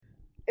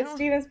It's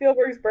Steven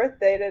Spielberg's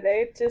birthday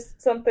today. Just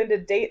something to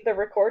date the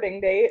recording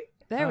date.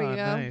 There we go.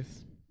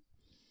 Nice.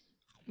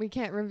 We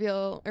can't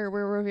reveal, or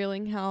we're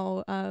revealing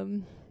how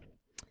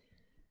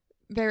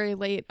very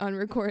late on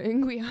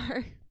recording we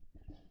are.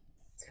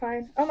 It's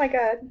fine. Oh my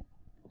god.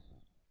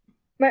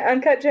 My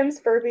Uncut Gems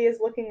Furby is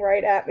looking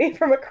right at me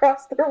from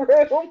across the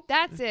room.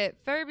 That's it.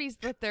 Furby's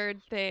the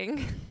third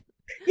thing.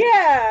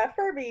 Yeah,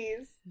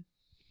 Furbies.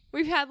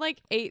 We've had like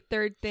 8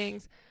 third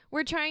things.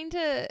 We said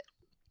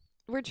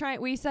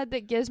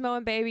that Gizmo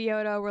and Baby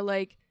Yoda were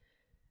like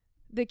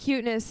the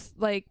cuteness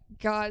like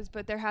gods,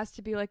 but there has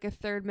to be like a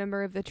third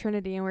member of the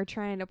Trinity, and we're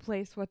trying to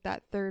place what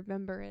that third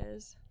member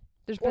is.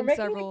 We're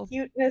making several a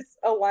cuteness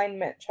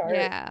alignment chart.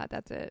 Yeah,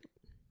 that's it.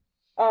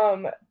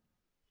 I'm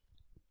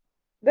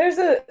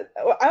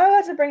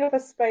about to bring up a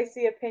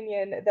spicy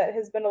opinion that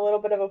has been a little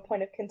bit of a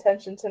point of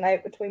contention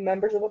tonight between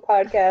members of the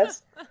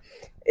podcast.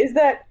 Is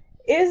the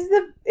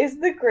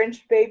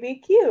Grinch baby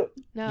cute?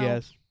 No.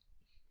 Yes.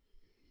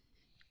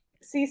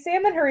 See,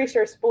 Sam and Harish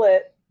are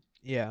split.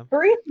 Yeah.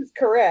 Harish is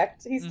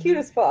correct. He's cute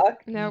as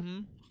fuck. Nope.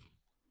 Mm-hmm.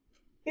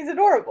 He's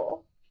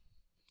adorable.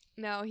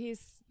 No,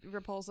 he's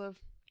repulsive.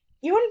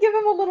 You wouldn't give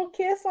him a little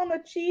kiss on the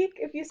cheek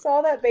if you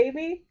saw that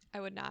baby?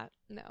 I would not.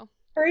 No.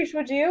 Harish,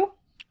 would you?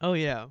 Oh,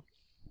 yeah.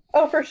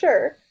 Oh, for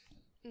sure.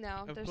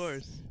 No. Of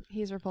course.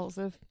 He's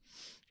repulsive.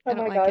 Oh I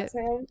don't my like god, it.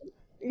 Sam.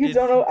 You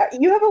don't know.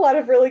 You have a lot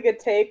of really good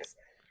takes,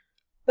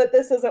 but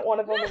this isn't one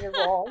of them and you're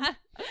wrong.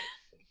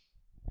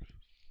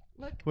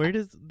 Look. Where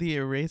does the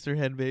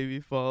Eraserhead baby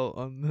fall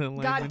on the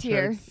God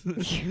tier.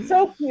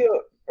 So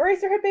cute.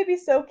 Eraserhead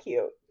baby's so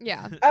cute.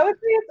 Yeah. I would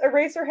say it's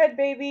Eraserhead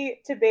baby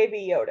to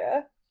Baby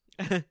Yoda.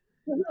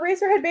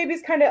 Eraserhead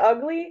baby's kind of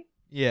ugly,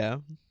 Yeah.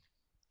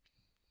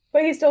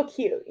 but he's still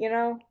cute, you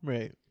know?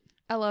 Right.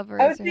 I love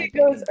her. I would say it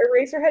goes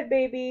Eraserhead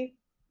baby,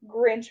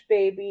 Grinch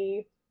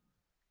baby,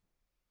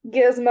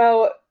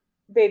 Gizmo,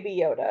 Baby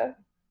Yoda.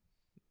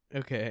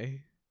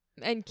 Okay.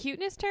 In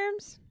cuteness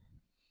terms?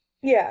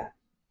 Yeah.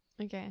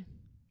 Okay.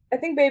 I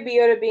think Baby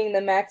Yoda being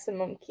the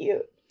maximum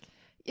cute.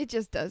 It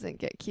just doesn't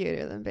get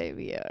cuter than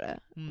Baby Yoda.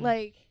 Mm.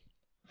 Like,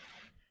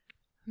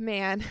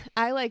 man,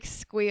 I like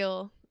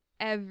squeal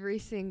every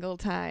single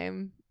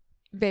time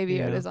Baby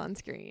Yoda's on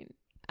screen.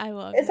 I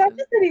love It's him. not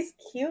just that he's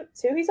cute,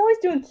 too. He's always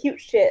doing cute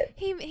shit.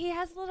 He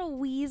has little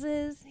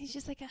wheezes. He's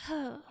just like,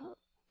 oh.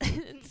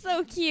 It's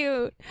so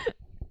cute.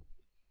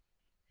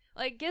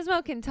 Like,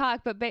 Gizmo can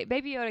talk, but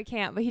Baby Yoda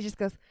can't, but he just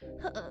goes,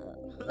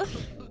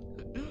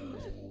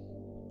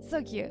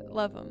 so cute.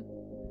 Love him.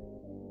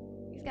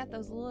 He's got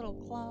those little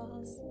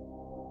claws.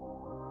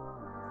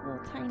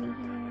 Little tiny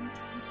hands.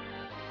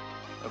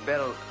 Oh,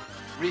 Beryl,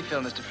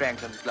 refill Mr.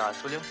 Franklin's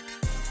glass, will you?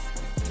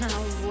 Now,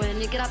 when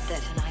you get up there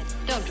tonight,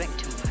 don't drink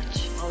too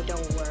much. Oh,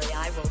 don't worry,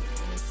 I won't.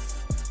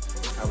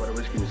 How about a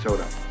whiskey and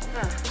soda?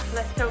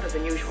 Less soda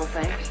than usual,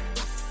 thanks.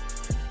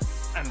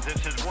 And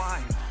this is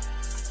wine.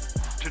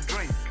 To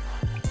drink.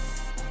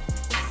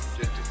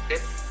 Just a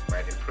sip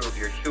might improve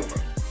your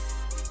humor.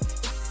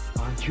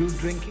 Aren't you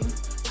drinking?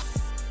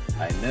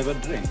 I never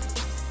drink.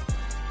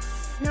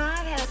 No,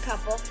 I've had a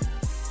couple.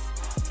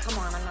 Come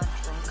on, I'm not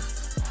drunk.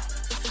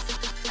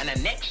 And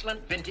an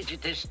excellent vintage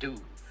it is, too.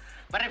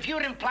 But if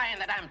you're implying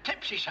that I'm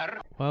tipsy, sir...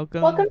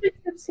 Welcome to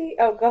Tipsy...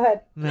 Oh, go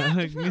ahead.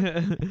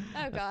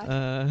 Oh,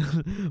 God.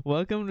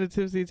 Welcome to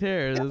Tipsy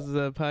Terror. This is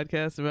a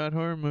podcast about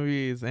horror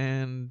movies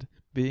and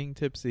being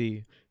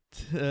tipsy.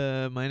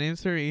 My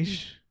name's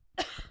Harish.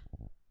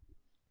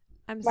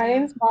 My My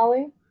name's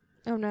Molly.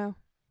 Oh, no.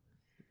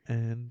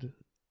 And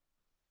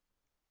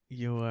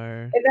you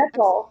are... And that's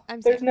all.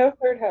 I'm There's Sam. no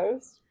third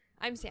host.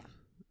 I'm Sam.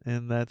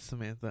 And that's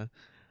Samantha.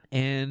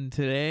 And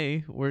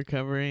today we're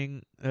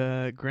covering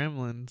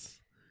Gremlins.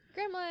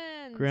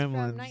 Gremlins.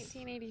 Gremlins. From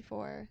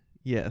 1984.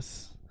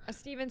 Yes. A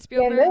Steven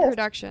Spielberg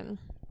production.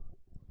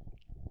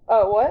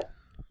 Oh, what?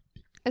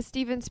 A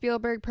Steven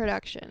Spielberg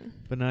production.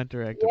 But not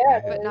directed Yeah,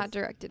 by him. But not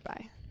directed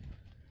by.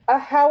 A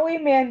Howie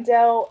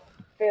Mandel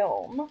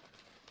film.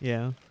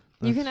 Yeah.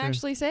 You that's can true.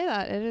 actually say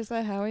that. It is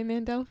a Howie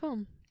Mandel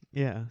film.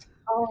 Yeah.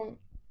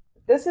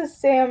 This is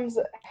Sam's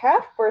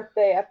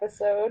half-birthday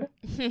episode.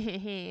 Because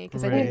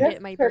Right. I didn't This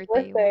get my is her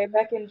birthday. one.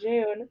 back in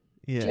June.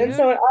 Yeah. And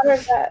so in honor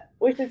of that,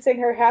 we should sing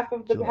her half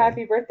of the July.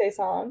 happy birthday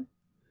song.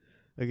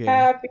 Okay.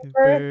 Happy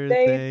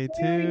birthday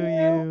to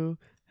you.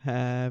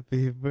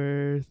 Happy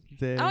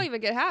birthday. I don't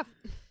even get half.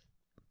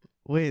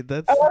 Wait,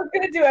 that's... Oh, I was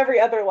going to do every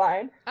other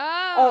line.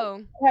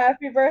 Oh.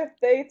 Happy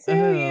birthday to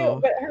Oh. you.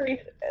 But hurry.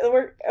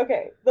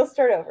 Okay, let's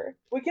start over.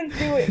 We can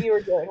do what you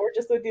were doing.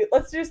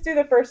 Let's just do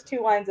the first 2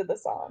 lines of the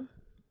song.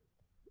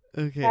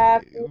 Okay.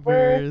 Happy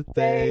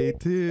birthday birthday to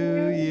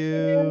to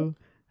you.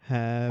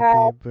 Happy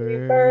Happy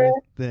birthday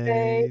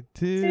birthday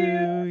to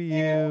to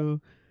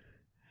you.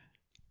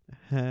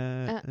 I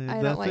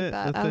That's don't like it?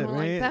 that. That's I it, don't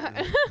right? like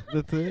that.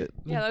 That's it?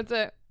 Yeah, that's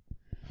it.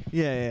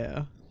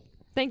 Yeah,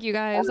 Thank you,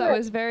 guys. That Okay.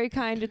 was very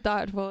kind and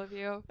thoughtful of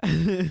you.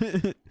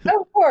 yeah.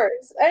 Of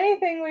course.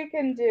 Anything we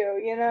can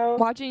do, you know?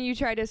 Watching you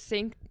try to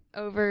sync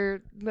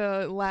over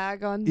the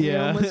lag on Zoom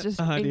Yeah, was just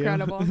audio.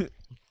 incredible.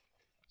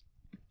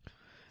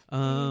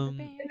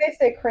 Did they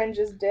say cringe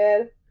is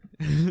dead?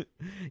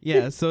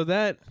 Yeah, so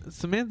that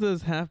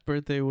Samantha's half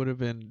birthday would have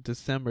been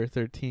December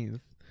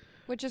 13th.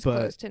 Which is but,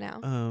 close to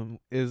now.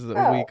 Is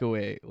a week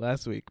away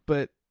last week.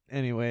 But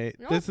anyway,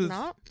 No, this it's is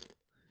not.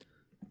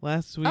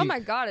 last week. Oh my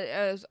god, it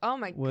is. Oh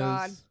my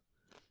god.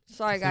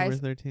 Sorry, December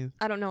guys. 13th.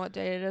 I don't know what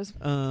day it is.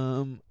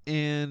 But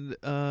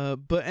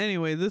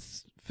anyway,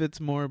 this fits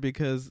more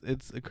because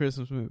it's a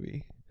Christmas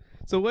movie.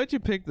 So why'd you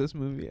pick this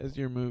movie as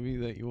your movie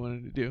that you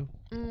wanted to do?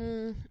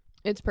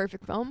 It's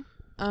perfect film.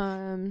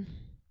 I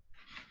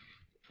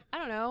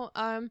don't know.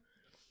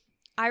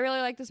 I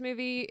really like this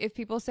movie. If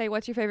people say,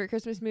 what's your favorite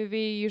Christmas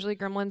movie? Usually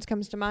Gremlins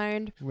comes to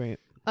mind. Right.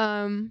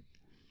 I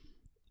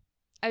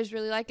just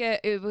really like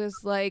it. It was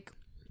like,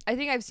 I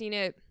think I've seen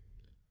it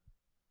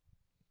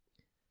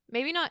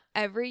maybe not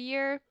every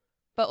year,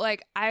 but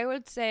like I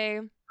would say,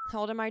 how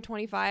old am I?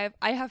 25.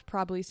 I have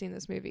probably seen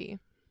this movie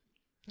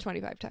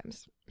 25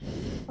 times.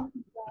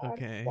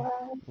 Okay.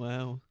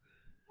 Wow.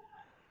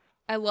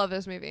 I love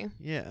this movie.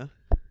 Yeah.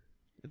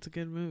 It's a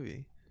good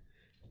movie.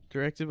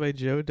 Directed by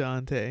Joe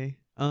Dante.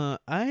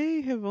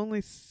 I have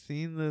only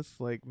seen this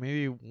like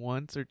maybe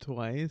once or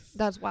twice.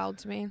 That's wild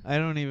to me. I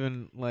don't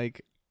even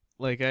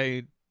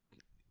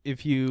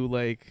if you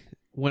like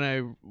when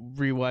I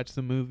rewatch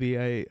the movie,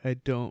 I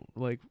don't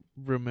like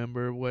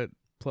remember what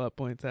plot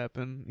points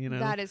happen, you know.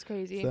 That is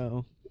crazy.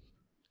 So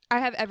I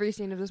have every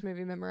scene of this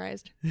movie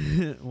memorized.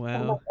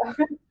 wow.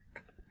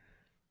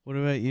 What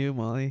about you,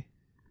 Molly?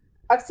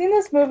 I've seen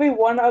this movie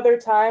one other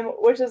time,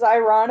 which is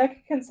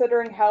ironic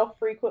considering how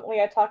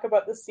frequently I talk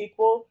about the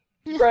sequel,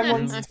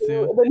 Gremlins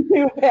 2, The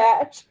New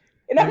Batch.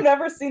 And I've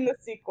never seen the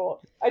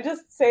sequel. I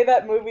just say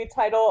that movie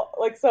title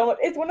like so much.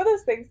 It's one of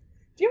those things.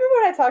 Do you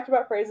remember when I talked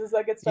about phrases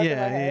that get stuck in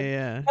my head?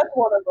 Yeah. That's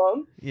one of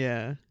them.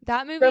 Yeah.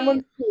 That movie,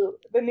 Gremlins 2,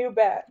 The New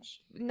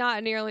Batch.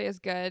 not nearly as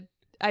good.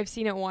 I've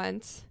seen it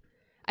once.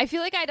 I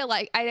feel like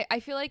I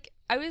feel like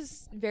I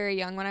was very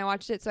young when I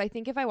watched it, so I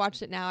think if I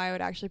watched it now, I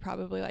would actually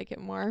probably like it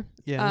more.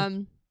 Yeah.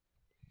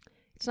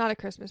 It's not a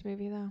Christmas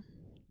movie though.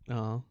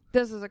 Oh.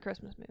 This is a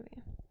Christmas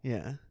movie.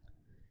 Yeah.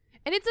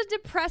 And it's a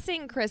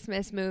depressing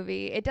Christmas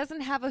movie. It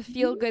doesn't have a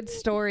feel-good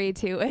story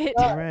to it.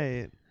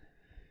 Right.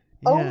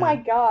 Oh Yeah. my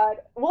god.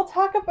 We'll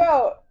talk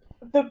about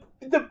the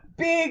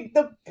big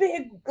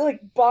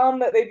like bomb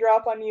that they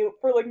drop on you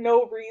for like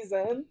no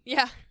reason.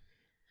 Yeah.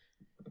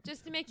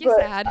 Just to make you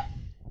sad.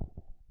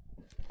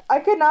 I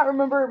could not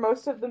remember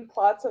most of the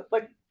plots of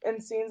like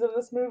and scenes of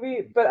this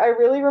movie, but I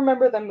really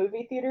remember the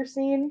movie theater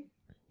scene.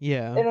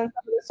 Yeah. And then some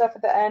of the stuff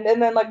at the end,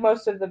 and then like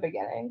most of the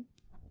beginning.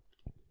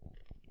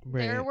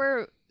 Right. There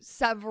were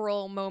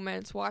several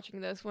moments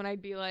watching this when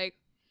I'd be like,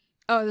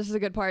 oh, this is a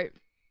good part.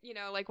 You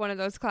know, like one of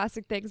those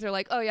classic things. They're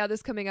like, oh yeah,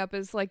 this coming up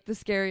is like the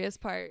scariest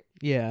part.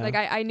 Yeah. Like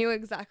I knew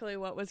exactly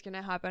what was going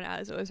to happen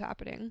as it was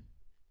happening.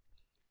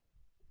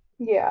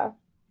 Yeah.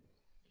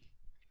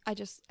 I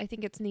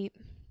think it's neat.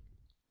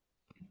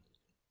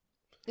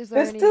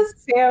 This is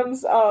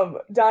Sam's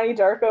Donnie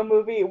Darko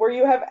movie where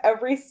you have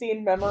every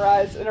scene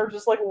memorized and are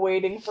just like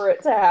waiting for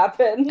it to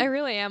happen. I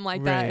really am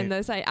like that in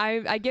Right. this.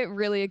 I get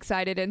really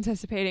excited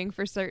anticipating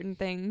for certain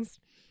things.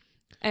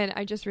 And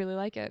I just really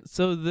like it.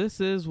 So this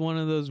is one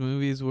of those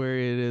movies where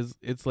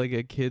it's like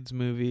a kids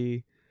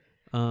movie,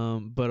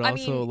 but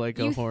also like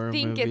a horror movie.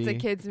 You think it's a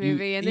kids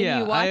movie, and then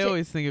you watch it. I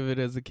always think of it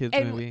as a kids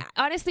movie.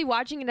 Honestly,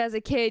 watching it as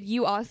a kid,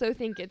 you also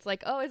think it's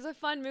like, oh, it's a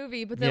fun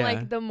movie. But then,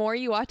 like, the more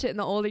you watch it and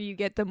the older you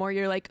get, the more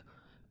you're like,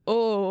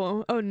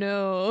 oh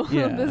no,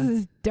 Yeah. this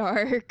is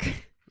dark.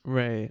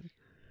 Right.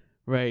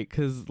 Right,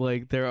 because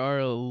like there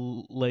are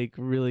like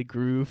really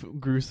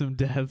gruesome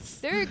deaths.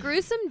 There are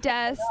gruesome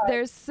deaths.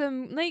 There's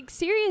some like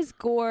serious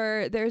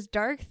gore. There's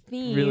dark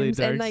themes. Really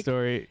dark and, like,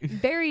 story.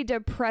 Very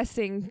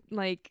depressing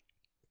like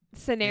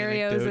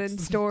scenarios Anecdotes.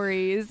 and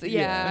stories.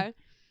 Yeah. Yeah.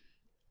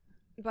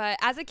 But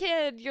as a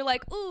kid, you're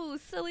like, ooh,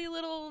 silly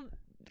little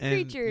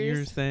creatures. And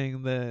you're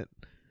saying that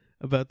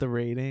about the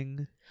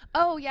rating.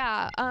 Oh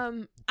yeah.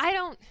 I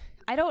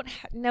don't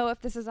know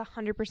if this is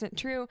 100%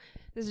 true.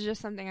 This is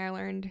just something I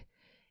learned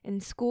in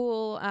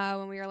school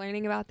when we were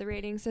learning about the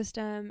rating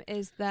system,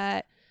 is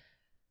that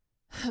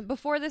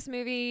before this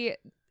movie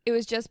it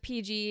was just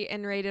PG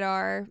and rated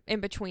R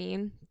in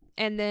between,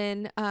 and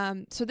then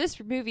so this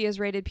movie is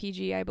rated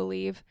PG, I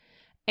believe,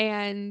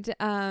 and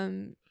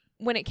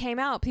when it came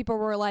out, people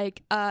were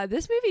like,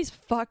 this movie's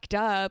fucked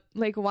up,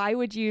 like why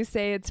would you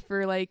say it's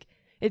for like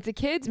it's a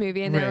kids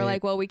movie? And they were Right.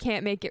 like, well, we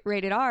can't make it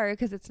rated R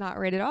because it's not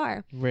rated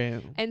R.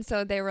 Right. And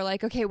so they were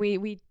like, okay,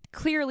 we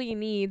clearly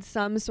need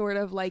some sort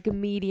of like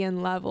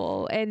median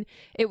level. And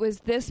it was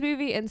this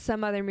movie and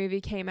some other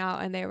movie came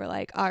out and they were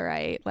like, all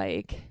right,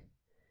 like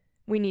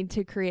we need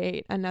to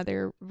create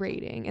another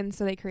rating. And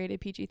so they created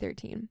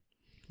PG-13.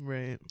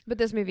 Right. But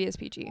this movie is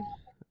PG.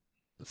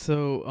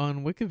 So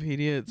on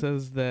Wikipedia it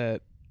says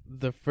that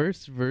the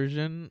first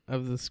version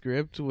of the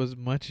script was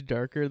much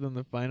darker than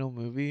the final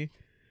movie.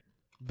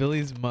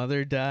 Billy's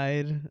mother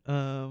died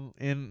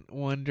in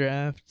one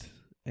draft,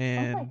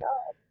 and Oh my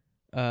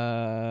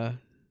god.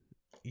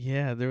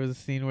 yeah, there was a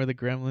scene where the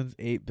Gremlins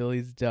ate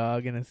Billy's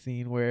dog, and a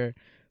scene where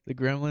The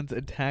Gremlins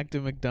attacked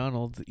a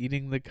McDonald's,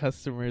 eating the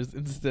customers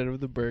instead of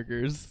the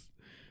burgers.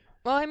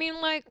 Well, I mean,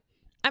 like,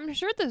 I'm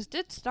sure this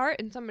did start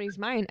in somebody's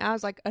mind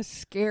as, like, a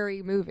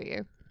scary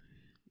movie.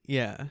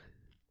 Yeah.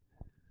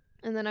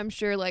 And then I'm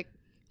sure, like,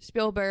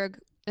 Spielberg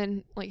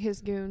and, like, his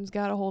goons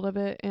got a hold of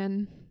it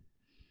and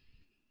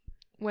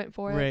went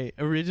for it. Right.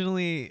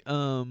 Originally,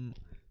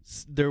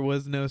 there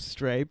was no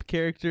Stripe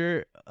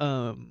character.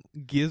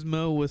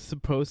 Gizmo was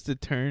supposed to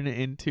turn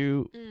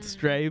into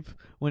Stripe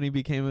when he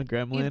became a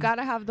gremlin. You've got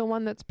to have the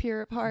one that's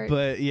pure of heart.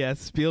 But yeah,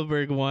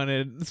 Spielberg thought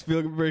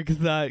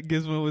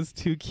Gizmo was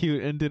too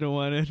cute and didn't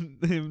want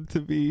him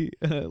to be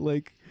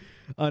like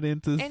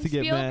audiences and to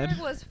get mad.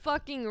 Spielberg was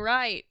fucking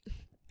right.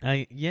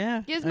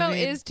 Gizmo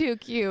is too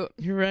cute.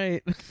 You're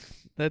right.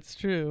 That's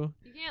true.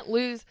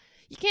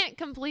 You can't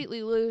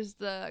completely lose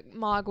the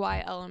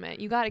Mogwai element.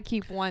 You got to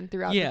keep one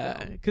throughout the film.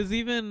 Yeah, because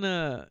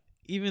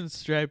even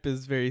Stripe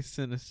is very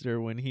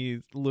sinister when he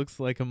looks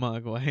like a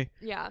Mogwai.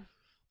 Yeah.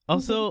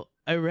 Also,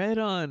 I read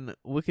on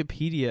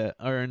Wikipedia,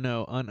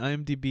 on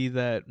IMDb,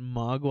 that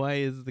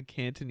Mogwai is the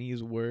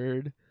Cantonese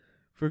word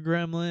for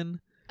gremlin.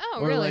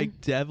 Oh, or really?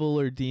 like devil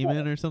or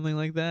demon or something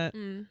like that.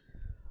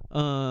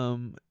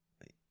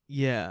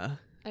 Yeah.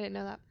 I didn't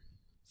know that.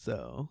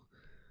 So,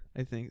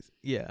 I think,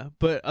 yeah.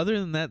 But other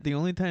than that, the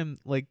only time,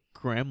 like,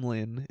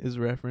 gremlin is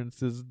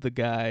referenced is the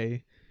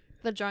guy.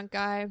 The drunk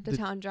guy, the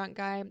town drunk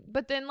guy.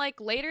 But then,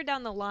 like, later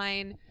down the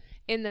line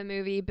in the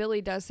movie, Billy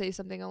does say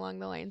something along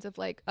the lines of,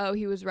 like, oh,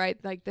 he was right,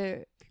 like,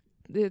 there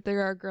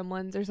are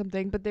gremlins or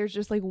something. But there's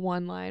just, like,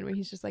 one line where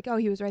he's just like, oh,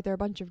 he was right, there are a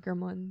bunch of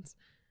gremlins.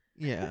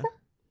 Yeah.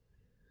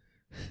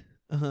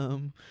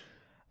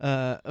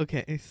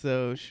 Okay,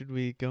 so should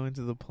we go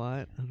into the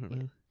plot? I don't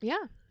know.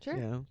 Yeah, sure.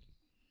 Yeah.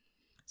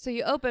 So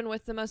you open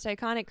with the most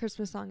iconic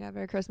Christmas song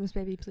ever, Christmas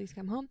Baby, Please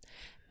Come Home.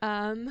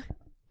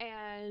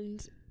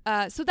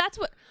 So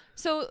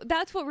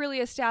that's what really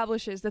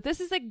establishes that this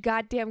is a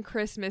goddamn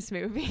Christmas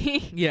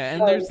movie. Yeah,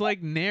 and there's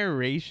like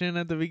narration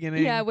at the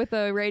beginning. Yeah, with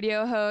a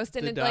radio host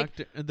and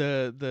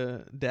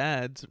the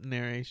dad's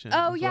narration.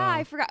 Oh as yeah, well.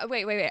 I forgot.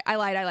 Wait, I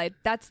lied.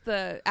 That's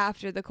the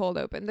after the cold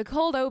open. The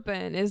cold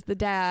open is the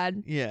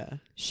dad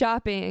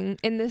shopping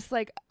in this,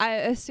 like, I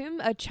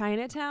assume a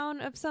Chinatown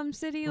of some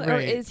city, or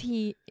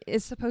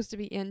is supposed to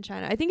be in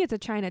China. I think it's a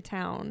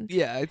Chinatown.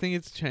 Yeah, I think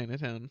it's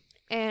Chinatown.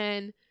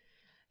 And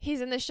he's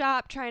in the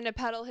shop trying to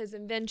peddle his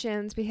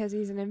inventions because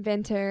he's an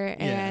inventor,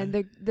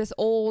 and this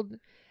old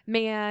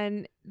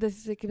man,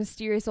 this like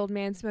mysterious old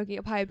man smoking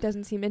a pipe,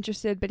 doesn't seem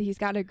interested, but he's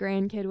got a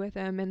grandkid with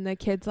him, and the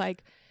kid's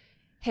like,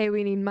 hey,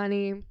 we need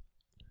money.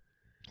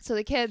 So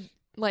the kid,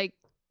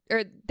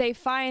 they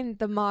find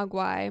the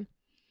Mogwai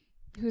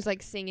who's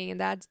like singing, and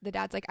the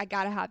dad's like, I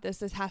gotta have this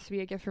has to be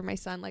a gift for my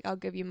son, like, I'll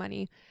give you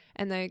money.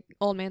 And the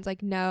old man's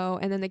like, no.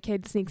 And then the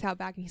kid sneaks out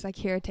back and he's like,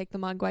 here, take the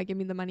Mogwai, give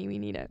me the money, we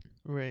need it.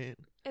 Right.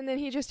 And then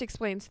he just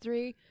explains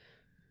 3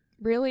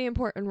 really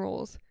important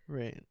rules.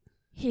 Right.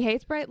 He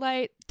hates bright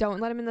light. Don't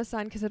let him in the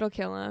sun because it'll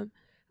kill him.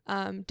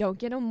 Don't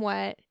get him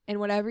wet.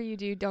 And whatever you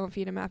do, don't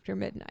feed him after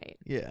midnight.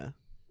 Yeah.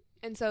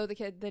 And so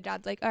the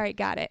dad's like, all right,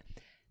 got it.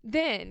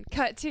 Then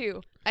cut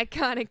to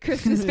iconic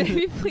Christmas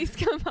Baby, Please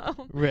Come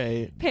Home.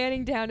 Right.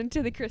 Panning down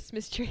into the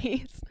Christmas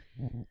trees.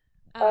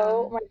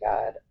 Oh my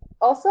God.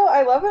 Also,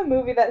 I love a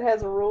movie that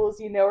has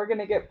rules you know are going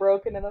to get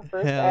broken in the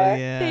first act.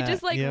 Yeah. They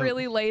just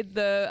really laid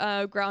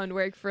the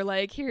groundwork for,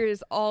 like,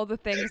 here's all the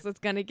things that's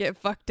going to get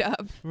fucked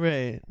up.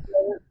 Right.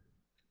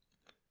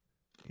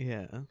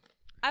 Yeah.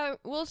 I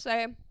will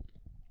say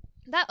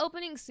that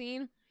opening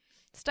scene,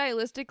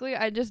 stylistically,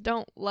 I just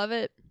don't love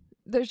it.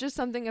 There's just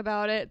something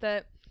about it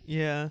that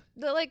the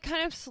like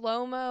kind of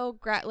slow-mo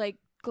like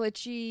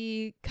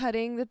glitchy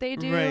cutting that they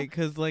do. Right,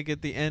 because like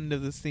at the end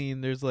of the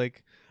scene there's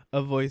like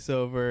a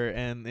voiceover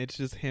and it's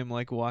just him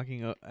like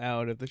walking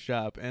out of the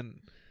shop, and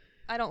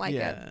I don't like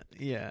it.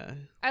 Yeah.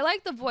 I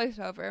like the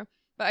voiceover,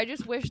 but I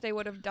just wish they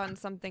would have done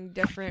something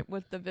different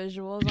with the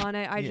visuals on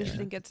it. I just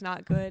think it's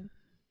not good.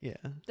 Yeah.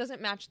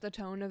 Doesn't match the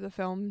tone of the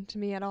film to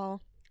me at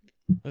all.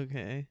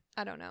 Okay.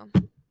 I don't know.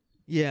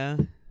 Yeah.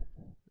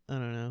 I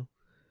don't know.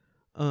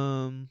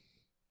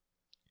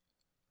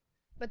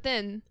 But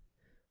then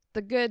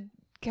the good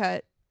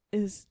cut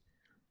is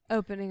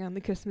opening on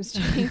the Christmas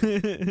tree.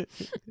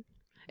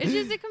 It's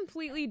just a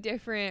completely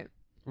different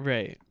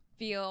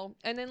feel.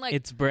 And then like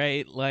it's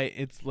bright light,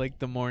 it's like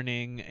the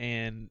morning,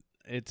 and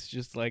it's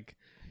just like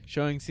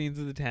showing scenes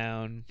of the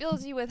town.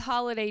 Fills you with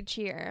holiday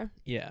cheer.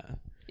 Yeah.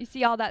 You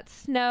see all that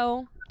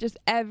snow, just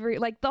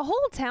the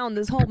whole town,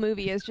 this whole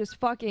movie is just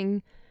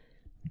fucking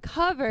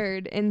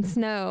covered in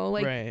snow.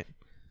 Like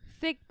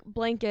thick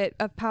blanket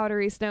of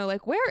powdery snow.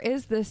 Like, where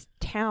is this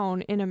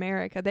town in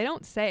America? They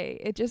don't say.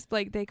 It just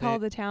like they call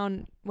the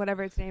town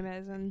whatever its name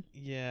is, and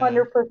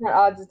 100%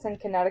 odds it's in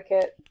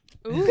Connecticut.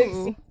 Ooh. Big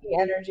CC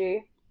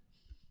energy.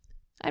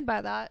 I'd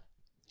buy that.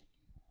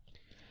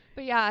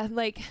 But yeah,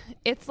 like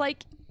it's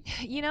like,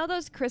 you know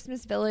those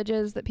Christmas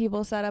villages that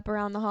people set up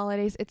around the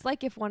holidays? It's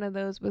like if one of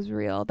those was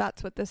real.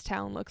 That's what this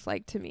town looks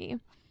like to me.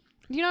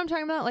 You know what I'm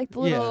talking about? Like the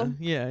little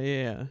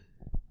Yeah.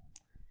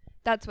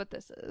 That's what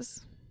this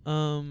is.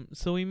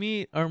 So we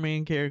meet our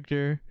main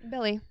character,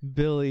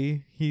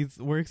 Billy. He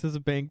works as a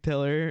bank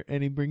teller,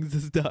 and he brings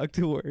his dog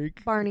to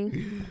work.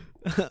 Barney.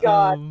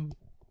 God.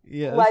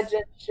 Yes.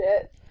 Legend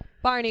shit.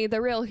 Barney, the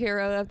real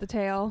hero of the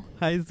tale.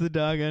 Hides the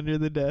dog under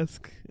the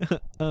desk.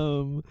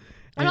 And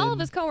all of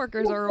his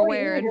coworkers are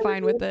aware and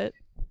fine with it.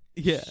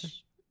 Yeah.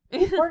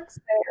 He works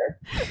there.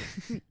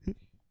 He's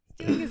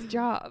doing his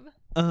job.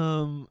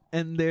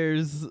 And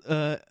there's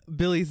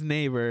Billy's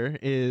neighbor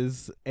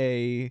is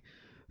a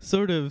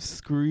sort of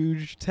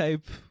Scrooge /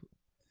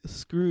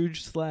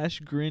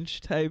 Grinch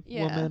type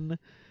woman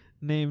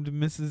named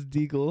Mrs.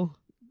 Deagle.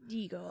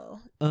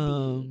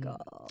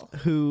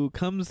 Who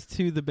comes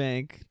to the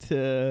bank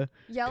to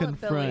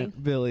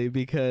confront Billy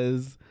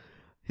because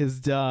his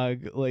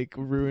dog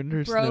ruined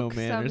her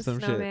snowman or some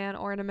snowman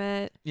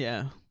ornament.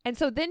 Yeah. And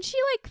so then she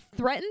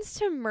threatens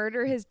to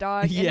murder his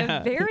dog in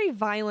a very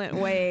violent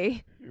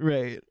way.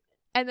 Right.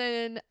 And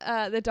then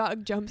the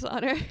dog jumps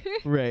on her.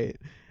 Right.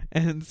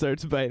 And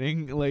starts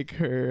biting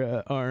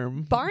her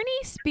arm.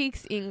 Barney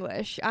speaks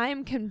English.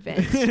 I'm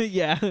convinced.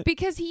 Yeah.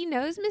 Because he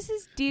knows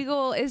Mrs.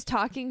 Deagle is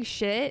talking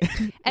shit.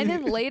 And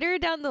then later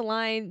down the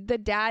line, the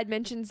dad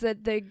mentions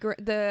that the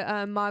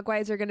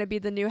Mogwais are going to be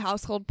the new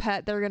household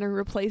pet. They're going to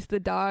replace the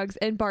dogs.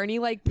 And Barney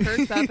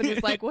perks up and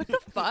is like, what the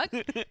fuck?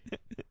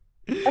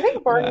 I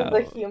think Barney's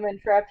a human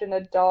trapped in a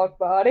dog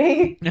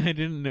body. I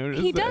didn't notice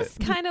He that. does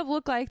kind of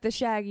look like the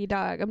Shaggy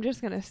dog. I'm just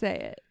going to say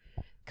it.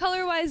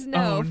 Color-wise,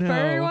 no. Oh, no.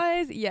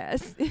 Fur-wise,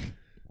 yes.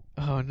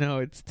 Oh, no,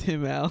 it's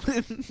Tim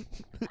Allen.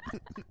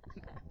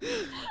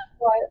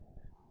 What?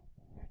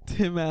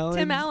 Tim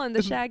Allen,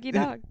 the Shaggy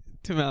dog.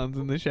 Tim Allen's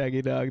in the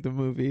Shaggy Dog, the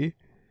movie.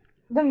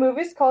 The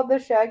movie's called The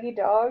Shaggy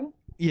Dog?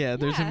 Yeah,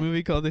 there's a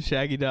movie called The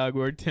Shaggy Dog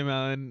where Tim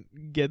Allen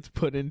gets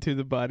put into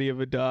the body of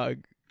a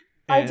dog.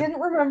 I didn't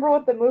remember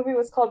what the movie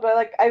was called,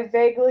 but I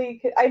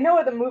know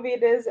what the movie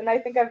it is, and I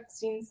think I've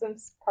seen some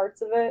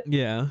parts of it.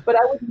 Yeah. But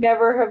I would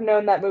never have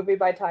known that movie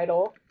by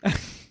title.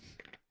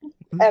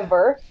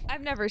 Ever.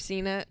 I've never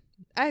seen it.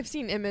 I've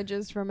seen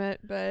images from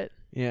it, but...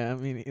 Yeah,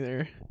 me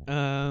neither.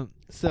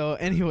 So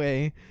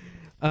anyway,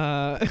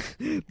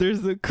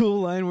 there's a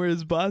cool line where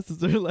his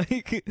bosses are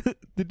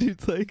the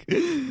dude's like,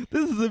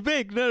 this is a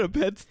bank, not a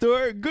pet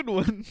store. Good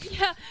one.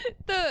 Yeah,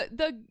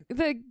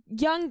 the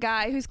young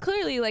guy who's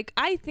clearly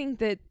I think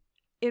that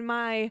in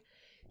my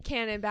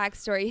canon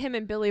backstory, him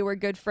and Billy were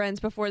good friends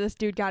before this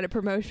dude got a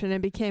promotion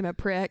and became a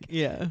prick.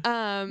 Yeah.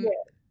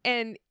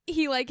 And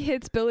he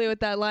hits Billy with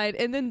that line,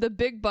 and then the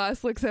big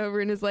boss looks over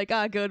and is like,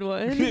 good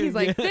one. And he's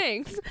like,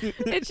 thanks.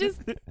 It's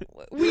just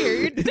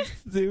weird. It's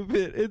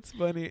stupid. It's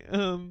funny.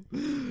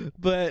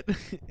 But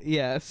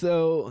yeah,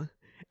 so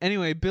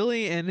anyway,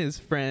 Billy and his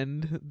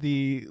friend,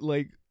 the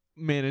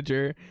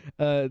manager,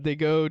 they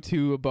go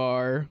to a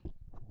bar.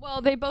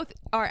 Well, they both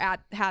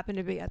happen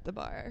to be at the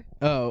bar.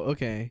 Oh,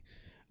 okay.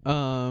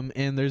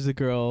 And there's a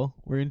girl.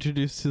 We're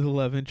introduced to the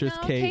love interest,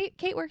 No, Kate.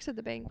 Kate works at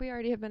the bank. We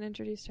already have been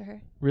introduced to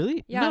her.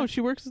 Really? Yeah. No,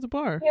 she works at the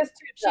bar.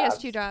 She has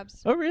two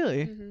jobs. Oh,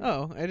 really? Mm-hmm.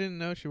 Oh, I didn't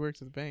know she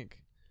works at the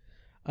bank.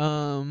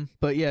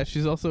 But yeah,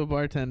 she's also a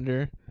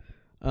bartender.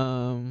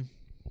 For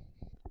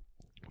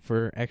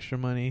extra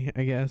money,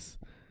 I guess.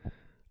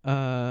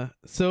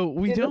 So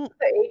we don't.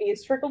 The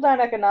 80s. Trickle down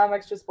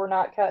economics just were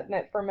not cutting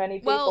it for many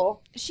people.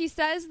 Well, she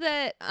says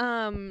that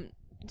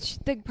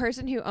the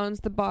person who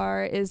owns the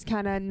bar is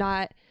kind of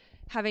not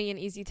having an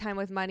easy time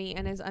with money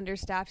and is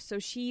understaffed, so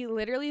she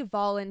literally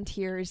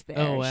volunteers there.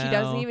 Oh, wow. She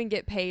doesn't even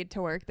get paid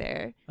to work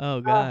there. Oh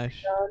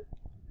gosh.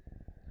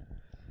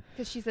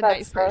 Because she's a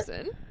nice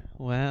person.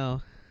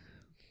 Wow.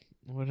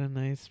 What a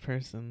nice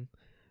person.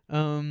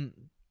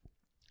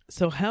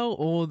 So how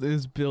old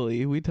is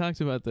Billy? We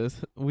talked about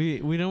this. We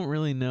don't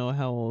really know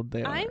how old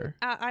they are.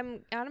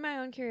 I'm out of my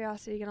own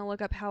curiosity going to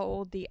look up how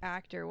old the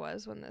actor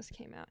was when this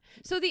came out.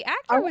 So the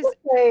actor was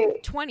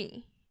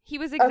 20. He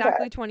was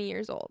exactly 20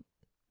 years old.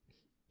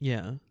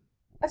 Yeah.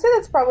 I say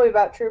that's probably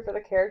about true for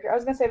the character. I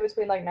was going to say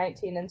between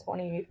 19 and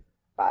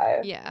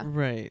 25. Yeah.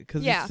 Right.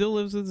 Because he still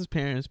lives with his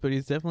parents, but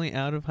he's definitely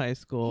out of high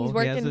school. He's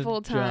working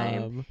full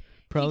time.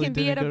 Probably he can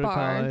be at a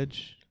bar.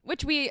 College.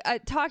 Which we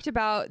talked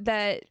about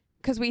that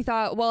because we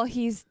thought, well,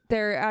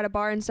 they're at a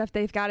bar and stuff.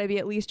 They've got to be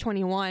at least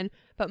 21.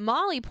 But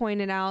Molly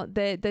pointed out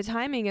that the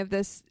timing of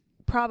this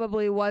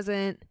probably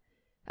wasn't.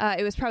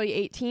 It was probably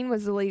 18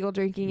 was the legal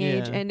drinking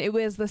age, and it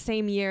was the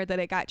same year that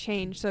it got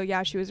changed. So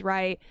yeah, she was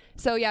right.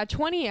 So yeah,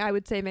 20 I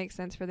would say makes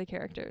sense for the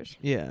characters.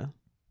 Yeah.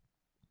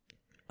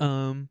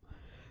 So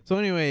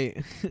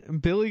anyway,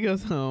 Billy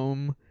goes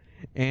home,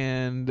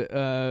 and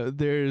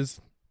there's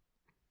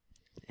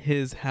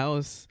his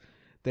house.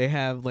 They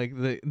have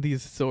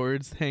these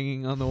swords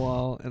hanging on the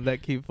wall, and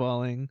that keep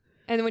falling.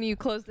 And when you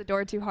close the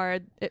door too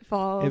hard, it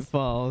falls. It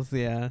falls,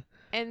 yeah.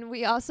 And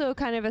we also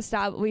kind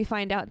of we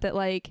find out that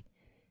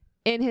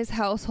in his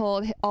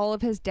household, all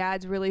of his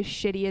dad's really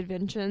shitty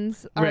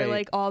inventions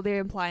are all the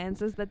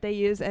appliances that they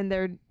use,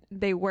 and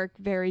they work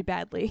very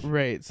badly.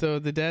 Right. So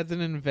the dad's an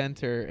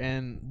inventor,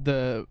 and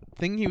the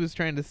thing he was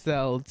trying to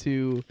sell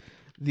to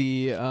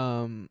the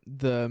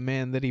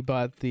man that he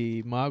bought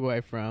the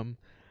Mogwai from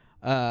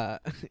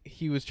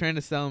he was trying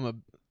to sell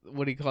him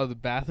what he calls a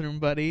bathroom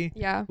buddy.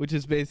 Yeah. Which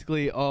is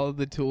basically all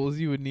the tools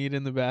you would need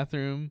in the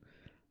bathroom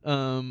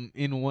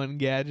in one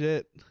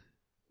gadget,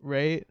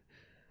 right?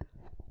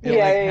 It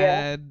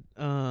had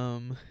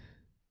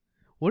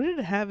what did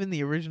it have in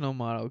the original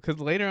model? Because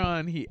later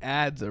on he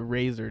adds a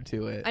razor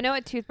to it. I know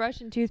a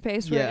toothbrush and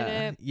toothpaste were in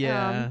it.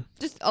 Yeah.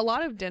 Just a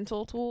lot of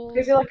dental tools.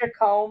 Maybe like a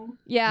comb.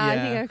 Yeah, I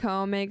Yeah. think a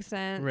comb makes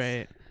sense.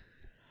 Right.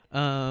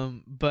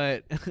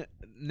 But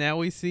now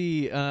we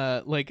see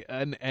like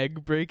an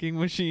egg breaking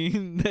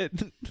machine that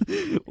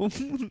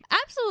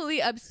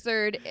Absolutely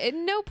absurd. At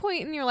no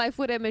point in your life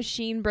would a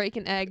machine break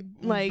an egg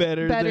like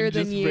better than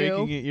just you.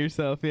 breaking it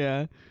yourself.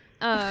 Yeah.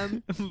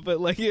 But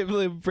like it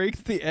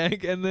breaks the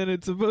egg and then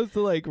it's supposed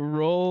to like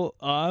roll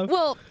off.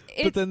 Well,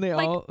 but then they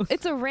all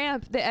it's a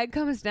ramp. The egg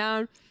comes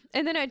down,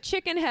 and then a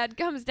chicken head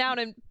comes down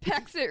and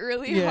pecks it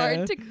really Yeah.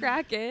 hard to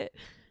crack it,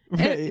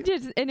 Right.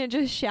 and it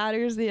just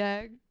shatters the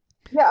egg.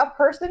 Yeah, a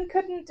person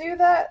couldn't do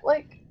that.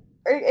 Like,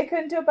 or it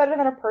couldn't do it better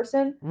than a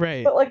person.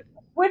 Right. But like,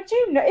 would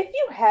you know if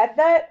you had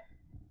that?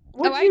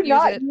 Would I'd you use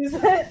not it. use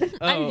it?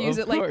 I'd use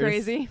of it like course.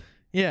 crazy.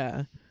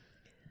 Yeah.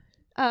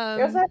 You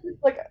also have this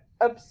like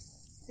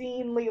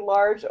obscenely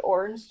large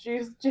orange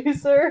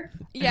juicer.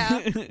 Yeah,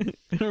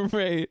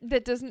 Right.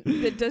 that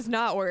does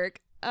not work.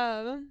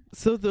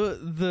 So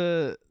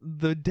the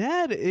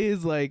dad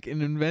is like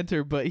an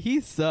inventor, but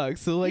he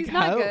sucks. So like He's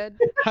not how good.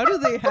 how do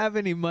they have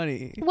any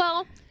money?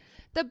 Well,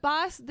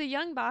 the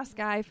young boss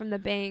guy from the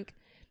bank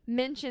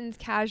mentions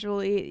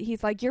casually,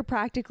 he's like, you're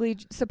practically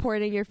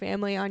supporting your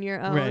family on your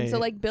own. Right. So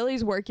like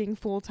Billy's working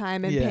full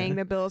time and Yeah. paying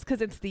the bills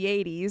because it's the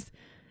 80s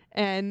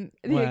and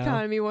the Wow.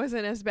 economy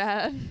wasn't as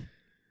bad.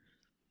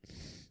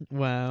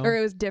 Wow. Or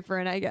it was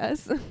different, I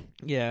guess.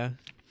 Yeah.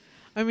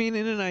 I mean,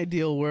 in an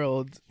ideal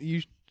world,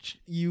 you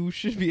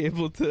should be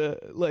able to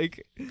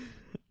like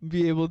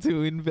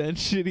invent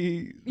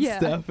shitty Yeah.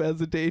 stuff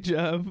as a day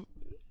job.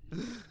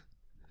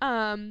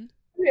 It'd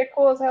be a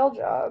cool as hell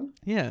job.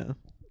 Yeah.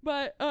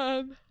 But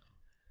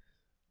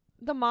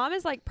the mom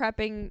is like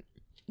prepping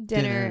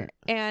dinner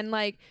and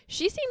like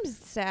she seems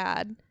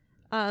sad.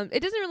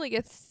 It doesn't really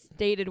get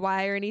stated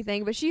why or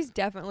anything, but she's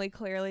definitely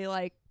clearly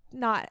like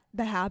not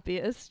the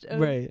happiest of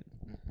Right.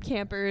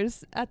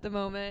 campers at the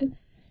moment.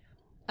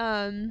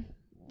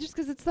 Just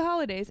because it's the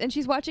holidays and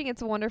she's watching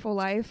It's a Wonderful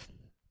Life.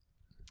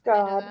 I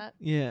know God. that.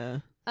 Yeah.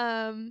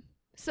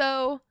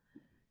 So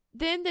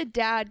then the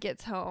dad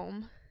gets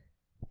home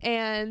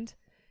and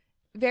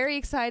very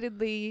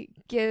excitedly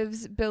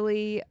gives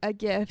Billy a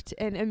gift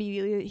and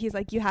immediately he's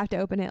like, you have to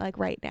open it like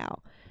right now.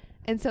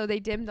 And so they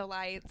dim the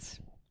lights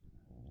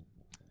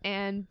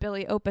and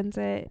Billy opens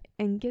it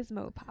and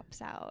Gizmo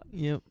pops out.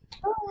 Yep.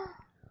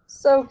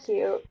 So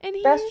cute. And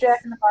Best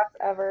Jack in the Box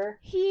ever.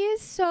 he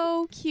is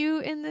so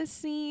cute in this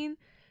scene.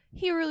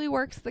 He really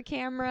works the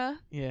camera.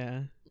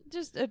 Yeah.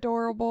 Just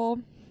adorable.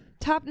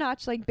 Top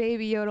notch like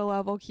Baby Yoda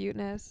level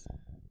cuteness.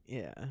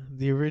 Yeah.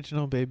 The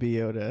original Baby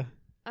Yoda.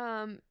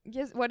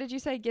 What did you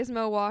say?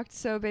 Gizmo walked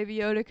so Baby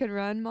Yoda could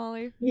run,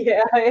 Molly?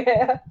 Yeah,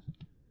 yeah.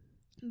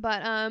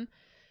 But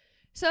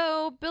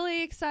so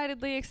Billy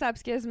excitedly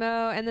accepts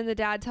Gizmo, and then the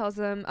dad tells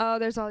him, "Oh,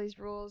 there's all these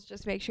rules.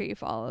 Just make sure you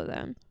follow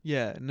them."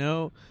 Yeah.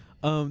 No.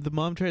 The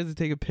mom tries to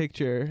take a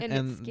picture And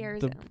it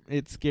scares him.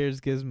 It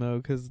scares Gizmo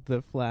because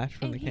the flash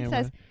from And the he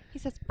camera.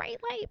 says, bright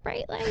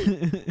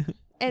light.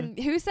 And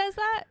who says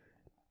that?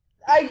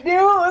 I knew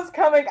it was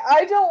coming.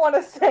 I don't want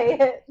to say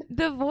it.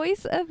 The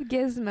voice of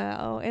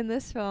Gizmo in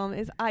this film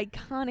is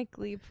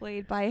iconically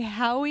played by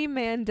Howie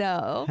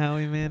Mandel.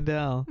 Howie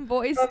Mandel.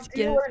 Voiced From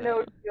Deal or Gizmo.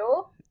 No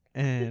Deal.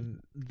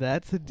 And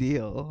that's a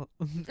deal.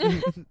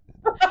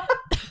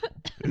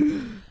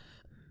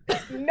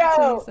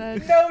 No, he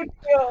said. no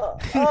deal.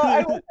 Oh,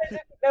 I wish I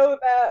didn't know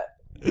that.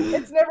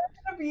 It's never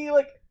gonna be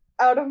like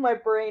out of my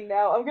brain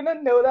now. I'm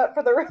gonna know that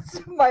for the rest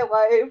of my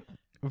life.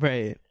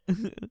 Right.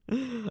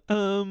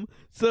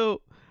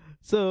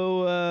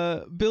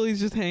 So Billy's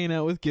just hanging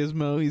out with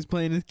Gizmo. He's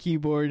playing his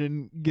keyboard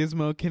and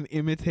Gizmo can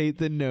imitate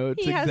the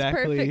notes He has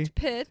exactly perfect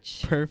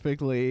pitch.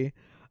 perfectly.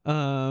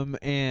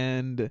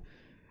 And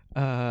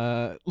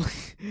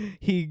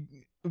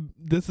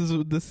this is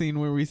the scene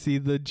where we see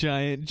the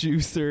giant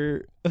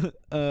juicer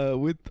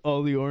with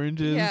all the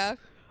oranges. Yeah.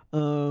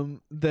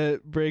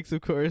 That breaks,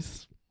 of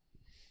course.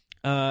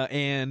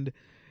 And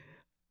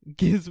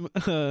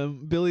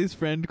Billy's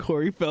friend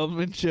Corey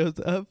Feldman shows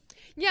up.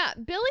 Yeah,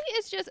 Billy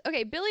is just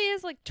okay. Billy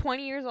is like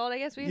 20 years old, I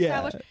guess we Yeah.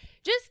 established.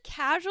 Just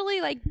casually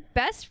like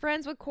best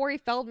friends with Corey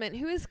Feldman,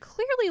 who is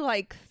clearly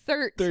like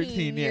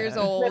 13 years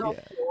yeah. old. Middle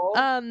school.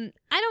 I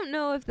don't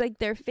know if like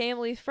they're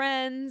family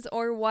friends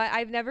or what.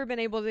 I've never been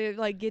able to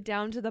like get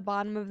down to the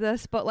bottom of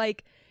this, but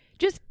like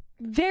just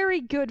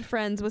very good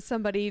friends with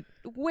somebody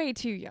way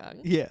too young.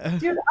 Yeah.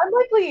 Dude,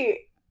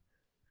 unlikely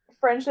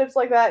friendships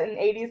like that in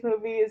 80s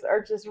movies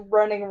are just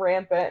running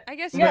rampant. I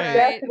guess You you're got Right.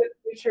 Back right. to the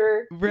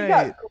Future. Right. You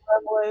got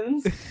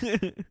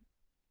Gremlins.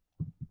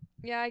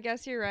 Yeah, I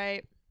guess you're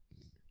right.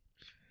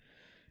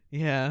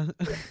 Yeah.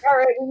 All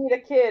right, we need a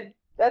kid.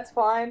 That's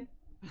fine.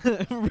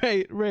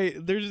 Right.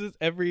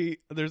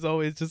 There's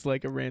always just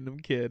like a random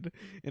kid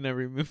in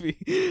every movie.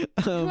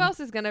 Who else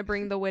is gonna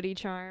bring the witty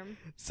charm?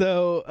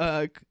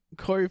 So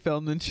Corey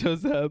Feldman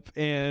shows up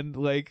and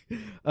like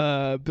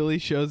Billy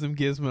shows him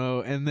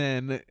Gizmo, and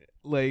then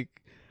like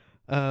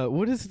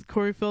what is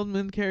Corey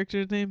Feldman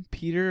character's name?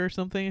 Peter or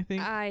something, I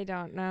think. I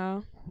don't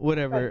know.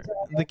 Whatever.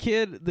 The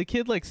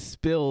kid like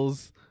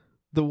spills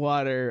the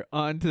water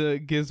onto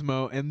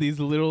Gizmo, and these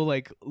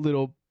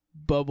little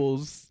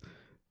bubbles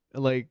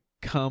like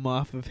come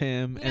off of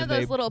him. You know and those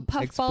they little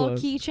puffball explode.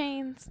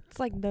 keychains? It's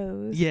like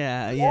those.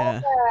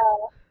 Yeah.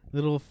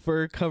 Little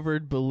fur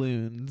covered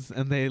balloons,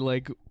 and they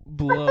like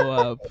blow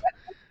up.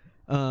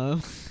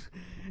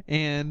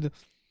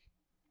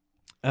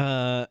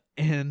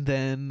 And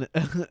then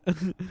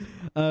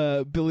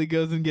Billy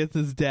goes and gets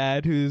his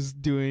dad, who's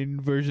doing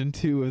version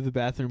 2 of the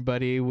Bathroom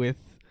Buddy, with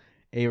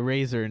a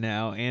razor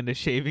now and a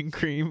shaving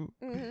cream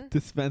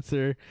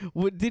dispenser.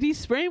 What did he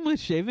spray him with?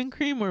 Shaving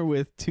cream or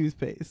with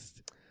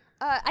toothpaste?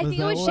 I think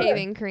it was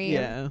shaving cream.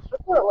 Yeah.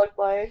 That's what it looked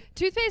like.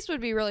 Toothpaste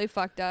would be really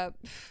fucked up.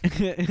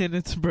 And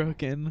it's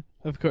broken,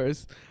 of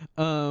course.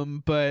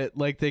 But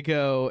like they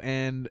go,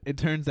 and it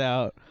turns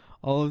out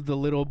all of the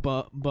little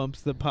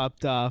bumps that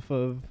popped off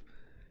of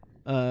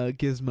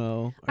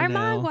Gizmo are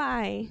now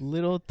Mogwai.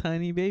 little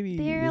tiny babies.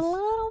 They're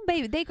little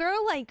baby. They grow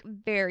like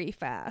very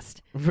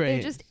fast. Right.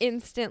 They're just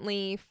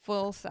instantly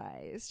full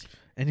sized.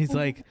 And he's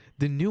like,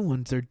 the new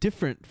ones are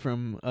different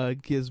from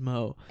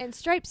Gizmo. And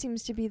Stripe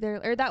seems to be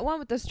that one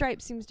with the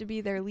stripes seems to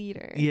be their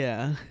leader.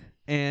 Yeah.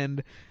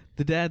 And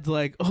the dad's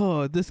like,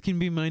 oh, this can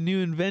be my new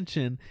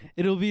invention.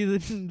 It'll be the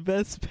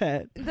best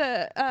pet.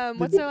 The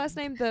what's their last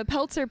name? The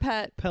Peltzer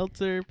pet.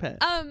 Peltzer pet.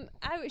 I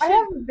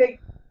have a big.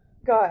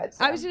 Go ahead.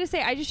 I was gonna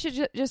say I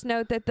should just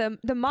note that the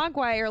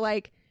Mogwai are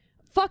like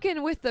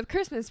fucking with the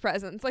Christmas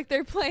presents, like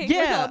they're playing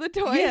with all the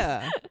toys.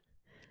 Yeah.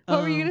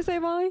 What were you gonna say,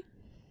 Molly?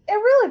 It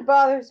really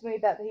bothers me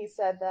that he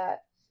said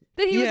that.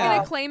 That he was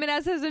gonna claim it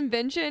as his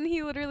invention.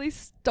 He literally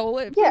stole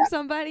it from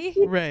somebody.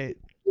 Right.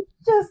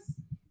 Just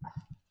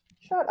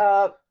shut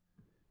up.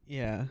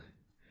 Yeah.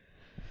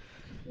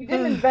 You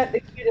didn't invent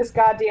the cutest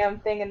goddamn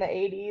thing in the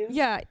 80s.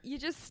 Yeah, you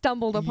just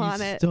stumbled upon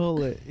You it.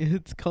 stole it.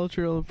 It's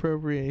cultural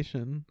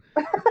appropriation.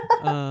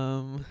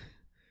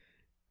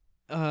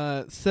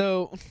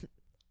 So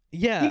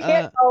yeah, you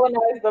can't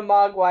colonize the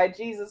Mogwai,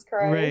 Jesus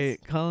Christ. right,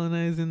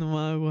 colonizing the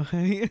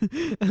Mogwai.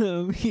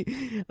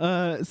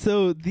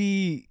 So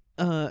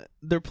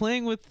they're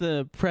playing with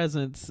the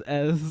presents,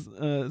 as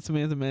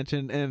Samantha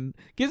mentioned, and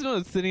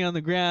Gizmo is sitting on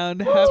the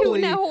ground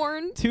happily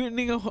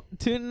tooting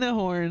a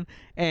horn,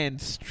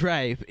 and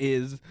Stripe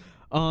is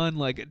on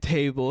like a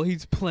table.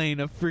 He's playing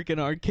a freaking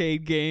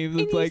arcade game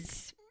that's like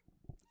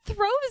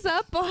throws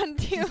up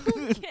onto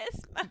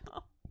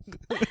Gizmo.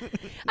 I don't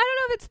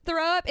know if it's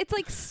throw up. It's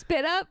like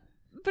spit up,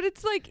 but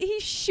it's like he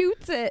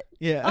shoots it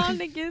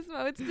onto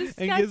Gizmo. It's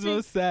disgusting. And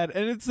Gizmo's sad.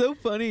 And it's so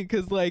funny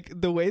because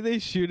like the way they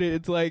shoot it,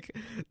 it's like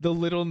the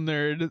little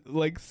nerd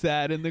like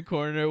sad in the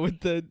corner with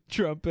the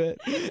trumpet.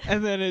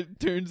 And then it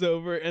turns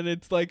over and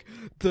it's like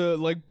the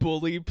like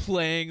bully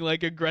playing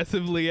like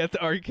aggressively at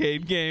the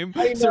arcade game,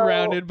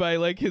 surrounded by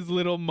like his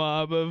little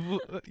mob of,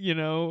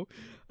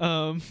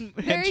 very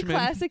henchmen.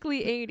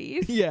 classically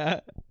 80s. Yeah.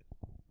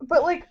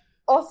 But like,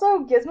 also,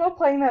 Gizmo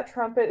playing that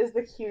trumpet is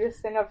the cutest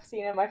thing I've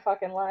seen in my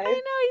fucking life. I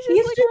know,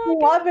 he's like just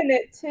loving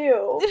it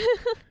too.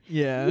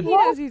 Yeah. He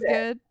knows he's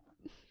good.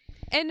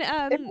 And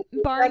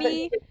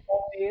Barney,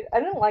 I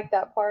didn't like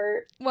that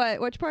part. What?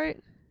 Which part?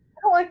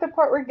 I don't like the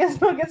part where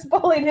Gizmo gets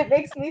bullied. It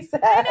makes me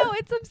sad. I know,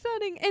 it's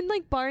upsetting. And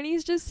like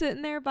Barney's just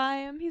sitting there by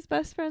him. He's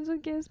best friends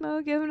with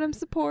Gizmo, giving him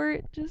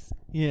support.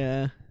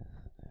 Yeah.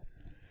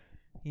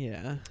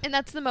 Yeah. And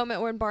that's the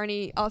moment when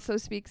Barney also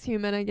speaks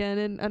human again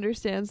and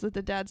understands that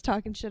the dad's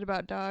talking shit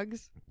about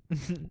dogs.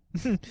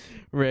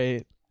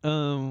 Right.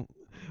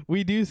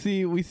 We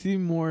see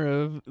more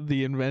of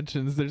the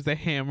inventions. There's a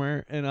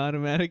hammer, an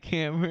automatic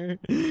hammer.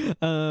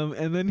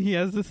 And then he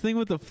has this thing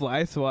with a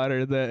fly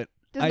swatter that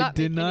I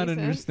did not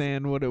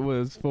understand what it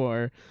was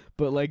for,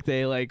 but like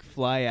they like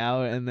fly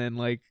out and then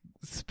like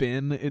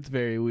spin. It's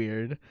very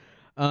weird.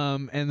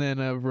 And then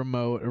a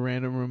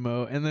random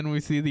remote, and then we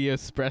see the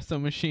espresso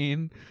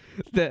machine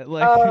that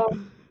like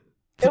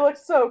it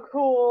looks so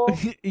cool.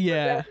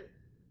 Yeah.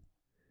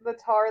 The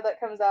tar that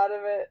comes out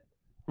of it.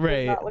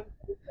 Right.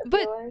 But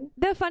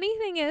the funny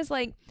thing is,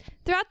 like,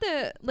 throughout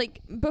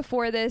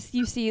before this,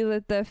 you see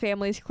that the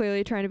family's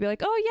clearly trying to be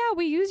like, oh yeah,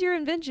 we use your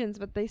inventions,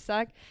 but they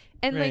suck.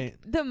 And like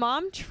the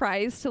mom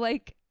tries to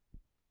like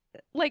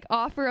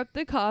offer up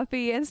the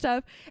coffee and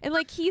stuff, and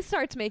like he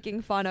starts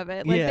making fun of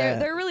it. Like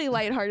they're really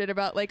lighthearted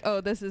about like, oh,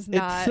 this is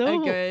not a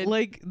good.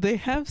 Like they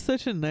have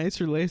such a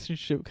nice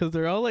relationship because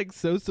they're all like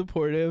so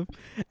supportive,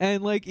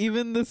 and like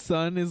even the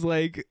son is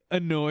like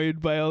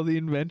annoyed by all the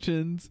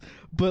inventions,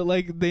 but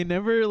like they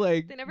never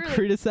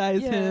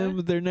criticize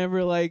him. They're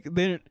never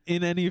they're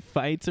in any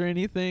fights or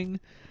anything.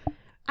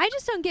 I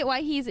just don't get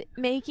why he's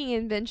making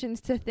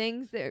inventions to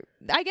things that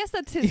I guess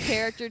that's his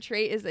character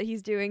trait, is that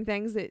he's doing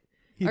things that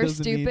he or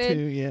doesn't need stupid.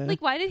 to, yeah.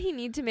 Like, why did he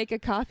need to make a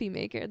coffee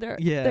maker?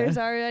 Yeah. There's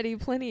already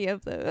plenty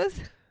of those.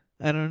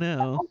 I don't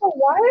know. Also,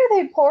 why are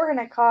they pouring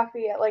a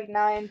coffee at like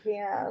 9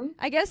 p.m.?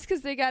 I guess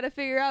because they got to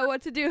figure out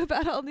what to do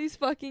about all these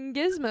fucking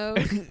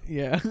gizmos.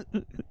 Yeah.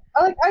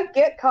 I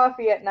get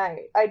coffee at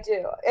night. I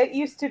do. It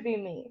used to be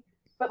me,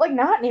 but like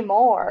not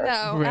anymore.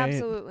 No, Right.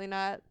 absolutely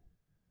not.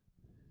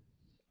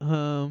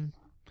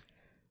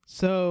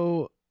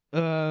 So,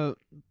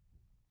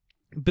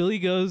 Billy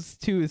goes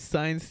to his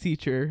science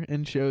teacher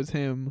and shows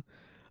him,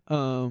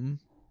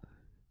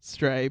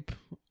 Stripe,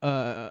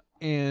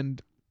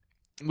 and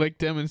like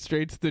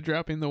demonstrates the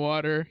dropping the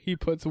water. He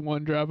puts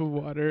 1 drop of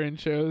water and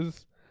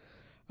shows,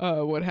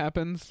 what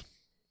happens.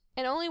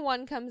 And only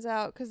one comes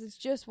out because it's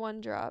just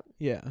 1 drop.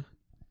 Yeah.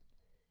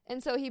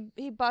 And so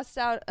he busts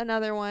out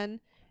another one,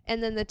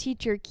 and then the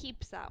teacher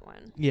keeps that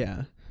one.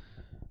 Yeah.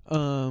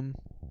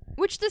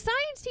 Which the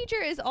science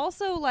teacher is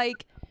also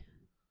like,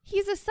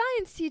 he's a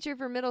science teacher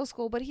for middle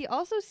school, but he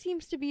also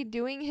seems to be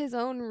doing his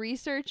own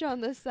research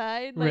on the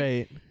side. Like,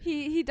 right.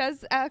 He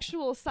does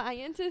actual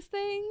scientist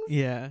things.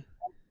 Yeah.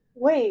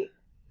 Wait.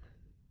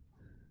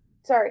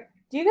 Sorry.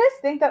 Do you guys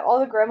think that all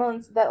the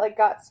gremlins that like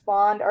got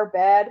spawned are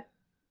bad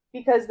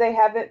because they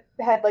haven't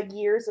had like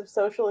years of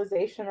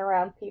socialization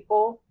around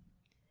people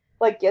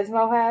like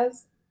Gizmo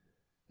has?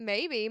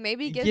 Maybe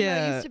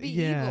Gizmo used to be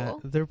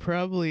evil. There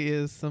probably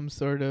is some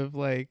sort of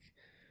like,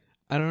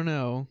 I don't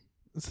know,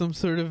 some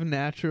sort of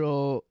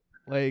natural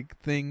like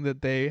thing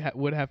that they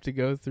would have to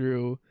go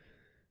through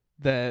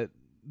that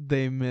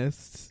they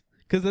missed.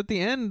 Because at the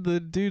end, the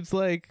dude's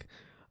like,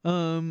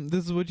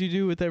 this is what you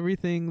do with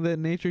everything that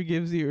nature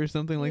gives you, or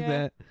something like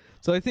that.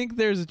 So I think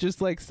there's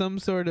just like some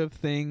sort of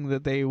thing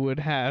that they would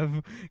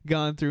have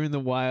gone through in the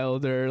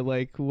wild, or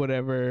like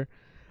whatever,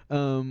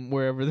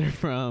 wherever they're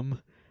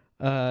from,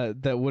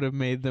 that would have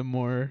made them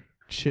more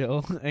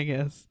chill, I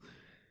guess.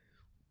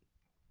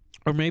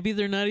 Or maybe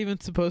they're not even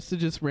supposed to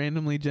just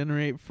randomly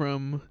generate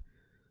from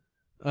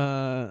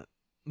the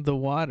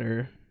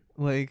water.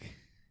 Like,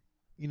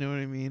 you know what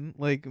I mean?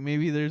 Like,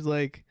 maybe there's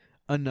like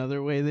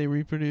another way they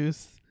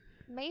reproduce.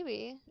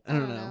 Maybe. I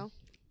don't know.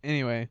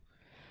 Anyway,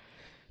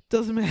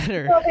 doesn't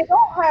matter. So they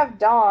don't have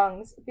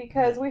dongs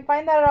because we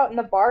find that out in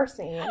the bar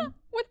scene.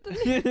 What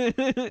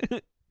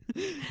the?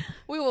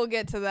 We will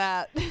get to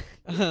that.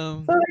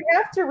 So they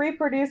have to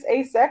reproduce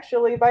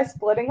asexually by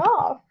splitting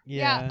off.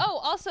 Yeah. Oh,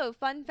 also,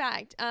 fun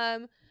fact.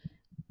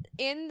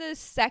 In the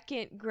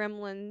second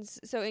Gremlins,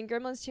 so in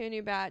Gremlins 2 the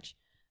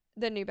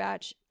new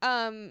batch,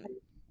 I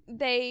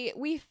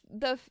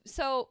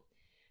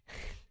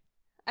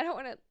don't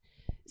want to.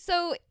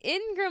 So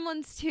in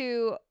Gremlins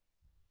 2,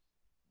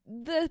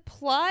 the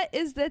plot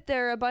is that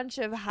they're a bunch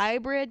of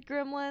hybrid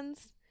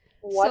gremlins.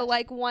 What? So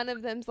like one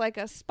of them's like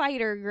a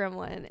spider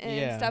gremlin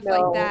and stuff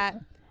No. like that.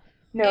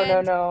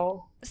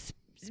 No.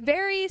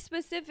 Very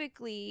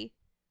specifically,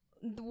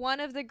 one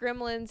of the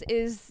gremlins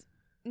is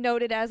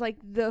noted as like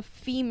the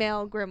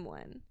female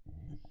gremlin.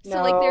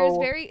 So like there's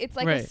it's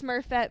like a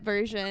Smurfette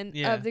version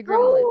of the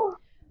gremlin.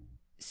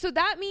 So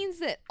that means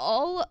that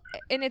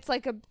and it's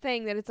like a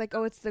thing that it's like,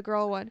 oh, it's the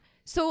girl one.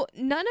 So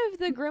none of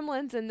the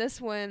gremlins in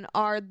this one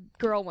are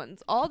girl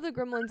ones. All the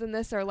gremlins in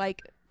this are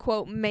like,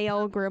 quote,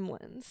 male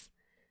gremlins.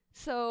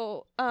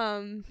 So,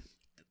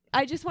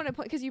 I just want to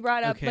point, because you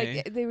brought up,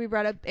 we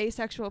brought up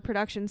asexual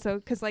production. So,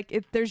 because like,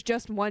 if there's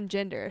just one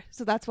gender,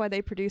 so that's why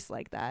they produce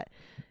like that.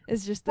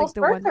 It's just like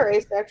the one. Are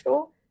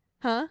asexual.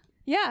 Huh?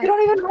 Yeah. They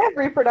don't even have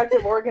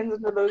reproductive organs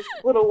under those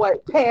little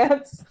white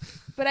pants.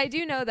 But I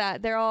do know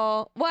that they're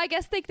all, well, I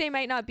guess they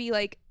might not be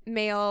like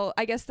male.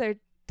 I guess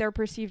they're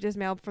perceived as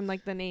male from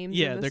like the names.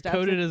 Yeah, and the they're stuff.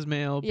 coded as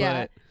male.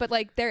 Yeah, but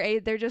like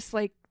they're just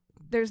like,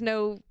 there's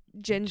no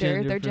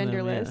gender. They're for them,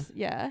 genderless.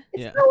 Yeah.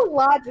 It's so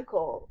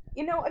illogical.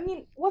 You know, I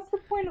mean, what's the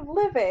point of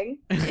living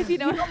if you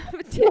don't have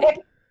a dick?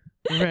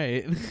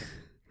 Right.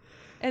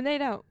 And they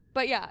don't.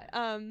 But yeah,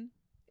 and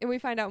we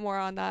find out more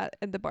on that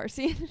in the bar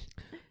scene.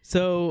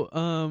 So,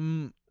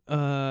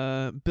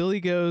 Billy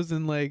goes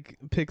and like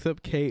picks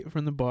up Kate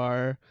from the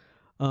bar,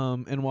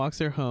 and walks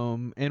her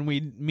home, and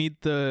we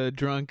meet the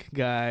drunk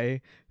guy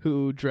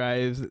who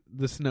drives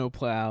the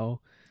snowplow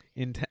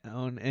in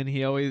town, and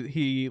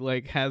he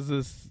like has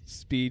this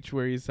speech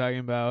where he's talking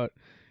about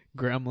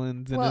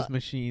gremlins and his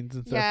machines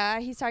and stuff. Yeah,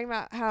 he's talking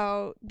about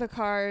how the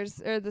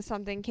cars or the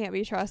something can't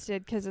be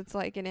trusted because it's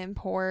like an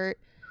import.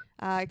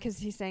 Because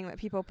he's saying that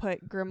people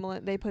put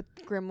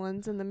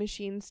gremlins in the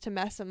machines to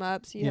mess them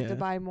up, so you have to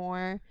buy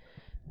more.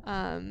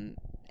 And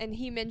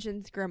he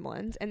mentions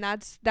gremlins, and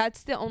that's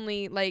the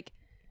only, like,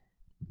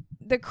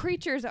 the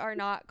creatures are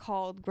not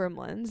called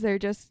gremlins. They're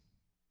just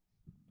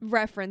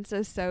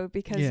references, so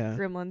because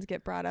gremlins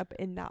get brought up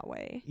in that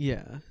way.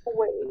 Yeah.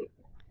 Wait.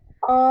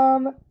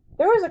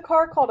 There was a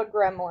car called a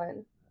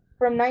Gremlin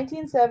from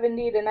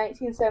 1970 to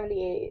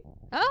 1978.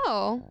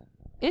 Oh,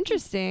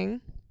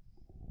 interesting.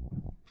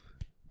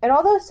 And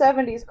all those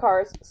 70s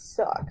cars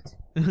sucked.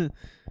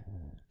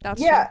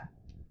 That's true.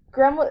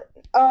 Gremlin.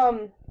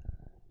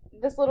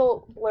 This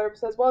little blurb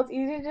says, while it's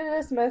easy to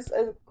dismiss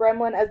a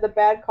Gremlin as the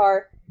bad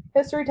car,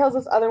 history tells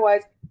us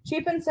otherwise.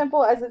 Cheap and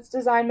simple as its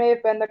design may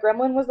have been, the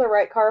Gremlin was the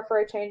right car for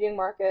a changing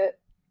market.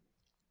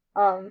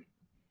 Yeah,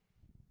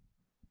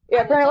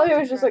 apparently it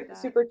was just like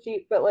super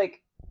cheap, but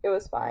like it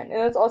was fine.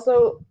 And it's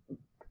also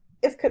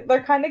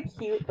they're kind of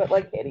cute, but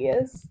like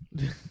hideous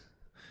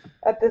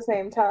at the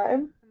same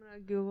time. I'm gonna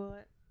Google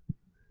it.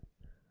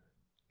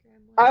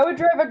 I would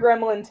drive a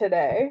Gremlin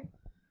today.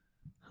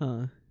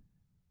 Huh.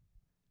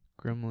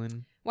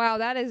 Gremlin. Wow,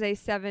 that is a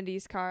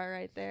 70s car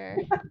right there.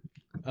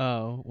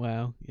 Oh,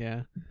 wow.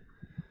 Yeah.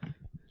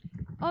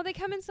 Oh, they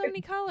come in so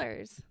many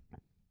colors.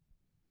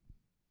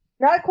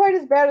 Not quite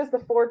as bad as the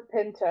Ford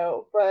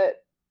Pinto,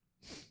 but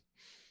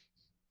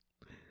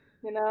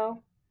you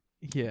know.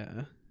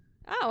 Yeah.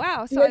 Oh,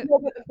 wow. So you know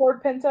about the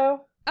Ford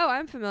Pinto? Oh,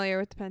 I'm familiar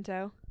with the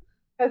Pinto.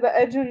 Has the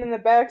engine in the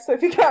back, so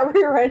if you got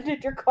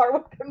rear-ended, your car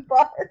would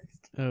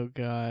combust. Oh,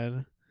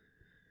 God.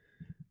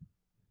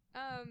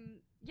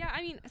 Yeah,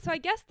 I mean, so I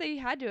guess they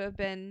had to have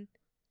been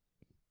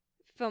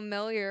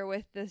familiar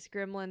with this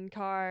Gremlin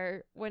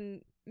car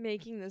when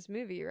making this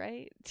movie,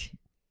 right?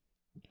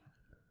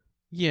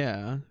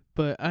 Yeah,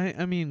 but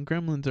I mean,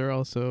 gremlins are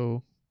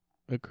also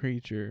a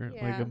creature,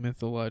 like Yeah. a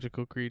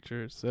mythological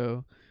creature,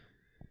 so,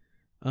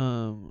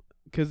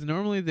 because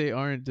normally they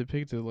aren't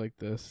depicted like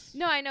this.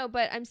 No, I know,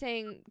 but I'm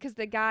saying because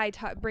the guy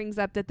brings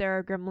up that there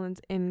are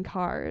gremlins in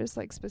cars,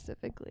 like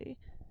specifically.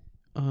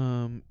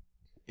 In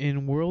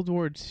World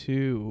War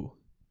II.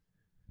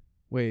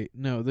 Wait,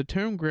 no. The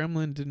term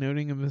gremlin,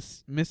 denoting a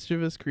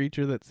mischievous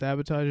creature that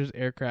sabotages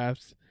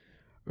aircrafts,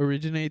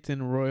 originates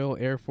in Royal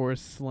Air Force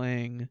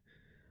slang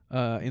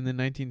in the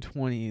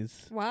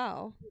 1920s.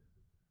 Wow.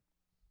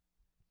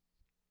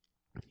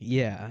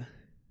 Yeah.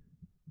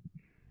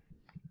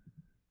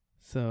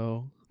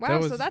 So.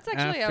 Wow, so that's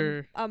actually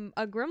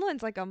a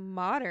gremlin's like a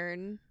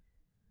modern,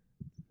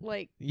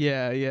 like.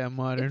 Yeah,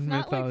 modern it's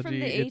not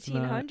mythology. Like from the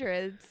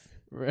 1800s.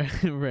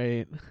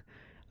 Right.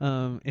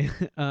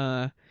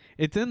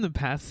 It's in the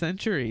past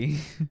century.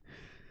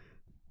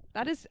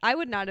 That is, I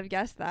would not have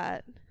guessed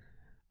that.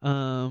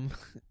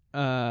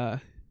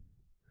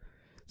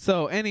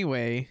 So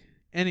anyway,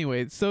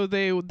 so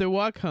they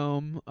walk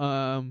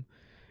home,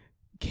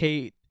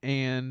 Kate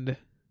and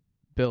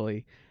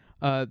Billy.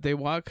 They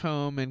walk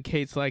home and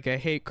Kate's like, I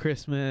hate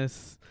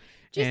Christmas.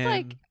 Just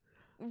like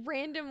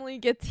randomly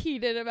gets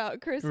heated about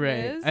Christmas.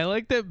 Right. I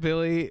like that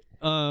Billy,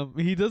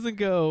 he doesn't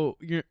go,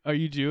 are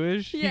you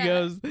Jewish? Yeah. He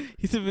goes,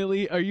 he's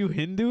immediately, are you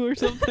Hindu or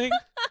something?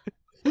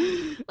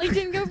 Like,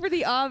 didn't go for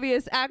the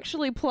obvious,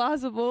 actually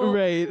plausible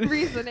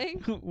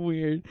reasoning.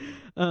 Weird.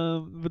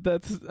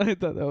 But I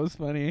thought that was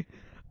funny.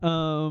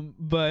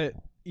 But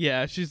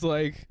yeah, she's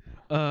like,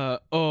 like,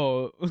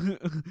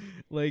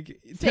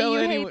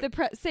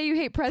 say you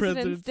hate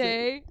President's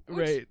Day.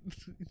 Right.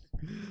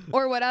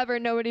 Or whatever,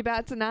 nobody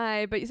bats an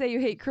eye, but you say you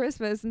hate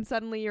Christmas and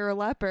suddenly you're a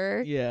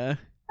leper. Yeah.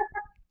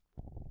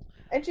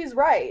 And she's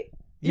right.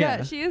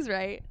 Yeah, she is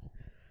right.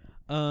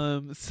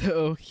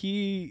 So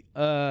he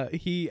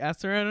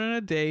asked her out on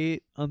a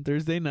date on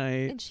Thursday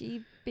night. And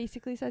she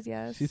basically says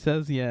yes. She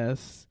says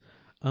yes.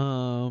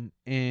 And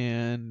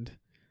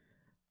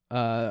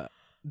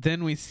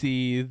then we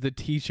see the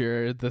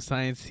teacher, the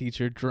science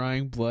teacher,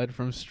 drawing blood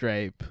from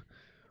Stripe.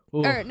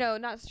 Ooh. Or no,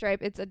 not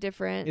Stripe. It's a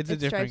different. It's a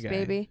different Stripes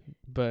guy, baby.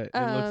 But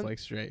it looks like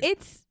Stripe.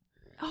 It's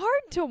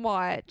hard to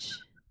watch.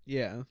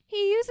 Yeah.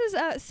 He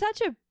uses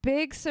such a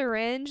big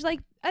syringe, like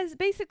as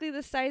basically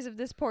the size of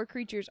this poor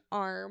creature's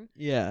arm.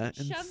 Yeah,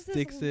 and shoves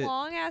this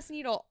long ass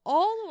needle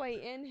all the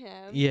way in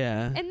him.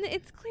 Yeah. And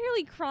it's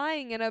clearly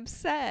crying and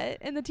upset,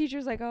 and the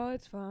teacher's like, "Oh,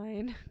 it's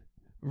fine."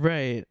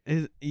 Right.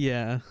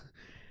 Yeah.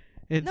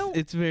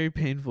 It's very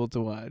painful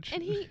to watch.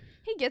 And he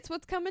gets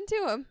what's coming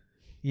to him.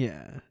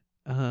 Yeah.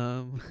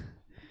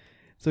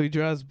 So he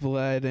draws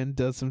blood and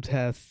does some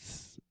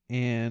tests,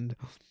 and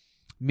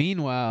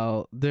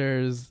meanwhile,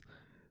 there's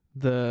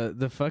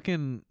the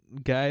fucking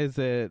guys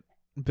at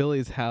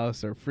Billy's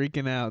house are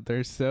freaking out.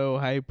 They're so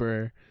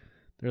hyper.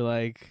 They're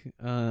like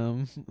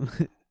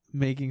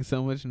making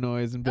so much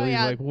noise, and Billy's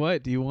like,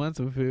 "What? Do you want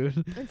some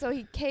food?" And so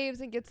he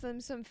caves and gets them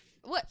some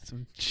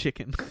some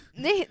chicken.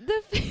 The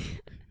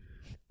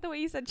way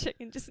you said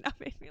chicken just now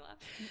made me laugh.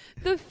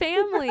 The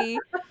family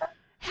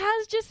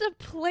has just a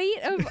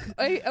plate of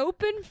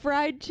open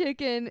fried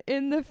chicken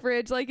in the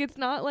fridge. Like, it's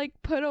not like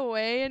put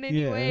away in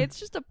any way. It's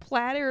just a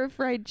platter of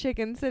fried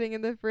chicken sitting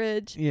in the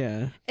fridge.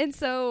 Yeah. And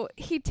so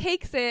he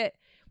takes it,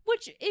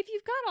 which if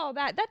you've got all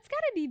that, that's got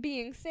to be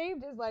being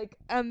saved as like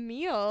a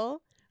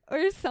meal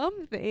or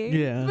something.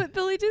 Yeah. But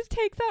Billy just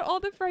takes out all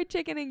the fried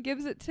chicken and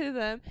gives it to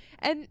them.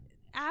 And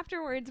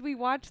afterwards we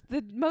watch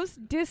the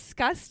most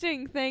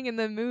disgusting thing in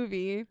the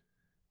movie,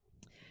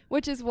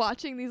 which is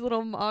watching these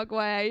little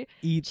mogwai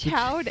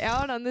chow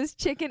down on this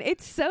chicken.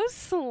 It's so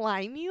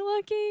slimy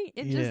looking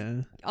and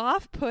just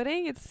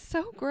off-putting. It's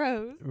so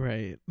gross.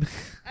 Right.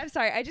 I'm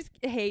sorry. I just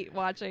hate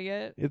watching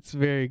it. It's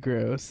very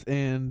gross.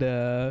 And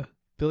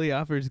Billy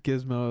offers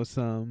Gizmo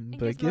some,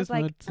 but Gizmo's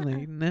like,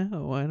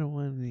 no, I don't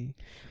want any.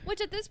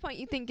 Which at this point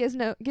you think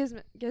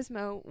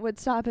Gizmo would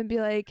stop and be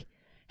like,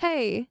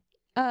 hey,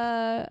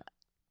 I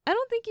I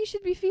don't think you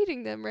should be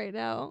feeding them right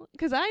now,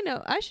 because I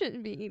know I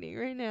shouldn't be eating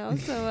right now.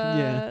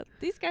 So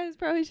these guys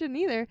probably shouldn't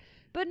either.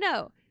 But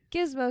no,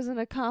 Gizmo's an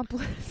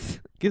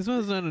accomplice.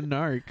 Gizmo's not a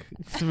narc,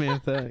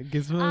 Samantha.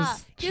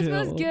 Gizmo's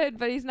Gizmo's good,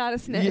 but he's not a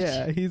snitch.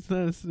 Yeah, he's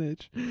not a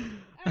snitch.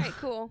 All right,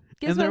 cool.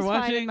 Gizmo's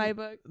fine in my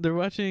book. They're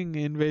watching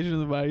Invasion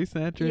of the Body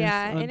Snatchers on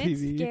and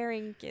TV. It's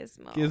scaring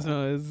Gizmo.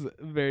 Gizmo is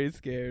very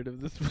scared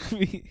of this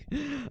movie.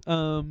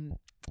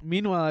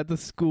 Meanwhile, at the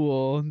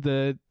school,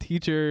 the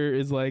teacher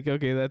is like,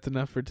 okay, that's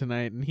enough for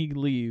tonight, and he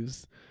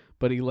leaves.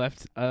 But he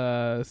left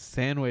a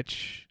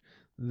sandwich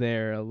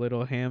there, a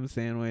little ham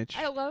sandwich.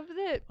 I love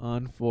that.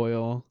 On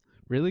foil.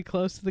 Really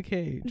close to the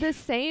cage. The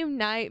same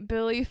night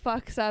Billy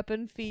fucks up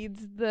and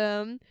feeds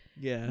them.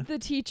 Yeah. The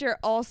teacher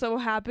also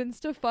happens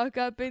to fuck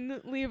up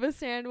and leave a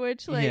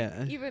sandwich.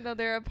 Even though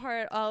they're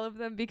apart, all of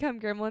them become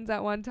gremlins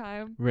at one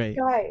time. Right.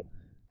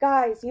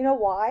 Guys, you know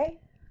why?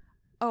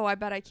 Oh, I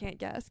bet I can't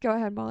guess. Go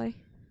ahead, Molly.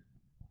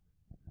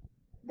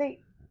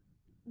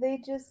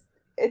 They just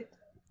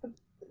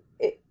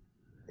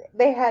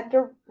they had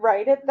to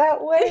write it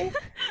that way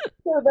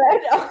so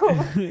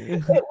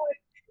that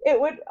it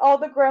would all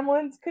the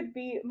gremlins could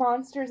be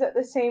monsters at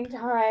the same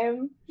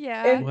time.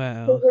 Yeah. And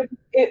wow.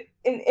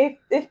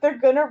 If they're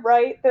gonna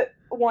write that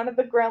one of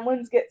the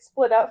gremlins gets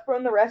split up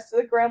from the rest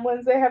of the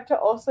gremlins, they have to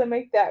also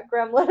make that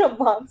gremlin a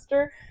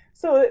monster,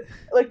 so it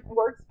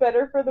works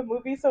better for the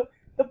movie. So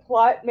the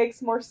plot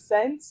makes more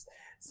sense.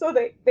 So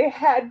they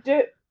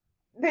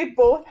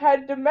both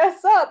had to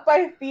mess up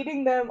by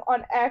feeding them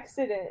on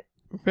accident.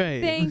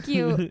 Right. Thank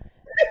you.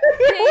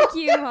 Thank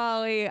you,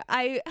 Holly.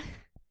 I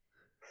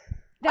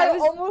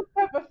almost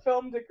have a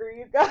film degree,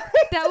 you guys.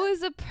 That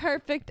was a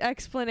perfect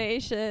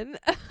explanation.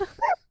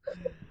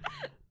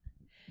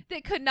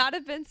 That could not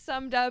have been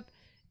summed up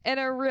in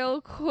a real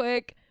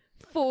quick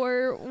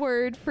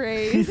 4-word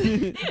phrase.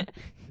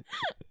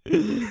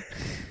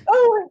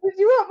 Oh, did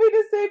you want me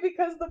to say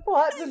because the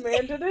plot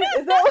demanded it?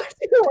 Is that what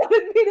you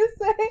wanted me to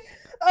say?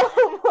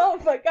 Oh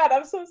my god,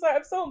 I'm so sorry.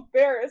 I'm so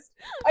embarrassed.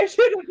 I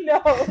should have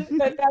known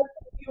that that's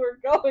what you were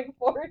going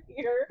for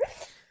here.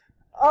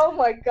 Oh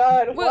my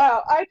god,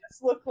 wow. I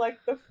just look like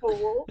the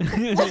fool.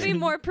 We'll be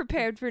more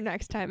prepared for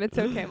next time. It's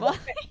okay, Molly.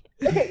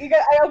 Okay, you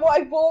guys,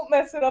 I won't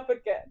mess it up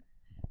again.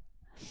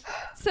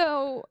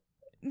 So,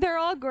 they're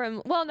all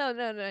Well, no.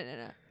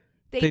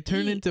 They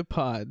turn into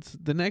pods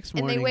the next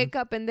morning. And they wake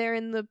up and they're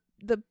in the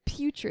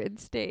putrid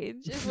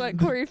stage, is what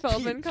Corey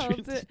Feldman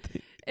calls it.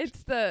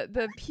 It's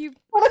the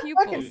pupil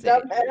stage.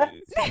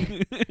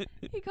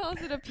 He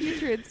calls it a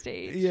putrid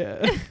stage.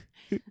 Yeah.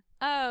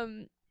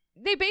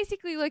 They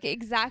basically look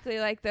exactly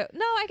like no,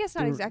 I guess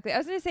not exactly. I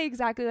was going to say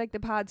exactly like the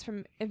pods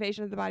from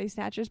Invasion of the Body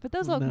Snatchers, but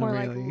those look more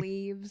like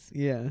leaves.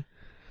 Yeah.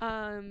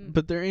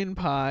 But they're in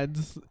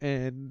pods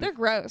and they're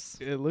gross.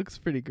 It looks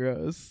pretty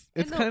gross.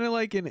 It's kind of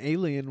like an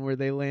Alien where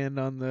they land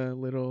on the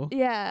little.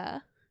 Yeah.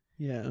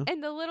 Yeah.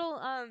 And the little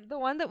the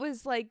one that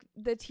was like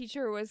the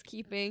teacher was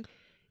keeping,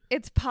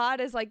 its pod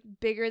is like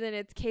bigger than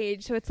its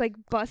cage, so it's like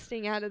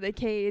busting out of the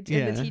cage,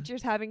 and the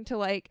teacher's having to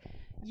like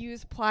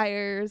use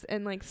pliers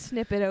and like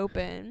snip it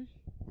open.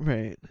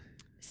 Right.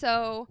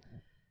 So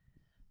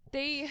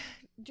they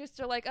just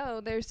are like,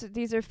 oh,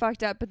 these are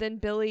fucked up, but then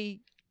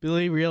Billy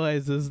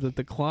realizes that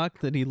the clock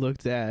that he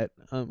looked at,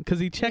 because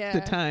he checked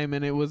the time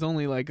and it was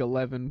only like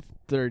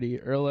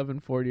 11:30 or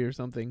 11:40 or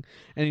something,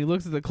 and he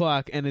looks at the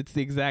clock and it's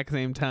the exact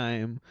same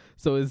time,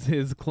 so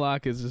his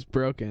clock is just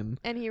broken.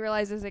 And he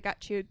realizes it got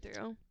chewed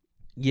through.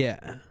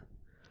 Yeah.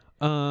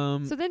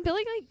 So then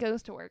Billy like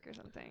goes to work or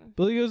something.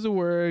 Billy goes to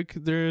work.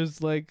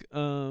 There's like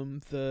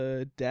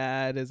the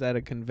dad is at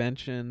a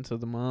convention, so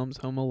the mom's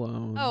home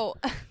alone. Oh,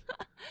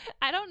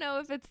 I don't know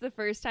if it's the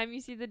first time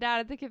you see the dad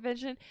at the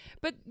convention,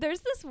 but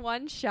there's this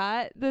one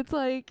shot that's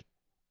like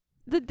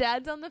the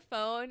dad's on the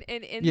phone,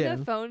 and in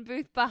the phone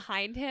booth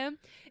behind him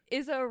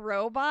is a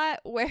robot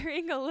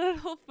wearing a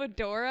little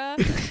fedora,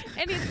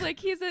 and it's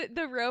like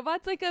the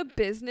robot's like a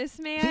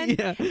businessman,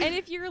 and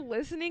if you're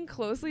listening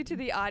closely to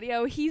the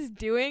audio, he's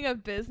doing a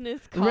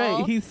business call.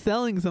 Right, he's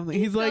selling something.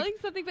 He's selling like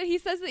something, but he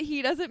says that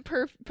he doesn't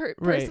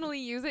personally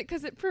use it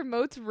because it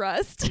promotes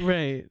Rust.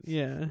 Right.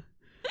 Yeah.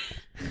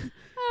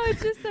 Oh,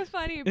 it's just so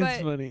funny. But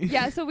it's funny.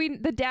 Yeah, so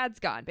the dad's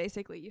gone.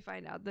 Basically, you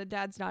find out the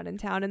dad's not in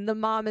town, and the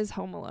mom is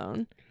home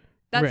alone.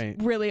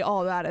 That's really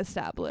all that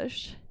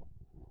established.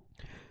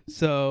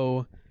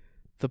 So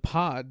the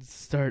pods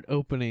start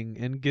opening,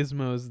 and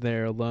Gizmo's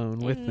there alone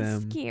with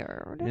them.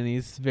 Scared. And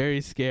he's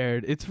very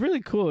scared. It's really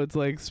cool. It's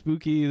like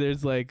spooky.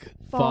 There's like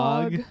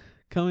fog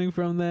coming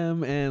from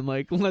them, and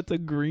like lots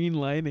of green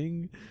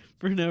lighting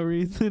for no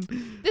reason.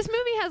 This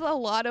movie has a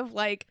lot of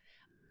like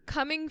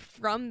coming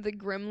from the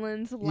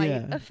Gremlins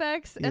light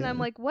effects, and I'm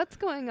like, what's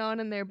going on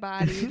in their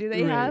body? Do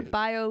they have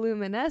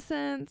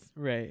bioluminescence?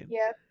 Right.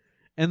 Yeah.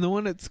 And the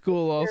one at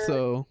school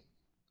also.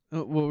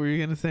 Oh, what were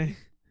you gonna say?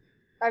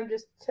 I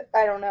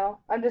don't know.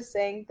 I'm just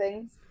saying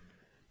things.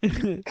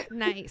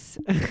 Nice.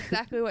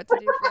 Exactly what to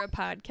do for a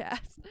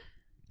podcast.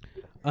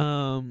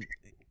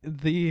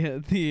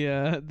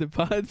 The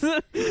pods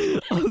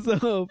also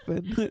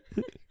open.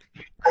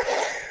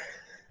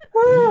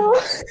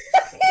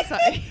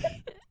 Sorry.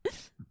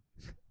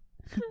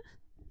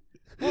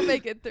 We'll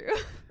make it through.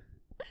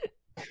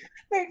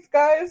 Thanks,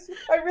 guys.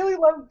 I really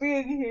love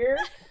being here.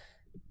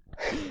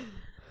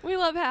 We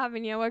love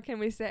having you. What can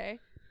we say?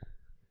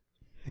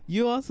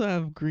 You also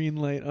have green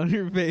light on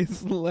your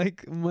face,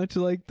 much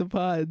like the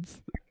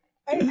pods.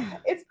 It's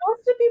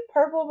supposed to be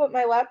purple, but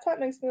my laptop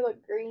makes me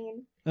look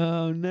green.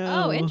 Oh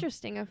no! Oh,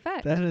 interesting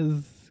effect. That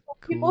is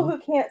cool. People who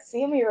can't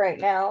see me right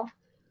now.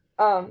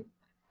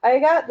 I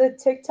got the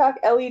TikTok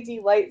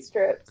LED light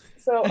strips.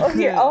 So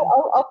here,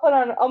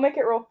 I'll make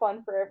it real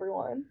fun for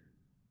everyone.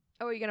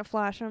 Oh, are you gonna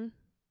flash them?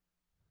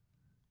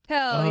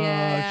 Hell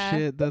yeah! Oh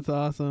shit, that's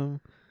awesome.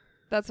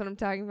 That's what I'm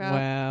talking about.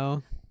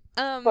 Wow.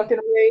 Fucking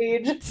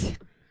rage.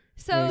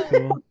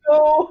 So,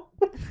 cool.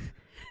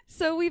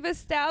 So we've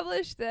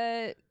established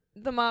that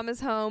the mom is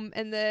home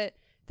and that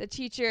the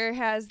teacher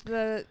has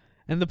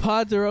and the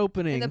pods are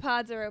opening.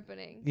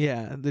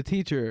 Yeah, the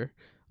teacher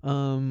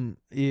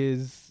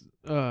is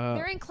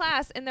they're in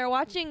class and they're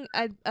watching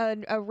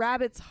a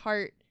rabbit's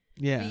heart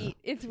beat.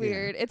 It's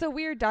weird. Yeah. It's a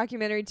weird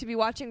documentary to be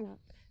watching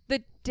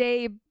the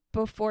day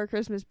before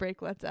Christmas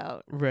break lets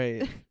out.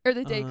 Right. Or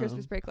the day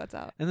Christmas break lets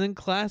out. And then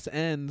class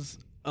ends.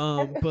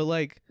 But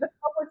like the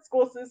public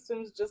school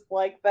system's just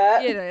like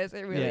that. It is.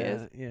 It really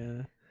is.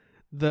 Yeah.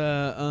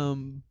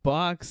 The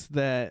box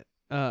that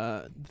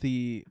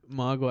the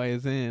Mogwai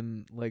is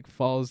in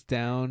falls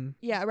down.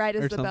 Yeah, right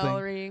as the bell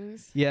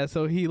rings. Yeah,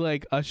 so he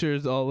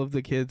ushers all of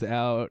the kids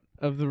out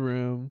of the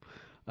room,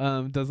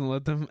 doesn't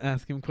let them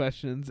ask him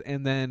questions,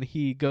 and then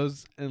he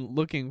goes and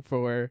looking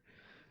for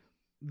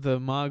the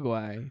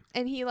Mogwai.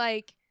 And he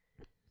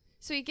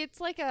so he gets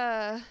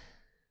a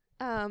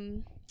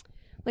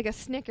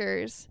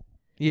Snickers.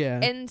 Yeah.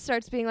 And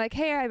starts being like,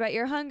 "Hey, I bet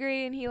you're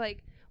hungry," and he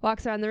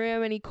walks around the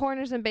room and he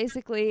corners him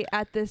basically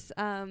at this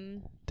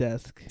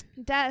desk,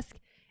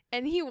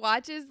 and he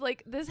watches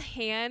this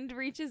hand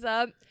reaches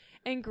up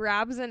and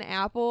grabs an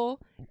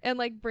apple and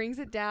brings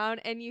it down,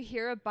 and you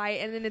hear a bite,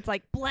 and then it's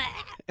blah,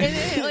 and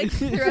then it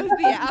throws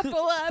the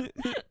apple up,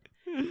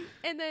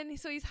 and then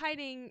so he's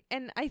hiding,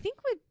 and I think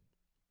with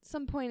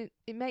some point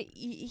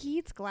he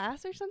eats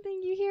glass or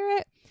something, you hear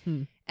it.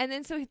 And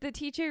then so the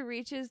teacher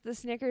reaches the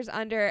Snickers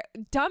under.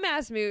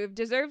 Dumbass move,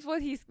 deserves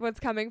what's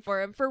coming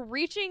for him for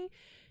reaching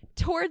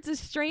towards a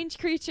strange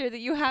creature that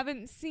you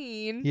haven't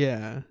seen.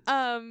 Yeah.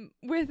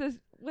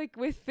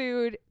 With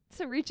food.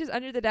 So reaches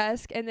under the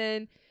desk and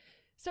then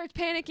starts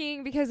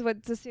panicking because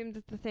what's assumed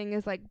that the thing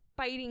is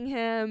biting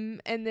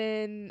him, and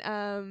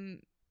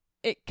then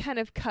it kind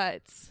of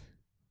cuts,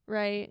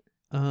 right?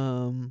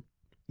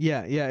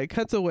 Yeah, it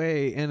cuts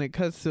away and it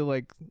cuts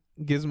to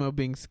Gizmo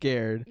being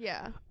scared.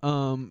 Yeah.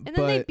 And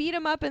then they beat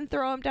him up and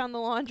throw him down the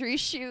laundry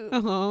chute.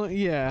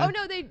 Yeah. Oh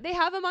no, they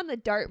have him on the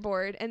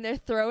dartboard and they're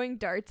throwing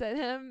darts at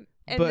him,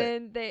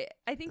 and then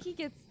I think he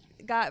gets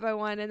got by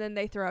one, and then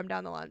they throw him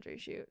down the laundry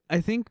chute. I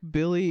think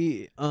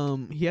Billy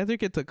he either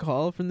gets a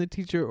call from the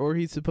teacher or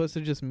he's supposed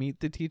to just meet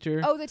the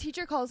teacher. Oh, the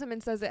teacher calls him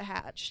and says it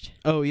hatched.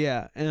 Oh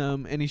yeah.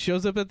 And he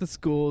shows up at the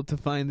school to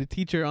find the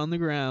teacher on the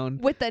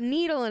ground with the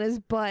needle in his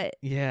butt.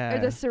 Yeah. Or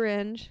the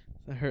syringe.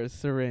 Her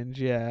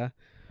syringe, yeah.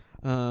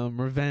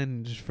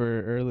 Revenge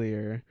for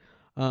earlier.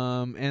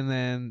 And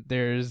then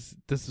this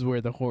is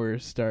where the horror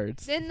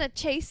starts. Then the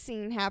chase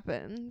scene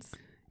happens.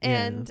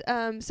 Yeah.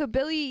 And so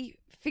Billy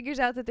figures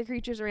out that the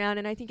creature's around,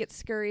 and I think it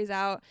scurries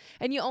out,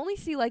 and you only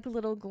see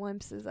little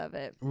glimpses of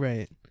it.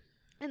 Right.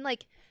 And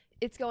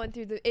it's going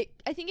through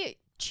I think it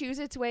chews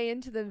its way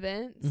into the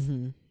vents.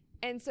 Mm-hmm.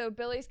 And so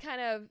Billy's kind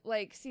of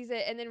sees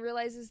it and then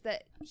realizes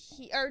that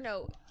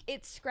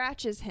it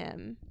scratches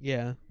him.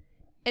 Yeah.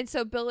 And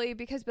so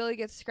because Billy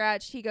gets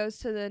scratched, he goes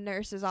to the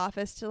nurse's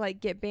office to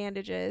get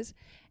bandages.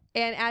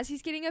 And as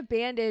he's getting a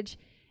bandage,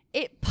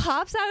 it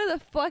pops out of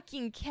the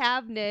fucking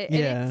cabinet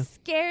and it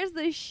scares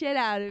the shit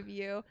out of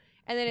you.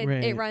 And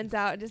then it runs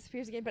out and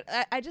disappears again. But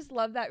I just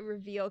love that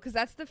reveal because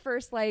that's the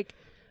first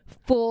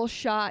full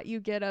shot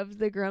you get of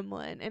the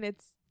gremlin, and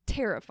it's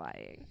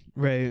terrifying.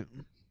 Right.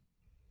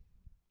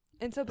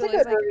 And so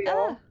Billy's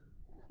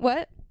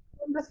what?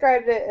 Someone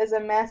described it as a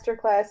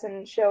masterclass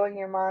in showing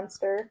your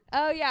monster.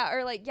 Oh yeah,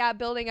 or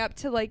building up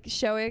to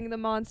showing the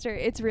monster.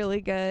 It's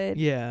really good.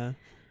 Yeah.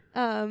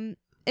 And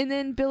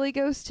then Billy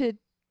goes to.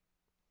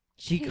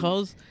 He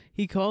calls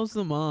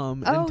the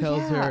mom and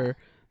tells her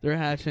they're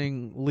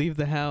hatching. Leave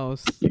the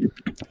house.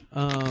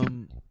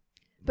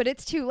 But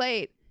it's too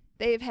late.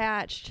 They've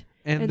hatched,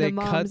 and they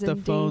cut the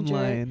phone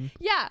line.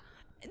 Yeah,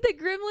 the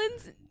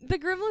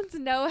Gremlins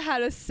know how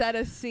to set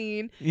a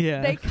scene.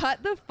 Yeah, they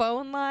cut the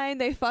phone line.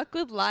 They fuck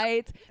with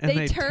lights. And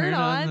they turn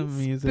on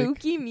the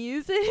spooky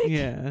music.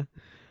 Yeah.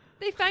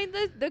 They find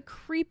the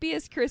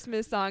creepiest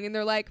Christmas song, and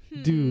they're like,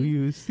 Do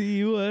you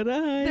see what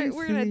I see?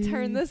 We're going to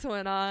turn this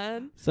one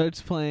on.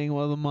 Starts playing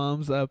while the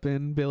mom's up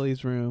in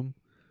Billy's room.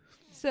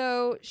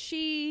 So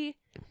she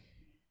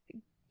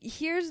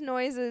hears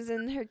noises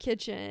in her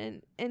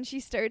kitchen, and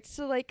she starts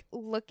to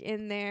look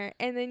in there,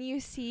 and then you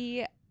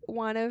see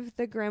one of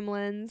the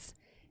gremlins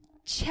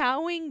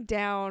chowing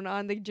down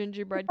on the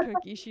gingerbread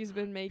cookie she's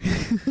been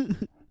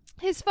making.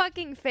 His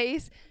fucking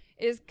face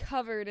is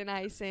covered in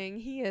icing.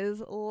 He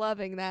is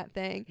loving that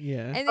thing.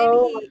 Yeah. And then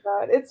my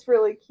god, it's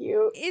really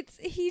cute.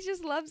 he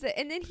just loves it.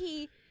 And then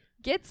he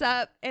gets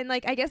up and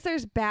like I guess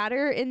there's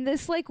batter in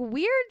this like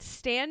weird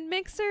stand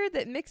mixer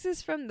that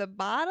mixes from the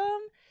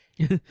bottom.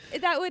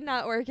 That would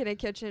not work in a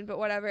kitchen, but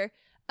whatever.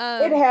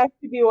 It has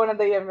to be one of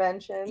the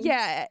inventions.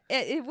 Yeah,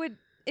 it would.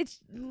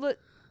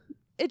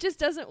 It just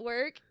doesn't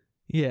work.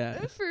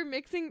 Yeah. For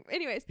mixing,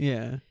 anyways.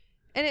 Yeah.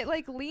 And it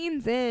like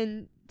leans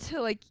in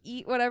to like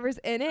eat whatever's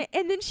in it,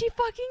 and then she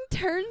fucking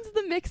turns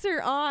the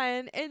mixer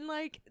on, and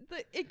like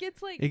it gets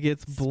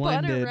blended,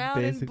 spun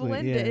around basically. and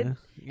blended,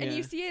 Yeah. and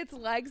you see its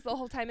legs the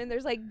whole time, and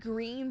there's like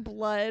green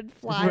blood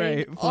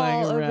flying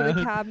flying all around. over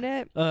the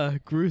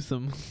cabinet.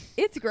 Gruesome.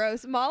 It's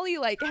gross. Molly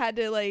like had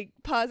to like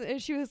pause it,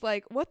 and she was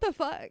like, "What the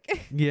fuck?"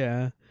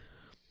 Yeah.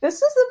 This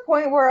is the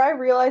point where I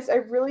realized I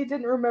really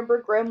didn't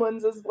remember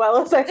Gremlins as well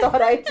as I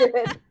thought I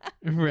did.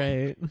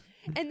 Right.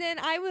 And then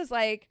I was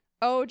like,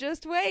 "Oh,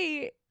 just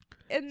wait."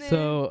 And then,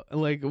 so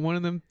like one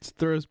of them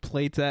throws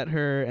plates at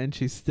her and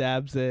she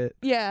stabs it.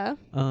 Yeah.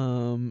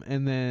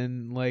 And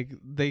then like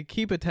they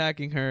keep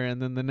attacking her,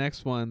 and then the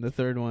next one, the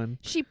third one,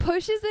 she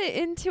pushes it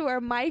into her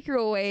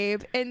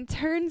microwave and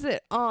turns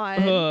it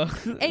on.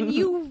 And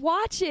you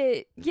watch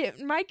it get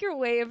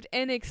microwaved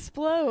and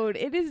explode.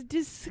 It is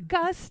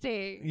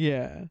disgusting.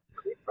 Yeah.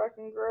 Pretty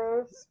fucking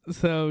gross.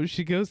 So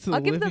she goes to the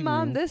I'll give the living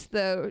mom room. this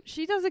though.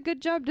 She does a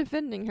good job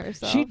defending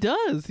herself. She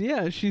does.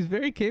 Yeah, she's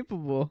very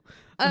capable.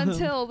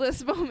 Until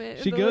this moment.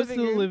 She goes to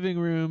the living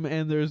room,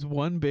 and there's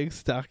one big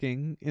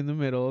stocking in the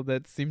middle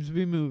that seems to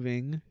be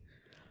moving.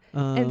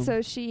 And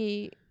so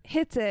she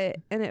hits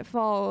it, and it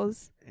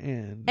falls.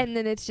 And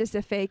then it's just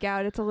a fake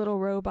out. It's a little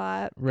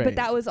robot. Right. But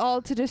that was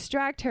all to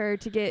distract her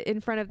to get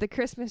in front of the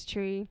Christmas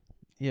tree.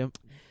 Yep.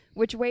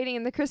 Which waiting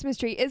in the Christmas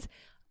tree is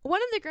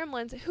one of the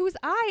gremlins whose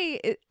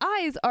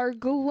eyes are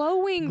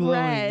glowing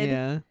red.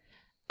 Yeah.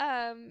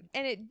 And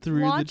it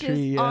Through launches the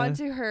tree, yeah.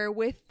 onto her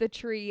with the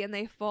tree, and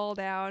they fall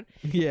down.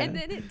 Yeah. And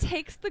then it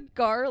takes the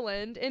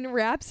garland and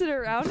wraps it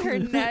around her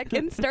neck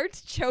and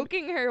starts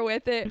choking her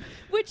with it,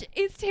 which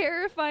is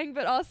terrifying,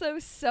 but also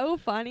so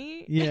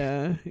funny.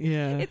 Yeah.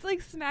 Yeah. It's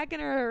like smacking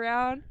her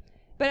around.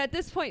 But at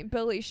this point,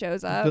 Billy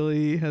shows up.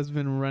 Billy has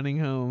been running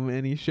home,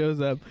 and he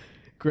shows up,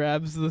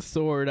 grabs the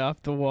sword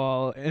off the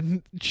wall,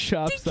 and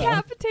chops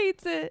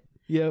decapitates it.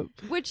 Yep.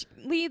 Which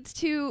leads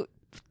to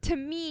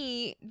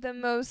me the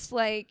most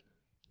like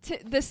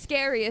the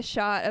scariest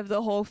shot of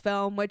the whole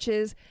film, which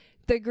is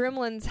the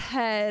gremlin's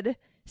head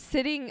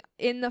sitting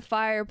in the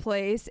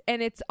fireplace,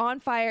 and it's on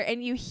fire,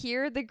 and you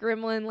hear the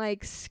gremlin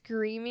like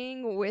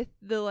screaming with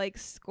the like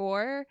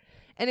score,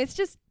 and it's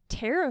just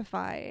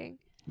terrifying.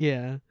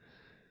 Yeah.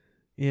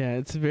 Yeah,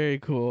 it's very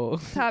cool.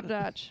 Top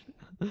notch.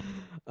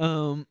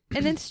 And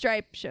then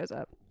Stripe shows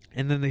up.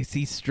 And then they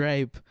see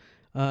Stripe,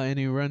 and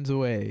he runs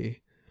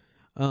away.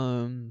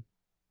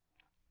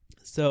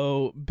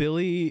 So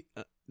Billy,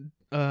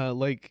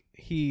 like,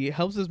 he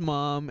helps his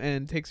mom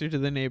and takes her to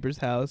the neighbor's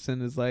house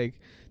and is like,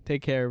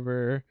 take care of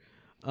her.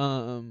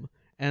 And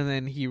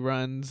then he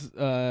runs,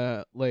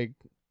 like,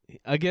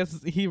 I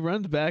guess he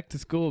runs back to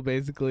school,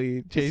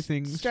 basically,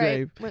 chasing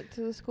Stripe. Went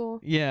to the school.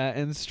 Yeah,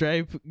 and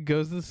Stripe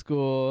goes to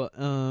school,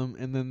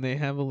 and then they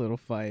have a little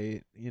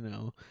fight, you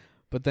know.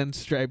 But then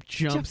Stripe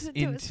jumps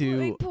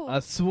into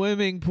a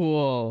swimming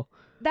pool.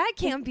 That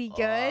can't be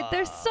good.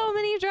 There's so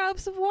many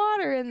drops of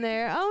water in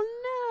there.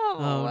 Oh,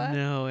 no. Oh,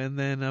 no. And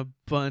then a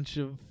bunch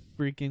of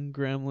freaking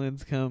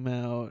gremlins come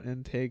out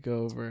and take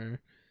over.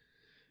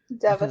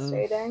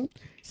 Devastating.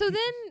 So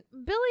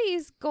then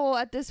Billy's goal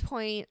at this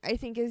point, I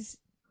think, is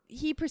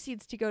he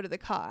proceeds to go to the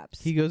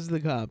cops. He goes to the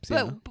cops,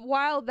 But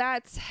while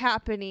that's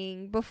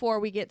happening, before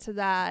we get to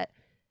that,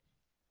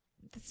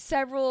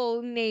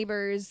 several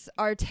neighbors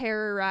are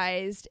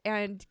terrorized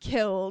and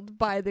killed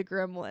by the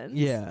gremlins.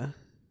 Yeah.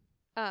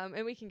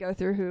 And we can go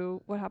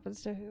through what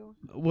happens to who.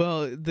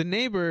 Well, the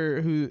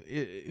neighbor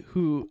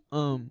who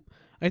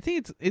I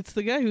think it's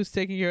the guy who's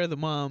taking care of the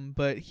mom,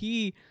 but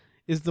he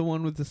is the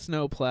one with the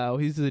snowplow.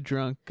 He's the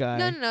drunk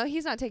guy. No,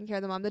 he's not taking care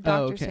of the mom. The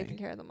doctor's taking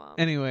care of the mom.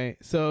 Anyway,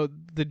 so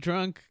the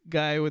drunk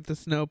guy with the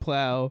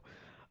snowplow,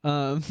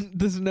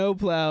 the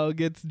snowplow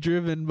gets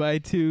driven by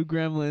two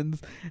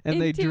gremlins, and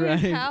they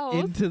drive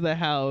into the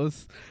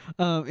house,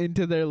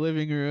 into their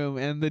living room,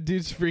 and the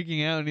dude's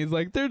freaking out, and he's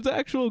like, "There's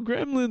actual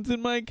gremlins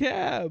in my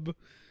cab."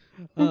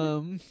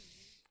 And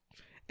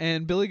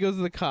Billy goes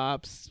to the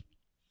cops,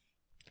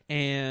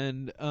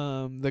 and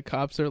the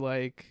cops are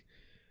like,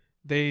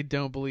 they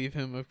don't believe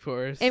him, of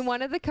course. And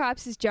one of the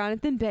cops is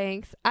Jonathan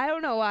Banks. I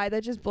don't know why.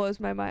 That just blows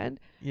my mind.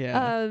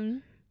 Yeah.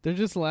 They're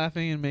just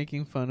laughing and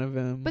making fun of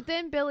him. But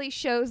then Billy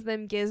shows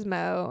them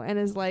Gizmo and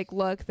is like,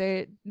 look,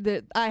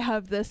 I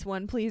have this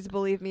one. Please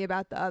believe me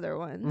about the other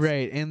ones.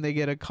 Right. And they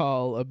get a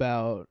call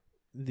about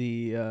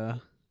the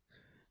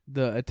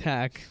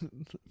attack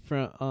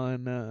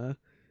on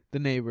the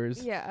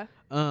neighbors. Yeah.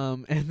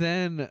 And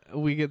then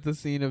we get the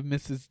scene of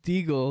Mrs.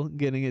 Deagle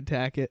getting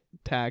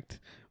attacked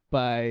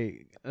by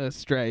a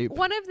stripe.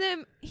 One of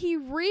them, he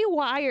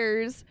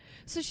rewires.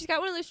 So she's got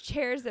one of those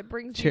chairs that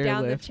brings you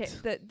down the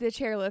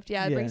chairlift.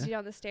 Yeah, it brings you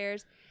down the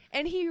stairs.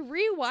 And he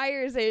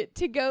rewires it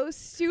to go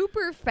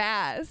super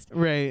fast.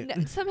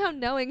 Right. Somehow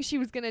knowing she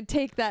was going to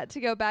take that to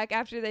go back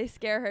after they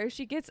scare her.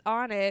 She gets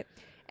on it.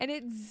 And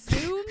it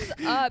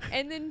zooms up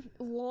and then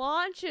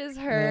launches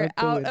her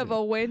out of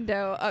a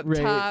window up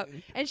top.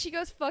 And she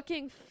goes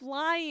fucking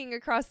flying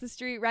across the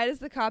street right as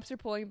the cops are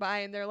pulling by.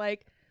 And they're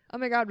like, oh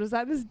my God, was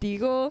that Miss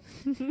Deagle?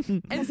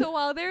 And so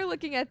while they're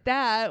looking at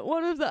that,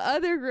 one of the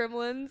other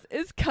gremlins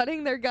is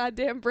cutting their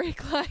goddamn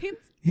brake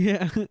lines.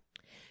 Yeah.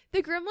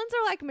 The gremlins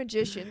are like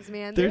magicians,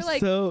 man. They're like,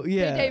 so,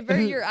 yeah. They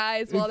divert your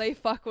eyes while they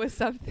fuck with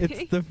something.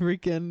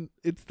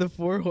 It's the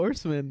Four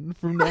Horsemen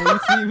from Now You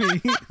See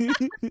Me.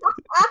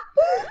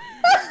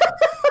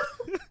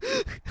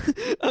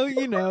 Oh,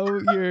 you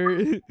know,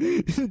 your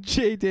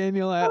J.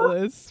 Daniel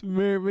Atlas,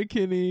 Merritt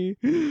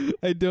McKinney.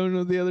 I don't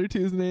know the other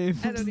two's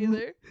names. I don't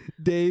either.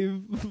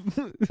 Dave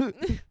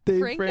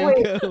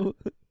Franco.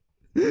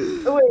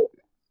 Wait.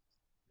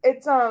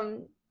 It's,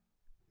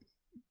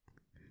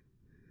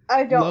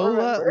 I don't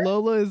remember.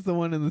 Lola is the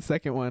one in the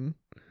second one.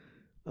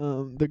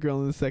 The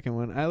girl in the second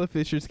one. Isla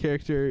Fisher's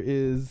character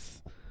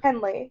is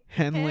Henley.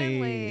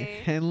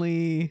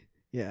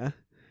 Yeah.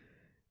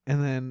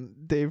 And then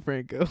Dave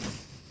Franco.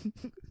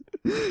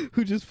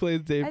 Who just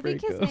plays Dave Franco. I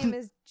think his name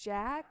is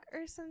Jack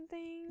or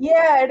something.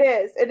 Yeah, it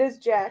is. It is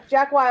Jack.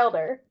 Jack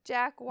Wilder.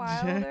 Jack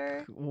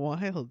Wilder.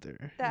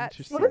 That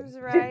seems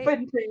right.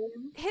 Name.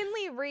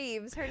 Henley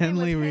Reeves. Her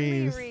Henley name was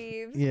Reeves.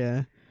 Henley Reeves.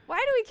 Yeah. Why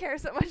do we care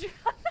so much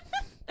about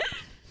that?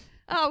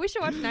 Oh, we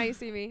should watch Now You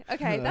See Me.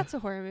 Okay, that's a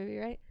horror movie,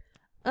 right?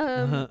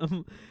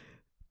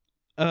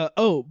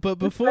 But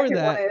before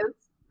that,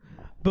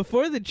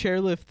 before the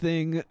chairlift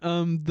thing,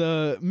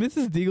 the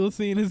Mrs. Deagle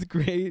scene is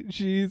great.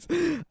 She's,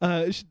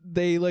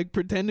 they like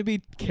pretend to be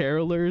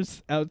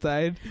carolers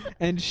outside,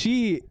 and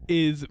she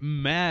is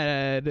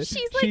mad.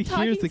 She's like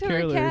talking to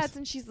her cats,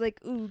 and she's like,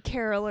 "Ooh,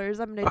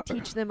 carolers! I'm gonna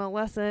teach them a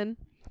lesson."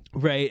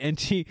 Right, and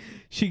she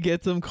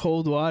gets them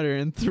cold water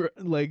and goes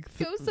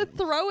to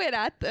throw it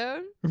at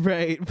them.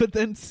 Right, but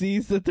then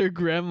sees that they're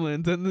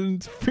gremlins and then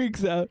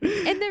freaks out.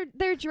 And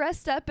they're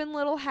dressed up in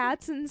little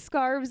hats and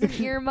scarves and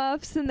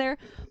earmuffs, and they're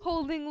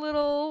holding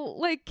little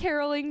like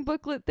caroling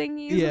booklet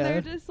thingies, and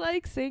they're just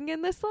like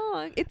singing the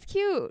song. It's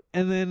cute.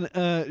 And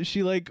then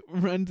she like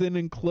runs in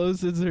and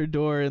closes her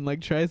door and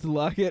like tries to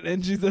lock it,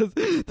 and she says,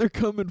 "They're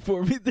coming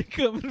for me. They're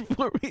coming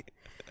for me."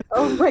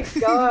 Oh my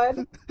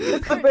God.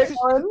 It's a big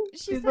one.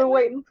 She's been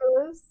waiting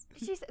for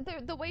this.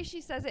 The way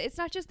she says it, it's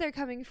not just they're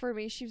coming for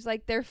me. She's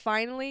like, they're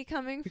finally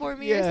coming for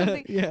me or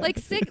something. Yeah. Like,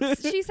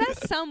 she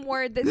says some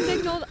word that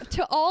signaled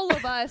to all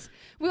of us.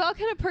 We all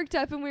kind of perked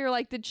up and we were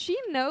like, did she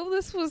know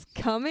this was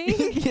coming?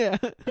 Yeah.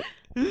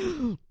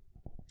 So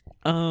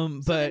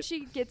then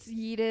she gets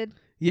yeeted.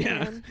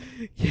 Yeah. Man.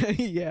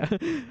 Yeah.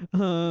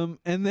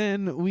 And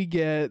then we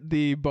get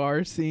the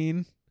bar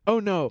scene. Oh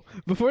no!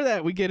 Before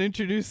that, we get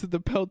introduced to the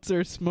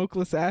Peltzer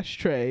smokeless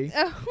ashtray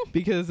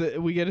because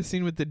we get a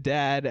scene with the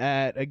dad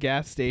at a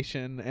gas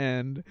station,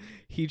 and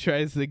he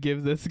tries to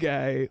give this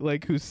guy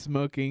like who's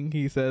smoking.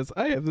 He says,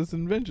 "I have this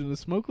invention, a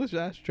smokeless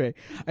ashtray."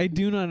 I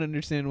do not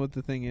understand what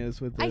the thing is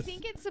with this. I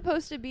think it's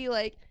supposed to be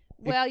like,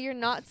 well, you're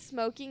not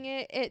smoking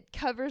it. It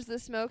covers the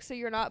smoke, so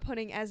you're not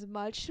putting as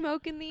much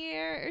smoke in the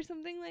air or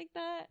something like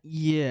that.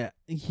 Yeah.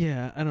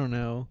 I don't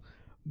know,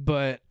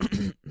 but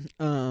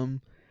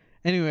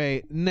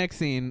anyway, next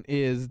scene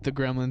is the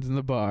gremlins in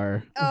the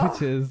bar,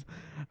 which is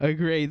a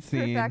great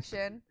scene.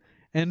 Perfection.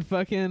 And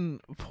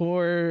fucking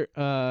poor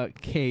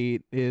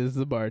Kate is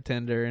the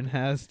bartender and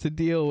has to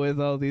deal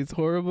with all these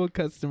horrible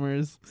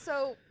customers.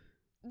 So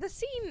the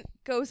scene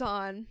goes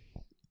on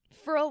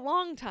for a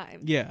long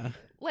time. Yeah.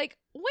 Like,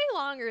 way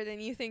longer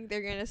than you think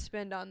they're going to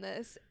spend on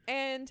this.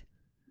 And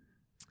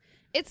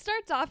it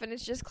starts off and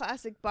it's just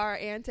classic bar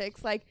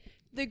antics. Like,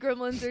 the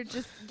gremlins are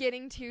just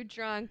getting too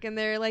drunk and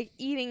they're like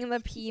eating the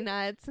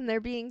peanuts and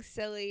they're being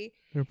silly.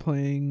 They're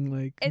playing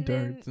like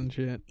darts and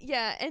shit.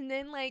 Yeah, and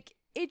then like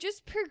it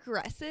just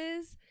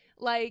progresses.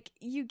 Like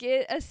you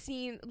get a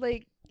scene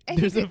like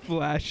there's a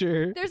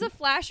flasher. There's a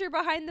flasher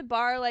behind the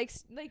bar, like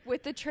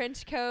with the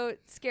trench coat,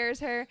 scares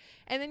her,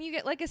 and then you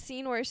get like a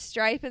scene where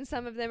Stripe and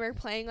some of them are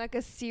playing like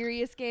a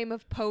serious game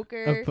of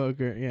poker.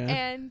 Yeah.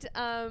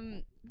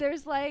 And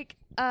there's like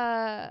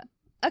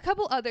a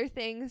couple other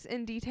things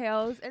and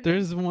details. And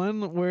there's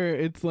one where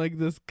it's like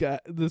this guy,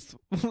 this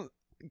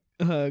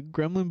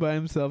gremlin by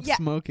himself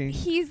smoking.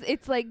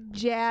 It's like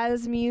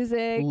jazz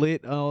music,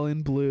 lit all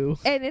in blue,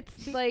 and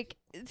it's like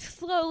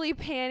slowly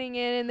panning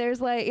in, and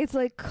there's like it's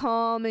like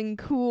calm and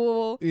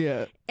cool.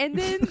 Yeah, and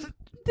then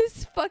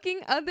this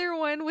fucking other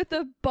one with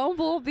a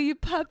bumblebee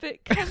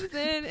puppet comes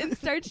in and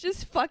starts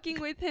just fucking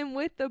with him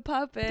with the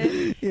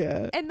puppet.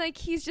 Yeah. And like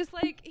he's just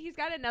like he's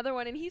got another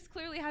one and he's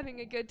clearly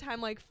having a good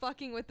time like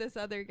fucking with this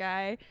other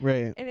guy.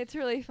 Right. And it's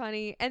really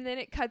funny. And then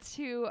it cuts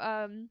to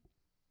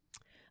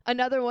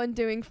another one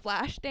doing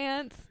flash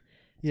dance.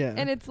 Yeah.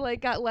 And it's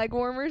like got leg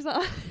warmers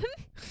on.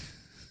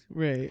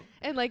 Right.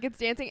 And like it's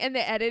dancing and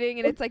the editing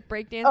and it's like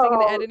breakdancing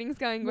and the editing's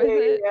going with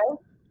it. Yeah.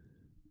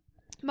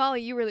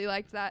 Molly, you really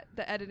liked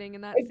the editing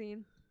in that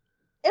scene.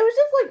 It was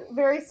just like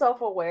very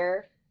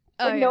self-aware.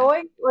 Like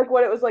knowing like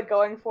what it was like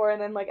going for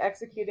and then like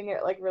executing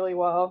it like really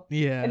well.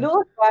 Yeah. And to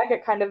look back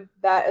at kind of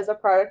that as a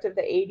product of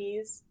the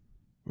 80s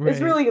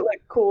is really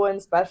like cool and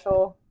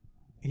special.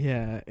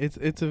 Yeah,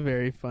 it's a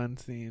very fun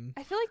scene.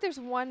 I feel like there's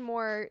one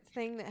more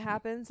thing that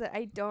happens that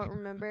I don't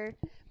remember,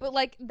 but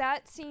like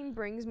that scene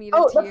brings me to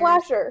tears. The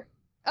flasher.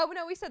 Oh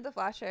no, we said the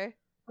flasher.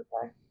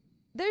 Okay.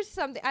 There's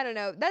something I don't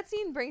know. That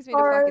scene brings me to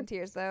fucking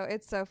tears though.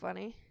 It's so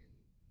funny.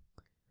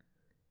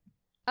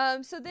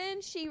 So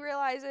then she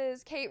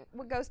realizes Kate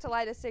goes to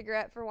light a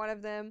cigarette for one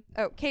of them.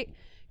 Kate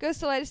goes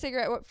to light a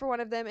cigarette for one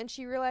of them, and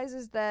she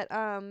realizes that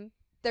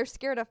they're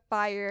scared of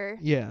fire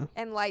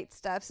and light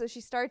stuff. So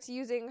she starts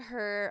using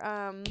her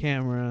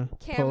camera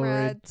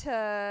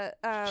to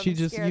she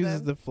just scare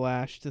uses them. the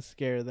flash to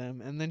scare them,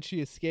 and then she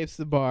escapes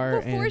the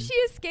bar. Before she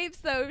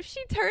escapes, though,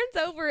 she turns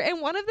over,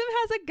 and one of them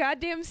has a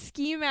goddamn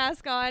ski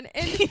mask on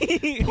and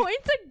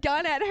points a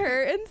gun at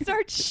her and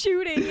starts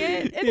shooting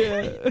it. And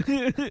where did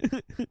he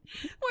get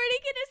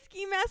a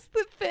ski mask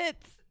that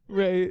fits?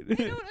 Right. I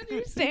don't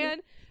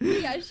understand.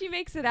 But yeah, she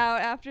makes it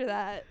out after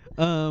that.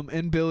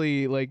 And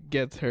Billy like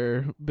gets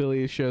her.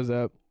 Billy shows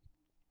up.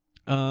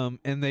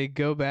 And they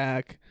go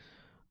back.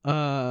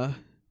 I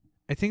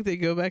think they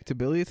go back to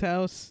Billy's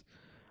house.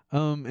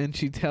 And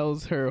she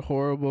tells her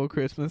horrible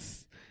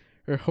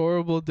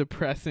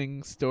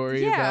depressing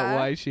story about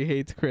why she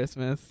hates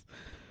Christmas.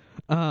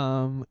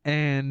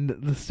 And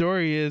the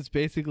story is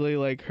basically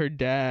like her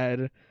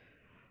dad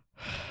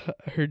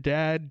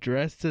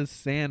dressed as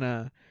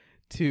Santa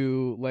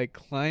to like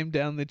climb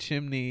down the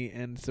chimney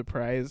and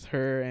surprise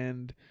her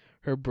and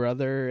her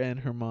brother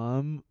and her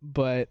mom,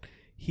 but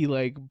he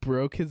like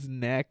broke his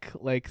neck,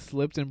 like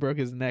slipped and broke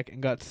his neck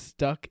and got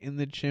stuck in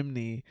the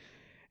chimney.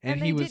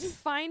 And they didn't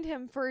find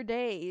him for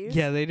days.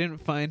 Yeah, they didn't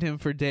find him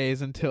for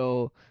days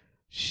until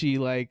she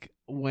like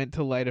went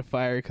to light a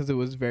fire because it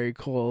was very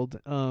cold.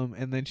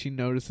 And then she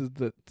notices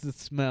the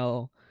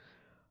smell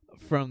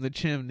from the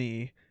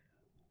chimney.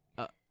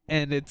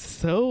 And it's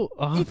so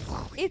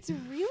awful. It's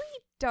really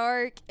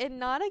dark and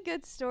not a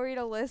good story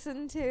to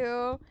listen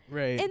to.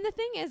 Right. And the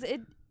thing is,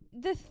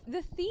 the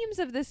themes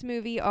of this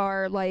movie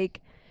are like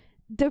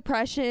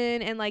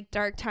depression and like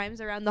dark times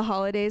around the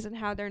holidays and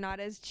how they're not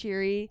as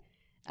cheery.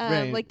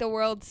 Like the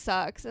world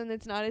sucks and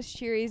it's not as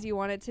cheery as you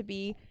want it to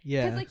be.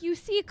 Yeah. Because like you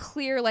see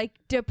clear like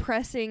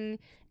depressing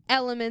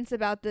elements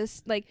about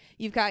this. Like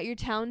you've got your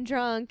town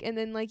drunk, and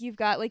then like you've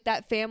got like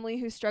that family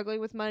who's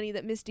struggling with money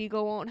that Miss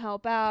Deagle won't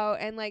help out,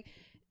 and like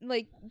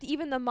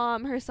even the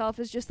mom herself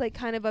is just like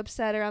kind of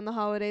upset around the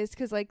holidays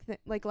because like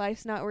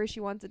life's not where she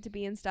wants it to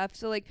be and stuff.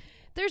 So like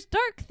there's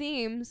dark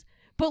themes,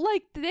 but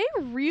like they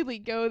really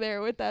go there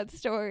with that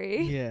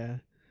story. Yeah.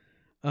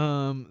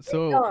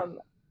 So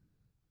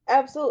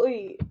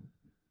absolutely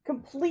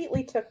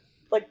completely took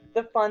like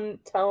the fun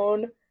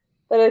tone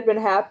that had been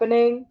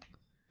happening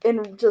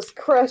and just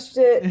crushed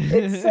it.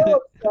 It's so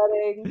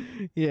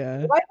upsetting.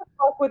 Yeah. Why the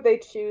fuck would they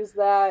choose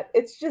that?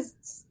 It's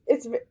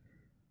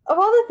of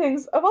all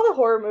the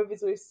horror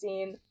movies we've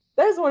seen,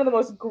 that is one of the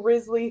most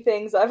grisly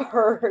things I've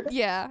heard.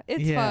 Yeah,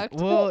 it's fucked.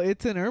 Well,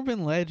 it's an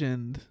urban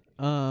legend.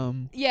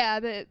 On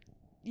Wikipedia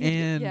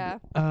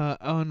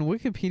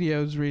I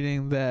was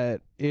reading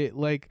that it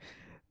like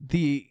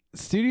the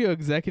studio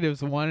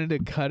executives wanted to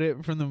cut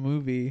it from the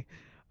movie,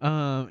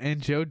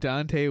 and Joe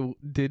Dante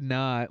did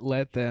not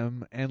let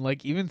them, and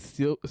like even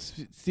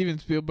Steven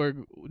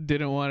Spielberg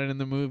didn't want it in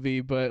the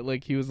movie, but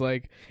like he was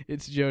like,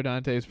 it's Joe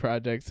Dante's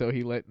project, so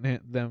he let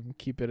them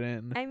keep it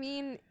in. I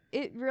mean,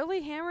 it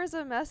really hammers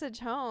a message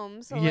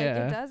home, so like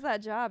it does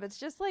that job. It's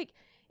just like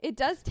it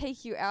does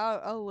take you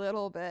out a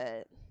little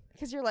bit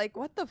because you're like,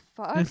 what the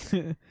fuck?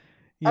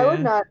 I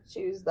would not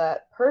choose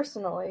that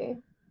personally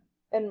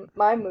in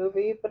my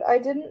movie, but I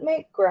didn't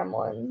make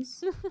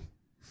Gremlins.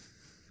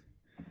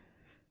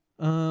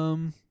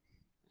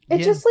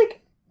 It's just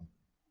like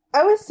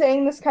I was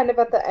saying this kind of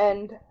at the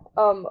end,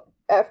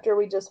 after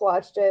we just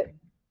watched it.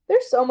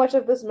 There's so much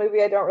of this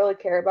movie I don't really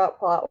care about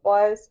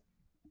plot-wise.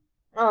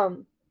 A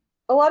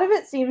lot of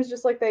it seems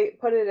just like they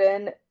put it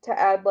in to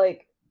add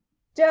like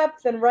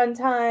depth and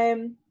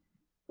runtime.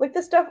 Like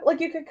the stuff,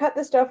 like you could cut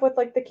the stuff with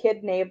like the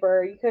kid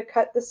neighbor. You could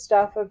cut the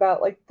stuff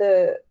about like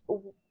the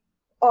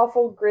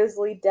awful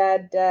grisly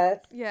dad death.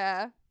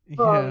 Yeah.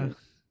 And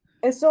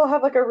still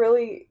have like a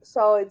really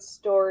solid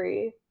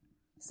story.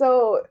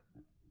 So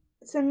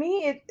to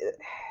me,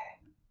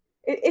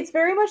 it's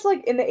very much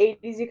like in the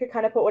 80s you could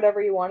kind of put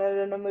whatever you wanted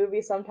in a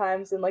movie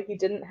sometimes, and like you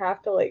didn't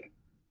have to like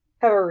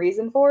have a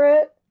reason for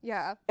it.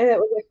 Yeah. And it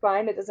was like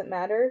fine, it doesn't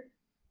matter.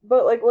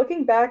 But like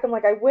looking back, I'm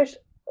like, I wish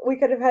we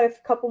could have had a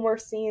couple more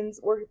scenes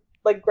where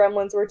like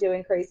Gremlins were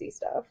doing crazy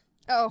stuff.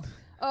 Oh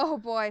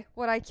boy,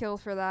 would I kill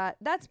for that.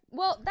 That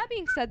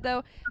being said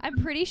though,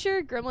 I'm pretty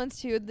sure Gremlins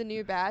 2, the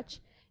new batch,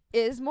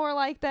 is more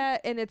like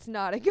that, and it's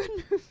not a good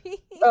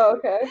movie. Oh,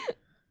 okay.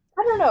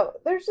 I don't know.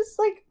 There's just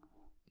like,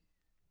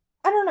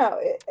 I don't know.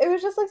 It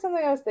was just like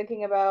something I was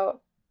thinking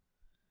about.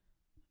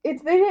 They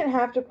didn't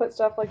have to put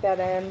stuff like that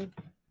in.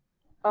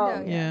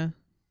 No, Yeah.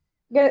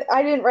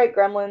 I didn't write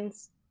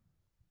Gremlins.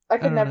 I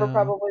could don't never know.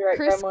 probably write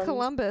Chris Gremlins.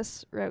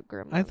 Columbus wrote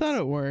Gremlins. I thought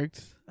it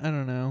worked. I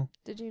don't know.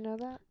 Did you know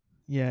that?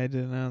 Yeah, I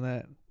didn't know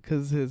that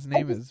because his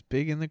name is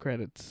big in the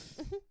credits.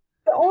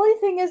 The only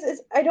thing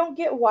is I don't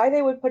get why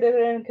they would put it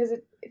in, because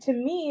to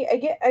me, I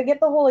get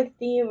the whole like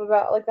theme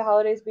about like the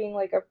holidays being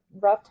like a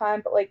rough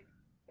time, but like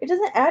it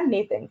doesn't add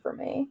anything for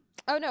me.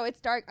 Oh no, it's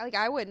dark. Like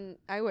I wouldn't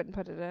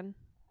put it in.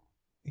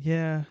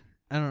 Yeah,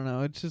 I don't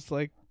know. It's just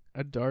like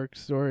a dark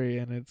story,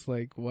 and it's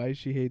like why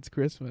she hates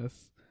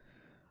Christmas.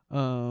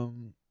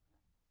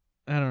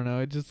 I don't know.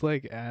 It just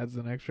like adds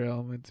an extra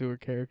element to her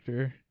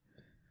character,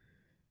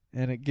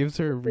 and it gives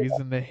her a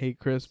reason to hate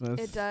Christmas.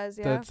 It does,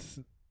 yeah. That's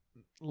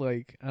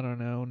like, I don't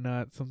know,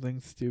 not something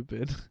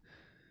stupid.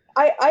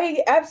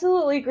 I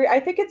absolutely agree. I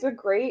think it's a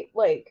great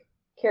like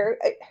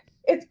character.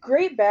 It's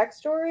great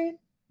backstory,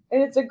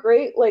 and it's a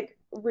great like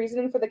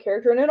reasoning for the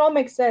character, and it all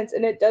makes sense,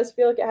 and it does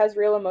feel like it has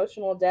real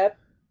emotional depth.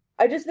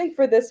 I just think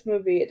for this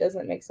movie, it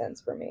doesn't make sense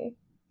for me.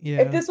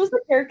 Yeah. If this was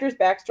the character's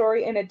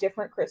backstory in a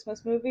different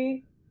Christmas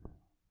movie,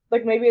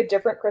 like maybe a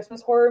different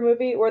Christmas horror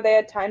movie where they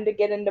had time to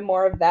get into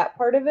more of that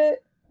part of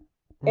it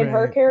in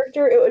her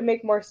character, it would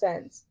make more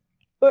sense.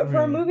 But for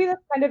a movie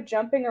that's kind of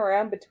jumping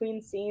around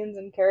between scenes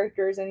and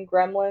characters and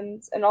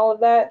Gremlins and all of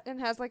that, and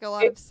has like a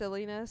lot of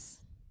silliness.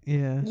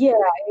 Yeah.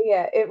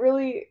 Yeah, it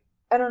really,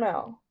 I don't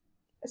know.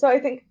 So I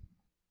think,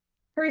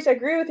 Harish, I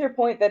agree with your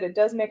point that it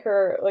does make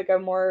her like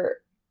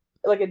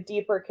a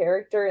deeper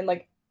character, and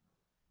like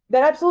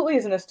that absolutely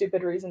isn't a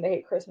stupid reason to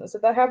hate Christmas.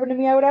 If that happened to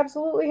me, I would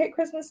absolutely hate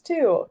Christmas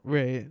too.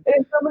 Right. And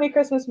in so many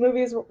Christmas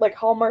movies, like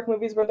Hallmark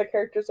movies, where the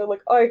characters are like,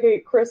 I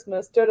hate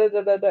Christmas, da da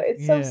da da da.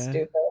 It's so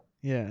stupid.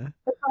 Yeah.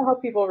 That's not how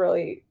people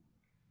really,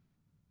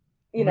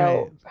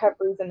 know, have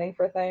reasoning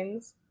for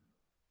things.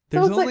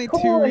 There's so it's only like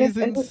cool two and reasons.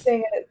 It's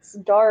interesting and it's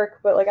dark,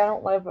 but like I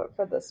don't love it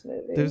for this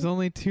movie. There's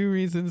only two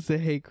reasons to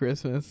hate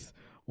Christmas.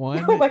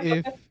 One,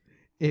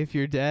 if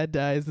your dad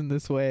dies in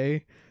this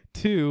way.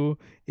 Two,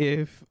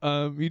 if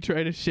you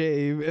try to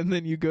shave and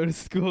then you go to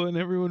school and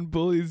everyone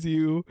bullies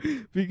you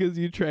because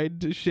you tried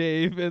to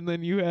shave, and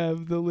then you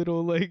have the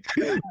little like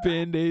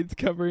band-aids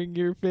covering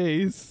your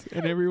face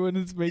and everyone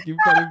is making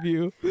fun of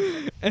you,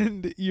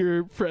 and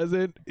your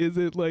present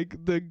isn't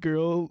like the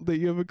girl that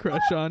you have a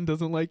crush on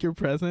doesn't like your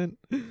present.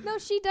 No,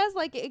 she does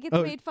like it. It gets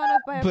made fun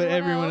of by everyone else. But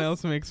everyone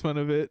else makes fun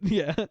of it.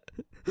 Yeah.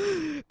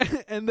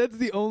 And that's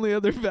the only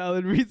other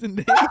valid reason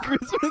to hate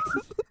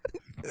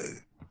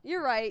Christmas.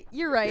 You're right.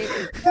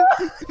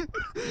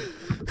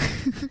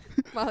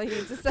 Molly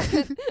needs a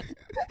second.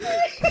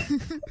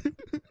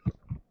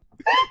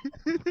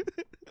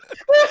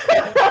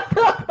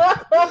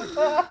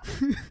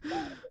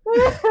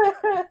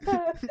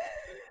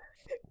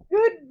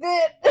 Good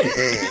bit.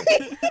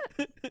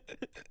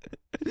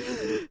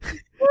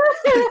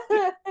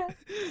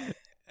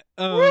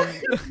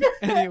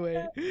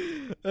 Anyway,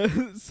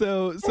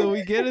 so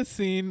we get a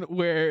scene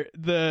where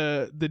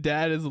the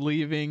dad is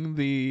leaving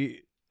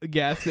the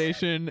gas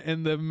station,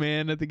 and the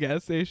man at the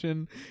gas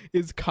station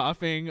is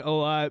coughing a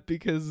lot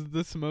because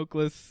the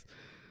smokeless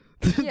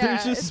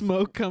there's just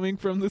smoke coming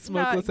from the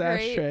smokeless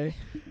ashtray.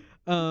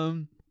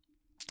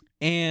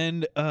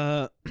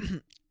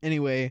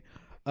 Anyway,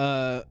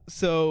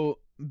 so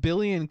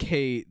Billy and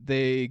Kate,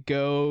 they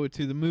go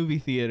to the movie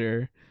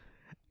theater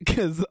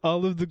because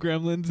all of the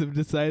Gremlins have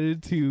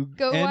decided to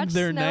end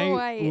their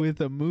night with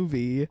a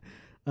movie.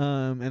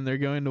 And they're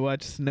going to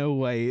watch Snow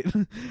White.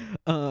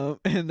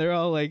 And they're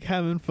all like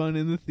having fun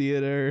in the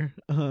theater.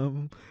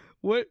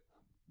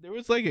 There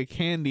was like a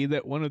candy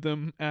that one of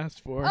them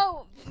asked for.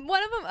 Oh,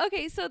 one of them.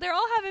 Okay, so they're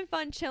all having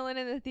fun chilling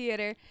in the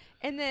theater,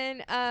 and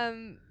then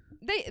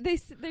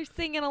they're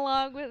singing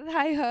along with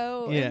Hi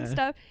Ho and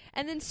stuff,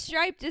 and then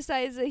Stripe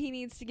decides that he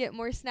needs to get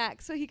more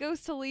snacks, so he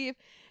goes to leave,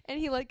 and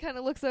he like kind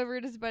of looks over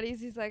at his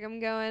buddies. He's like, I'm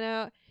going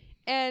out.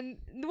 And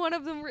one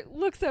of them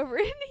looks over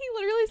and he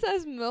literally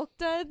says milk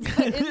duds,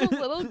 but in the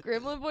little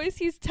gremlin voice,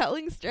 he's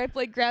telling Stripe,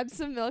 like, grab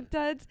some milk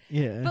duds.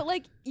 Yeah. But,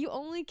 like, you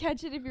only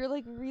catch it if you're,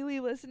 like, really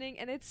listening,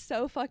 and it's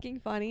so fucking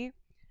funny.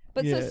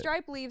 But so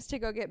Stripe leaves to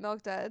go get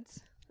milk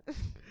duds.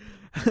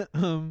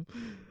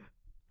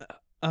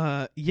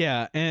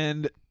 Yeah,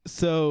 and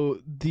so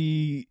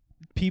the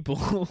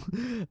people,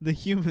 the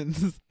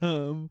humans,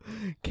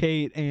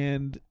 Kate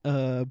and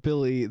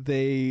Billy,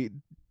 they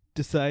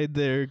decide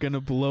they're gonna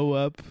blow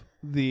up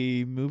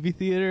the movie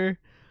theater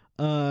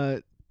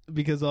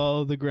because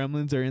all the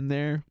Gremlins are in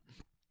there.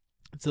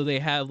 So they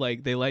have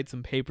they light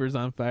some papers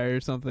on fire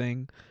or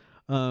something,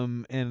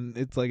 and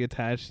it's like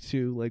attached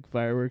to like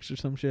fireworks or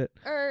some shit,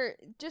 or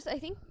just I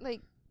think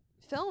like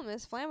film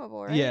is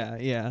flammable,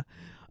 right? Yeah.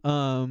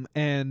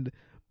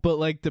 But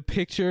like the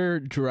picture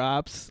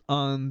drops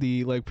on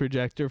the like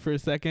projector for a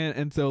second,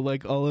 and so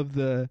like all of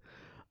the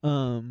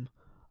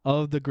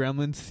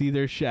Gremlins see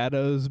their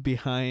shadows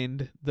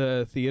behind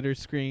the theater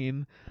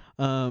screen,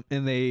 and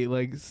they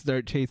like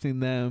start chasing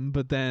them.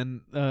 But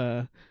then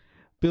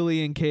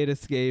Billy and Kate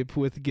escape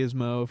with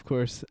Gizmo, of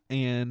course,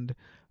 and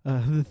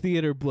the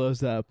theater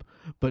blows up,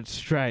 but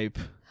Stripe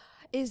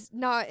is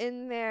not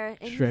in there,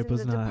 and Stripe he's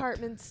was in the not.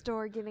 department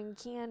store getting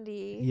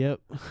candy. Yep.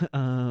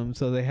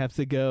 So they have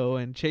to go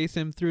and chase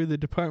him through the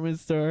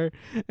department store,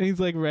 and he's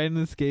like riding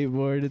the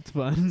skateboard. It's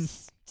fun.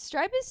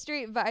 Stripe is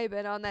straight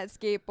vibing on that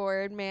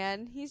skateboard,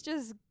 man. He's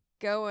just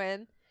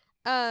going.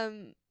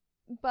 So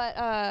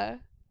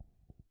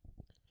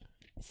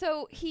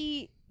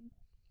he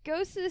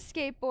goes to the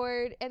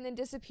skateboard and then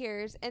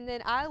disappears, and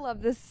then I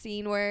love this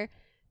scene where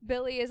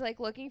Billy is like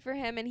looking for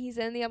him, and he's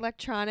in the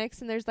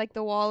electronics, and there's like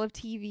the wall of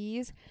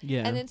TVs.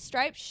 Yeah. And then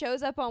Stripe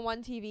shows up on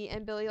one TV,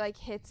 and Billy like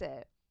hits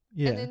it.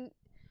 Yeah. And then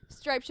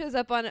Stripe shows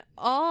up on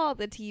all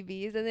the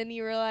TVs, and then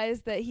you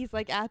realize that he's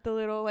like at the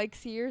little like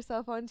see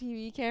yourself on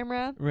TV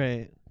camera.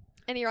 Right.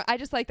 And I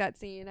just like that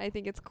scene. I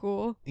think it's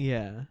cool.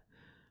 Yeah.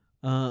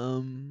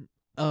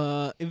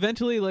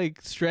 Eventually,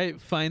 like, Stripe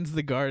finds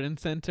the garden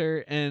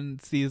center and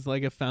sees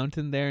like a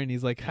fountain there, and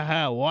he's like,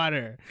 haha,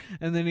 water.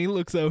 And then he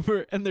looks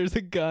over and there's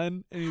a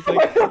gun, and he's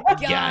like,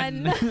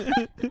 gun.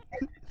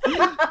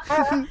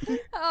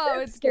 Oh,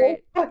 it's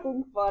great. So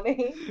fucking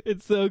funny.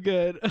 It's so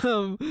good.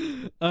 But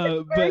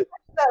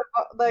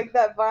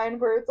that vine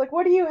where it's like,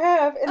 what do you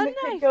have? And the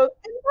kid goes,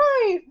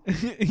 a knife.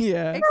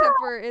 yeah. Except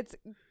for it's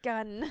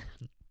gun.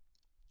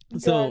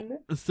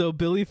 So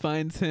Billy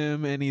finds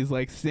him, and he's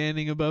like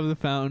standing above the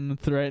fountain,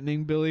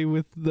 threatening Billy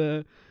with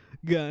the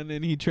gun,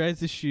 and he tries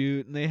to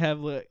shoot, and they have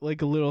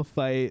like a little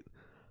fight.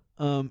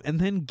 And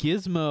then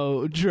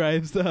Gizmo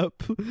drives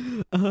up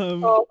in a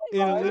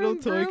little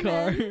toy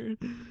car.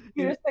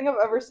 Cutest thing I've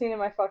ever seen in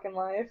my fucking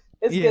life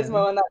is Yeah.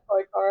 Gizmo in that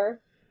toy car.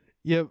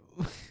 Yep,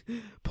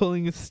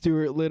 pulling a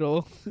Stuart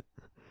Little.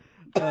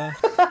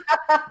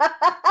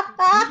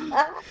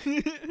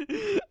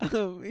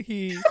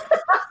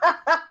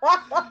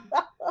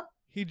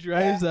 He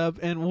drives up,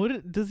 and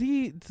what does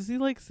he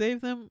like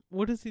save them?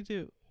 What does he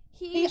do?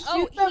 He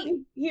shoots up.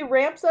 He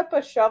ramps up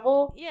a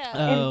shovel. Yeah.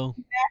 Oh.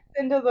 And backs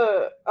into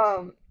the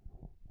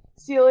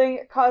ceiling,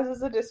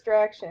 causes a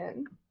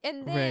distraction.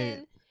 And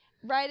then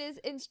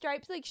and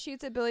Stripes like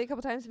shoots at Billy a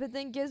couple times, but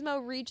then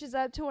Gizmo reaches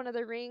up to one of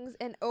the rings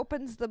and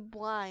opens the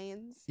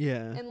blinds.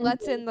 Yeah. And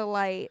lets in the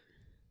light.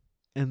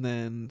 And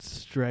then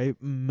Stripe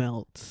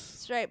melts.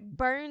 Stripe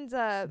burns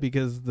up.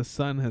 Because the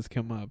sun has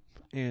come up,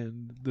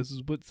 and this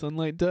is what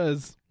sunlight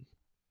does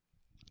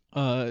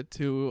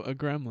to a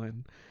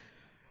gremlin.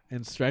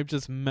 And Stripe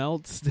just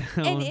melts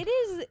down. And it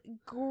is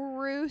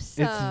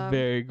gruesome. It's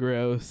very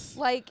gross.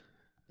 Like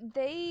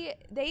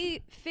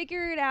they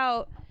figured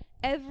out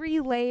every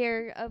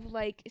layer of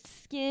like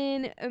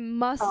skin,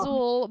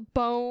 muscle,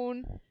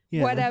 bone,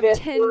 whatever,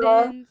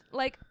 tendons,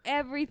 like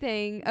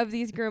everything of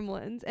these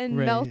gremlins, and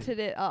melted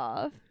it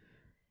off.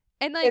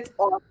 And like, it's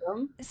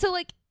awesome. So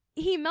like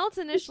he melts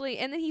initially,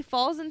 and then he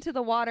falls into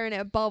the water and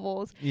it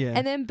bubbles. Yeah.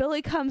 And then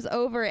Billy comes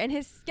over, and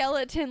his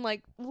skeleton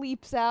like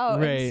leaps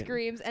out and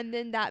screams, and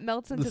then that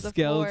melts into the floor.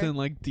 The skeleton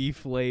like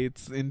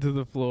deflates into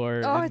the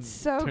floor. Oh, it's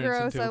so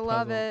gross. I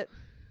love it.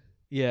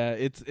 Yeah,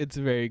 it's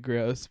very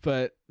gross.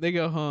 But they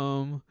go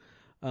home,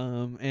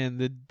 and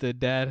the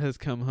dad has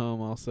come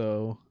home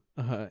also,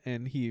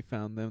 and he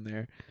found them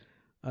there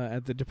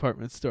at the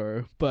department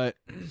store. But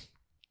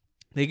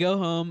they go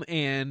home,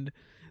 and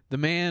the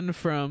man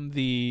from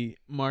the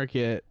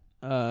market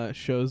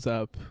shows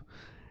up.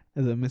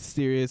 As a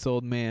mysterious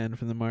old man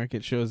from the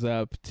market shows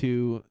up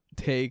to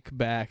take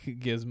back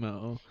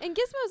Gizmo. And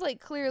Gizmo's like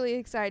clearly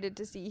excited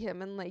to see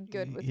him and like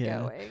good with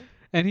going.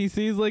 And he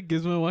sees like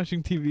Gizmo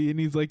watching TV, and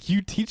he's like,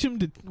 "You teach him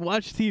to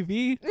watch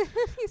TV?"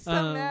 He's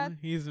so mad.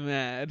 He's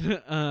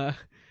mad.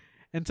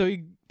 And so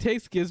he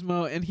takes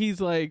Gizmo, and he's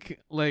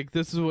like,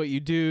 this is what you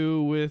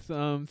do with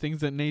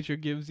things that nature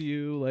gives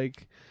you.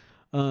 Like,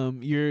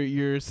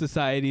 your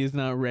society is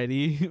not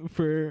ready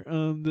for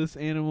this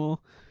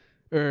animal,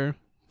 or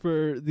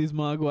for these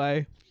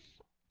mogwai.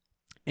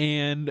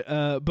 And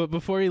but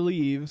before he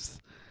leaves,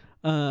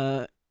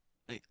 like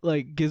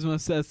Gizmo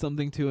says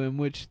something to him,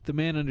 which the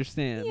man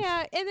understands.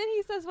 Yeah, and then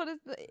he says, "What is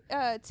the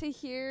to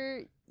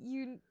hear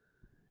you?"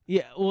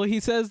 Yeah, well,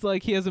 he says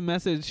like he has a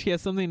message. He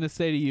has something to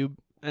say to you,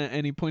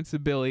 and he points to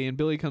Billy, and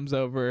Billy comes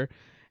over,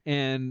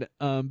 and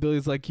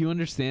Billy's like, "You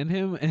understand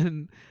him?"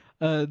 And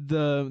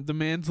the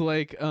man's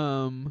like,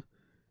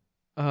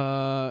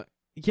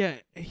 yeah,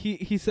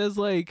 he says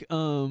like,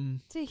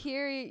 to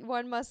hear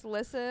one must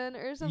listen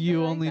or something.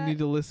 You like only that. need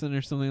to listen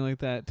or something like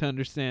that to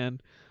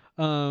understand.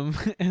 And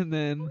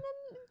then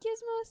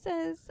Gizmo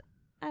says,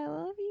 "I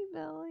love you,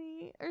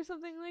 Billy," or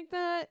something like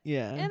that.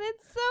 Yeah. And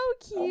it's so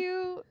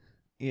cute.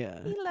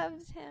 Yeah. He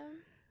loves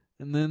him.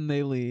 And then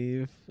they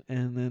leave,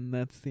 and then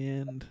that's the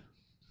end.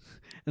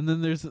 And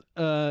then there's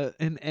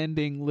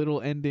an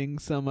little ending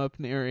sum up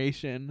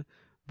narration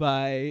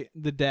by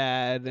the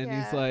dad, and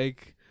he's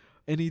like,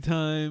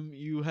 anytime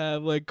you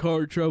have like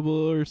car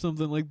trouble or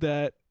something like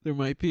that, there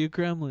might be a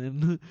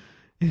gremlin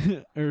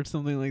or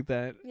something like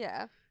that.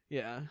 Yeah.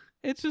 Yeah.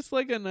 It's just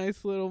like a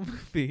nice little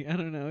movie. I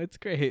don't know. It's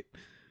great.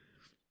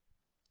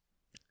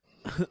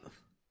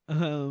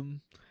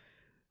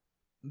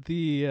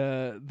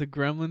 the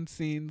Gremlin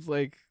scenes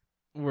like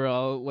were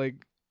all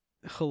like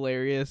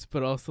hilarious,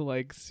 but also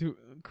like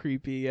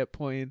creepy at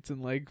points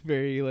and like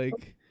very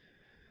like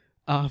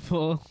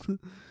awful.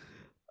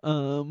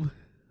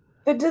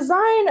 The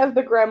design of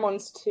the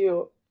Gremlins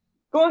too,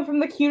 going from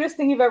the cutest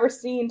thing you've ever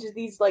seen to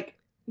these like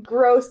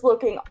gross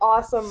looking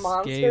awesome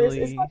monsters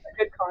is such a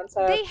good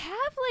concept. They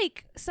have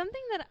like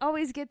something that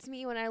always gets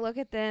me when I look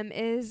at them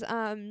is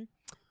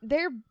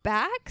their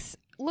backs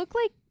look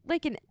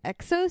like an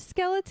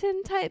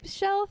exoskeleton type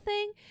shell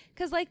thing,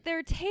 because like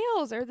their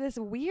tails are this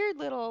weird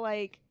little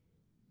like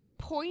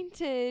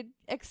pointed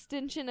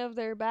extension of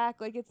their back,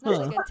 like it's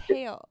not like a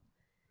tail.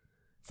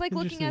 It's like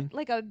looking at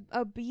like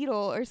a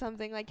beetle or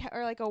something, like,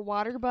 or like a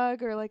water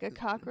bug or like a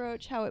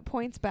cockroach, how it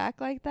points back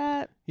like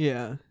that.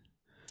 Yeah.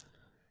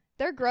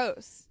 They're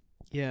gross.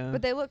 Yeah.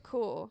 But they look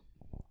cool.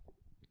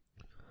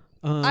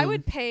 I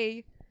would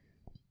pay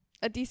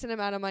a decent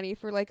amount of money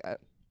for like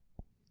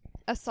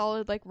a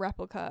solid like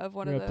replica of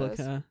one of those.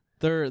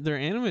 They're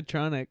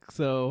animatronic,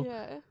 so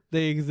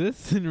they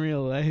exist in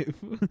real life.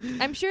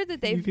 I'm sure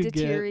that they've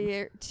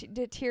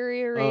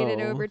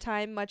deteriorated over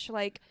time, much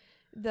like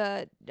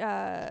the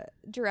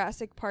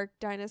Jurassic Park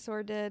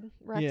dinosaur did.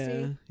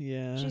 Rexy.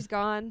 Yeah. She's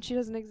gone. She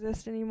doesn't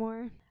exist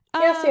anymore.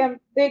 Yeah, Sam,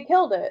 they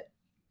killed it.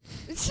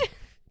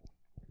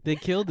 They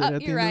killed it at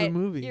the end of the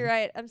movie. You're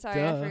right. I'm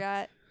sorry. I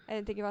forgot. I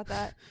didn't think about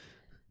that.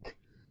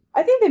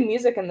 I think the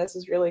music in this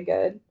is really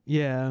good.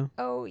 Yeah.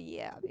 Oh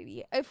yeah,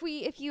 baby.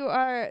 If you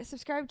are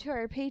subscribed to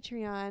our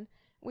Patreon,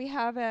 we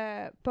have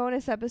a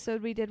bonus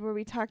episode we did where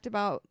we talked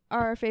about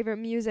our favorite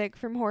music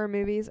from horror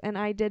movies, and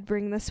I did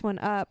bring this one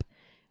up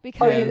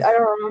because I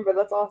don't remember.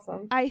 That's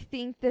awesome. I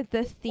think that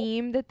the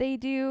theme that they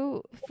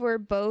do for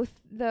both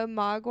the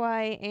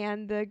Mogwai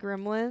and the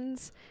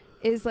Gremlins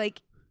is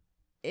like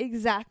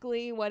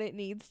exactly what it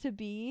needs to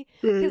be,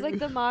 because like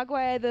the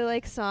Mogwai, the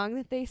like song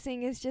that they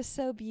sing is just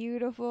so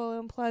beautiful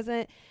and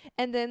pleasant,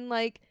 and then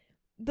like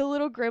the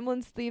little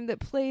Gremlins theme that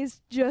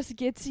plays just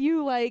gets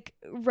you like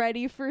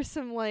ready for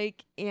some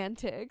like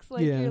antics,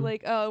 like you're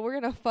like, oh, we're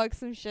gonna fuck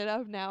some shit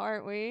up now,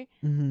 aren't we?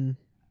 Mm-hmm.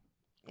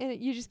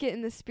 And you just get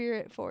in the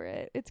spirit for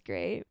it. It's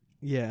great.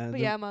 Yeah. But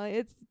yeah, Molly,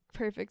 it's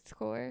perfect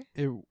score.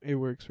 It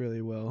works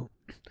really well.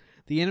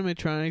 The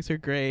animatronics are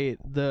great.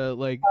 The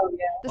like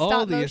the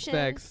all the motion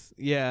effects.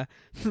 Yeah.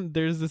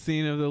 There's the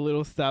scene of the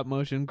little stop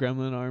motion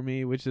gremlin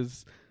army, which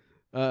is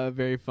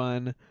very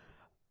fun.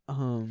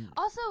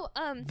 Also,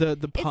 the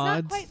it's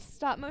pods. not quite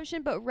stop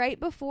motion, but right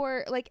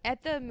before, like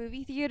at the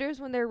movie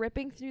theaters when they're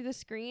ripping through the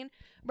screen,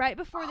 right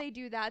before they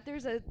do that,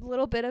 there's a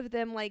little bit of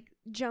them like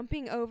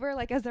jumping over,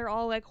 like as they're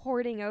all like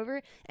hoarding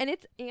over, and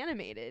it's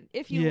animated.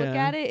 If you look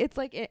at it, it's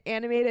like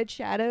animated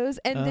shadows,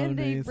 and then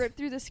they rip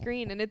through the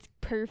screen, and it's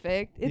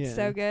perfect. It's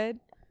so good.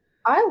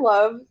 I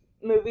love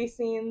movie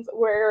scenes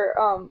where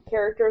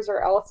characters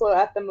are also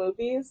at the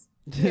movies.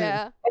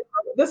 Yeah.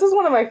 This is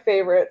one of my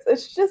favorites.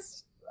 It's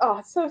just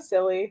it's so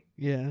silly.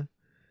 Yeah.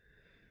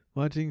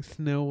 Watching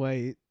Snow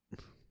White.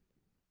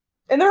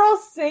 And they're all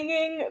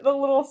singing the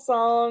little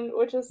song,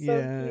 which is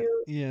so cute.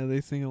 Yeah,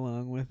 they sing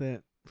along with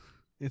it.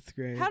 It's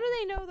great. How do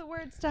they know the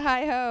words to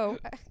Hi Ho?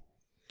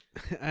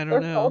 I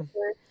don't know.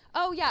 Cultured.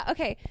 Oh, yeah.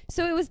 Okay.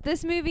 So it was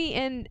this movie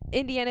and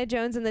Indiana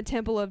Jones and the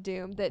Temple of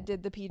Doom that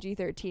did the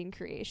PG-13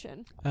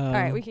 creation. All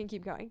right, we can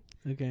keep going.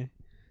 Okay.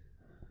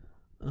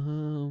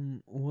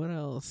 What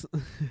else?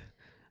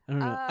 I don't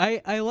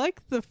know. I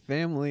like the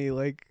family.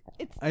 Like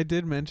I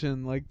did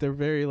mention, like they're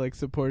very like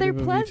supportive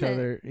of each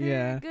other.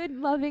 They're a good,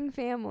 loving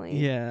family.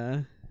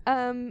 Yeah.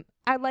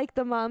 I like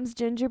the mom's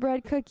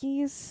gingerbread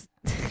cookies.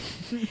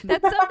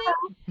 That's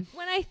something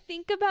when I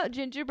think about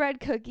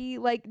gingerbread cookie,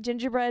 like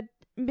gingerbread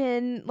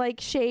men like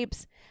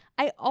shapes,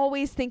 I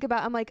always think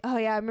about, I'm like, oh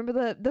yeah, I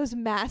remember those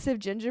massive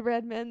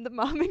gingerbread men the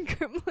mom in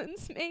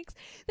Gremlins makes.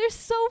 They're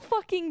so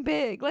fucking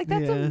big. Like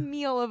that's a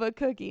meal of a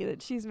cookie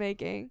that she's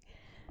making.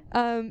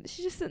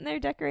 She's just sitting there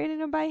decorating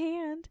them by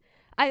hand.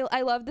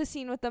 I love the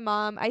scene with the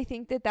mom. I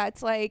think that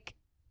that's like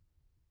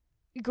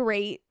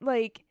great.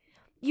 Like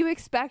you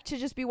expect to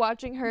just be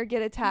watching her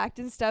get attacked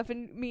and stuff,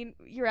 and I mean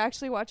you're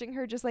actually watching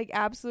her just like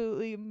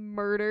absolutely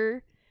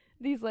murder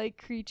these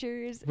like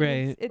creatures.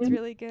 Right. It's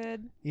really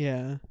good.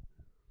 Yeah.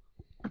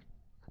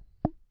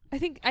 I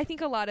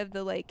think a lot of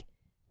the like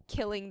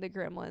killing the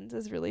Gremlins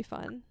is really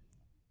fun.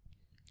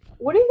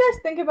 What do you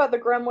guys think about the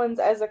Gremlins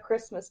as a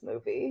Christmas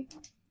movie?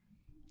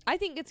 I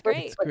think it's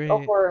great. It's great. A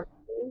horror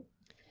movie.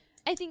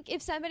 I think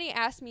if somebody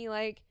asked me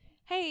like,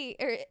 hey,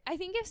 or I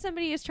think if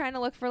somebody is trying to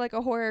look for like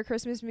a horror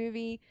Christmas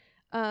movie,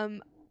 a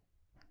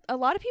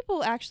lot of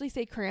people actually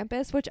say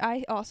Krampus, which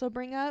I also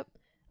bring up,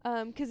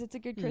 because it's a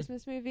good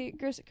Christmas movie,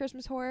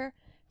 Christmas horror.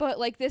 But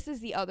like this is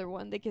the other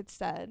one that gets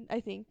said, I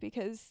think,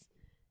 because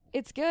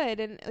it's good,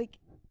 and like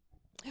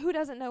who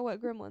doesn't know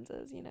what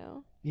Gremlins is, you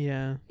know?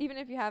 Yeah. Even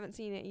if you haven't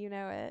seen it, you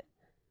know it.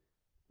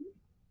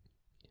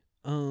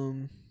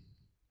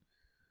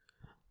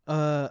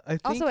 I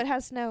think also it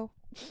has snow.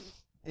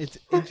 It's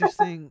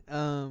interesting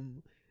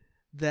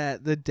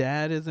that the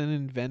dad is an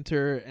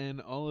inventor,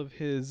 and all of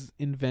his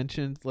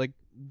inventions, like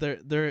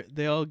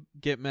they all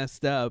get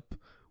messed up,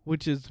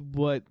 which is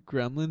what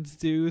gremlins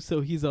do.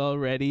 So he's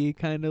already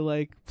kind of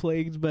like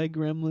plagued by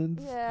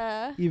gremlins.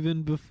 Yeah.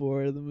 Even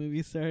before the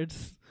movie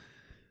starts.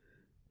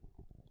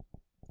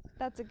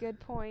 That's a good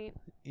point.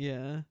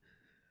 Yeah.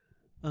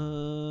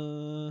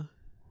 I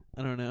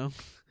don't know.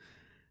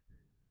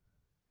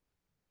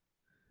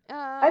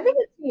 I think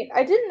it's neat.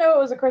 I didn't know it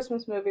was a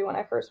Christmas movie when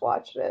I first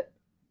watched it.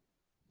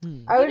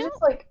 I would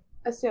just like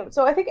assume.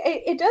 So I think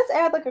it does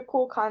add like a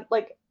cool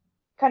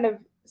kind of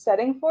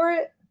setting for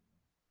it.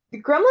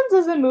 Gremlins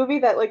is a movie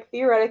that like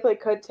theoretically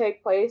could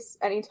take place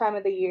any time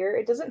of the year.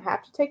 It doesn't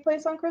have to take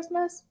place on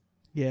Christmas.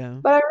 Yeah.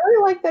 But I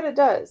really like that it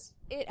does.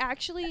 It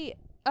actually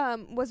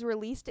was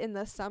released in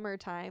the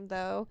summertime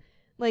though.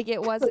 Like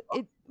it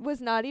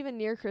was not even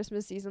near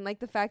Christmas season. Like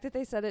the fact that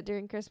they said it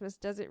during Christmas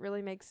doesn't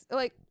really make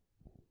like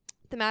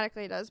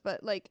thematically it does,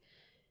 but like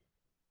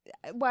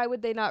why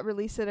would they not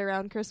release it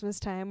around Christmas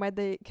time? Why'd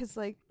they? Because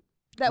like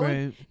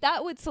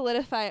that would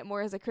solidify it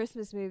more as a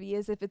Christmas movie,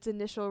 as if its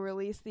initial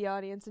release the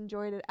audience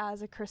enjoyed it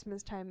as a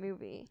Christmas time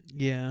movie.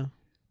 Yeah,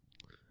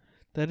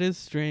 that is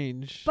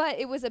strange. But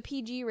it was a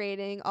PG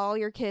rating. All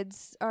your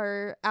kids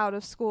are out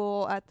of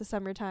school at the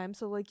summertime,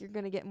 so like you're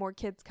gonna get more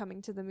kids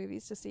coming to the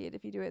movies to see it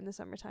if you do it in the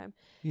summertime.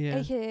 Yeah,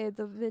 AKA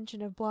the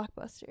invention of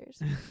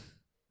blockbusters.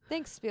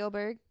 Thanks,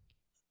 Spielberg.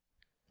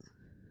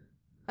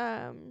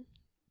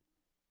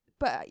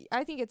 But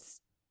I think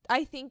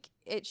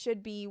it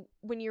should be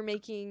when you're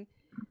making,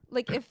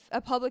 like, if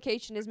a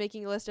publication is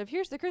making a list of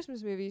here's the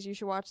Christmas movies you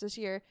should watch this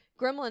year,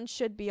 Gremlins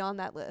should be on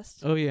that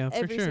list. Oh yeah, for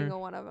every sure.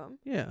 single one of them.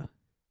 Yeah.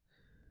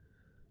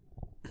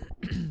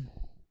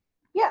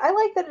 Yeah, I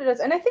like that it is,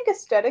 and I think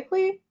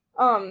aesthetically,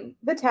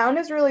 the town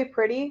is really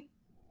pretty.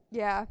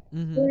 Yeah.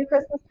 Mm-hmm. During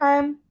Christmas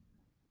time,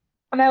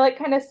 and I like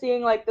kind of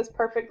seeing like this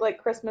perfect like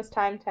Christmas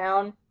time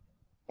town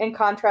in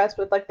contrast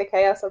with like the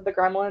chaos of the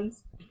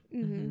Gremlins.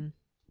 Mm-hmm.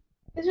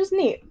 It's just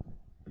neat.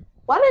 A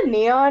lot of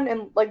neon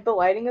and like the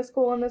lighting is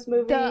cool in this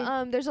movie.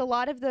 There's a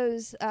lot of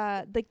those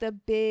like the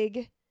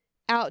big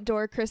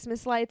outdoor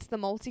Christmas lights, the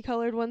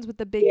multicolored ones with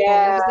the big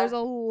bulbs. There's a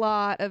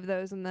lot of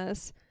those in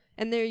this,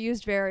 and they're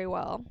used very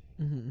well.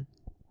 Mm-hmm.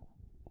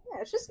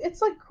 Yeah,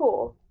 it's like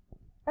cool.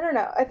 I don't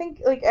know. I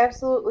think like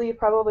absolutely you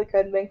probably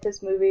could make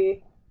this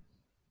movie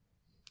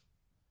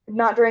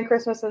not during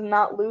Christmas and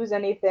not lose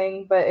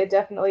anything, but it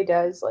definitely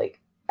does like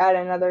add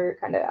another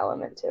kind of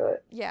element to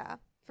it. Yeah,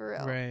 for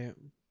real. Right.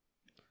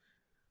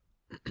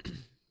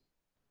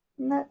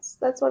 And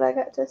that's what I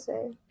got to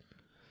say.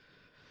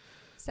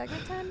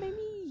 Segment time,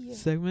 baby.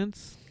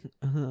 Segments.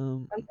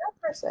 I'm down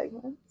for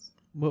segments.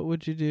 What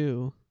would you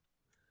do?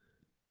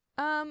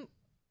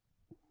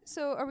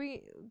 So are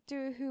we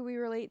do who we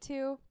relate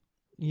to?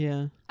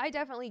 Yeah. I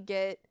definitely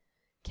get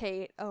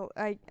Kate. Oh,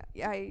 I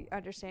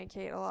understand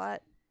Kate a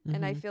lot,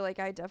 and I feel like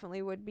I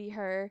definitely would be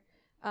her.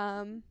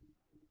 I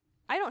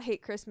don't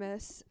hate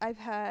Christmas. I've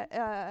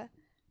had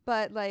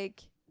but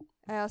like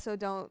I also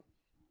don't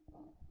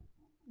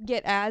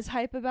get as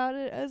hype about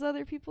it as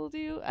other people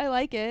do. I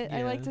like it. Yeah.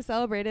 I like to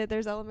celebrate it.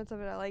 There's elements of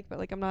it I like, but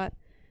like I'm not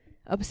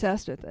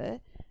obsessed with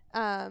it.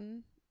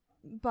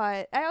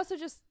 But I also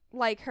just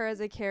like her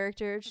as a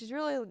character. She's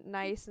really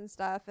nice and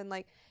stuff, and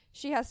like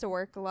she has to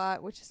work a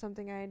lot, which is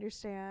something I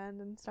understand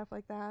and stuff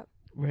like that.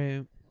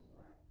 Right.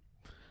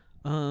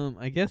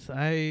 I guess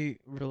I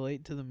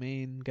relate to the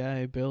main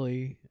guy,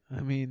 Billy.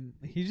 I mean,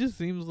 he just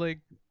seems like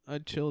a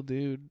chill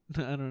dude.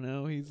 I don't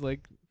know. He's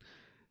like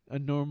a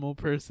normal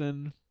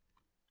person,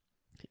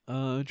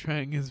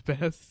 trying his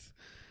best.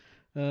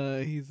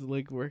 He's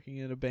like working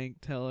at a bank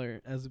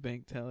teller as a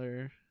bank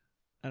teller.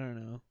 I don't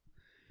know.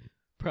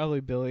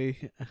 Probably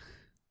Billy.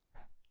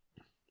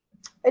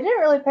 I didn't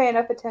really pay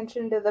enough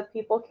attention to the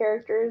people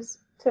characters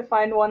to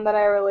find one that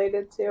I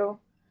related to.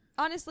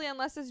 Honestly,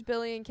 unless it's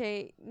Billy and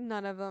Kate,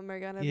 none of them are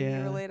gonna be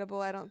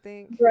relatable, I don't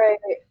think. Right.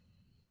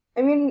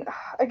 I mean,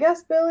 I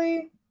guess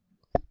Billy,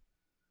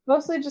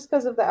 mostly just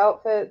because of the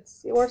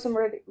outfits. He wore some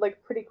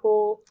like pretty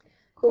cool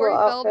Corey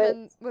outfits.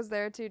 Feldman was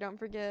there too, don't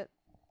forget.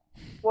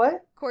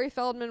 What? Corey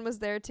Feldman was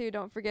there too,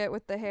 don't forget,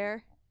 with the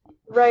hair.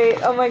 Right.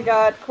 Oh my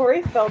god,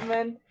 Corey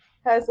Feldman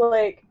has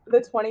like the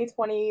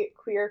 2020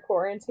 queer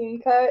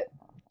quarantine cut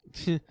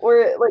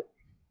where it like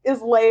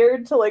is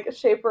layered to like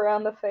shape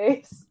around the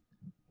face.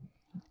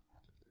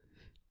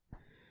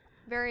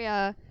 Very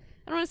I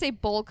don't want to say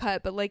bowl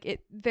cut, but like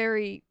it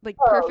very like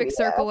perfect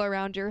circle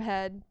around your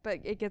head, but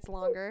it gets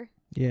longer.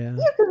 Yeah.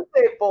 You can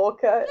say bowl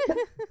cut.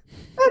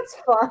 That's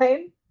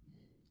fine.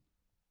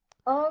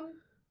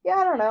 Yeah,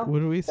 I don't know.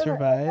 Would we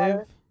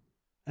survive?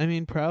 I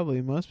mean,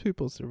 probably. Most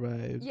people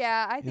survived.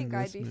 Yeah, I think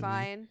I'd be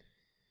fine.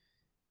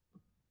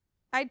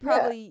 I'd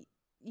probably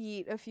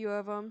eat a few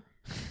of them.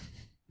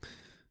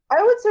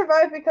 I would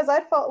survive because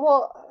I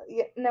felt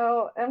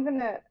I'm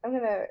gonna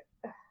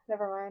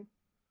never mind.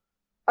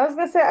 I was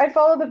gonna say I'd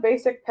follow the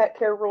basic pet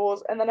care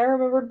rules, and then I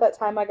remembered that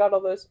time I got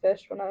all those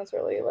fish when I was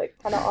really like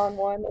kind of on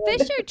one.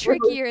 Fish are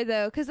trickier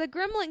though, because a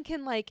gremlin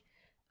can like,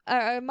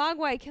 a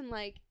mogwai can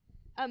like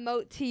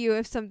emote to you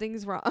if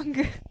something's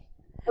wrong.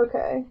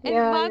 Okay. And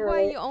yeah, mogwai,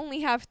 right. you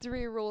only have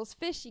 3 rules.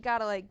 Fish, you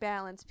gotta like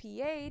balance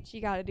pH.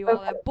 You gotta do all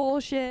that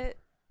bullshit.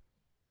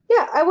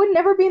 Yeah, I would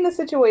never be in this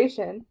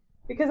situation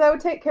because I would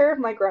take care of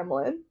my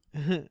gremlin.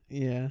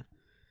 Yeah.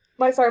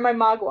 My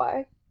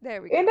Mogwai.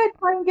 There we go. And I'd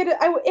try and get it.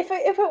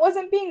 If it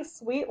wasn't being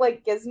sweet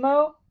like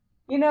Gizmo,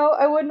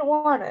 I wouldn't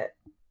want it.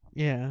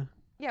 Yeah.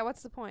 Yeah,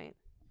 what's the point?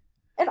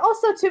 And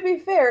also, to be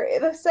fair,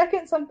 the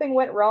second something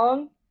went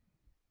wrong,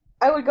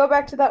 I would go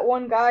back to that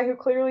one guy who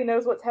clearly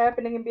knows what's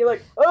happening and be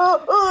like,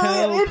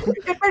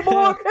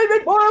 it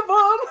made more of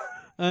them.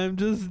 I'm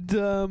just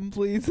dumb.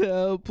 Please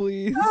help,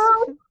 please.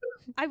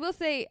 I will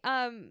say,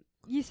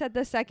 you said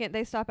the second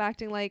they stop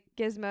acting like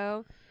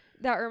Gizmo,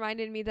 that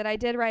reminded me that I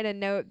did write a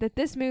note that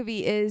this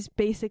movie is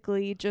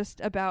basically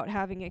just about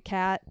having a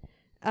cat.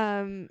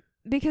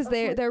 Because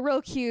they're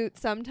real cute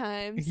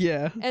sometimes.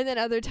 Yeah. And then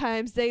other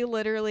times they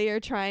literally are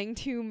trying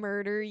to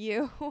murder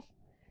you.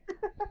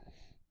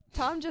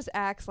 Tom just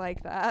acts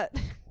like that.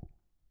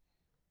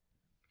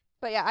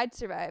 But yeah, I'd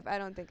survive. I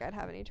don't think I'd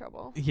have any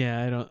trouble.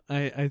 Yeah,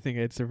 I think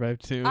I'd survive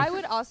too. I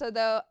would also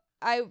though.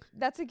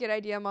 That's a good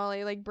idea,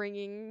 Molly, like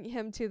bringing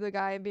him to the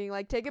guy and being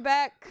like, "Take it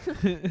back."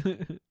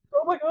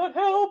 Oh my god,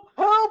 help!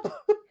 I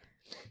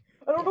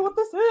don't know what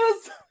this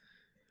is.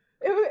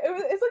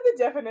 It's like the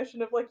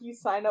definition of like you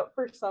sign up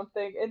for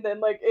something and then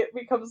like it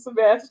becomes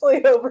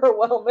vastly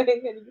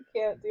overwhelming and you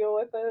can't deal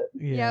with it.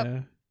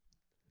 Yeah.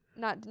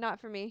 Yep. Not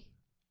for me.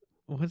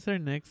 What's our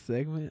next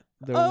segment?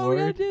 The we award?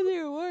 gotta do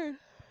the award.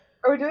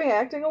 Are we doing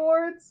acting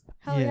awards?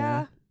 Hell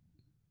yeah.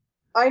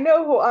 I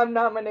know who I'm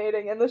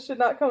nominating, and this should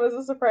not come as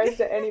a surprise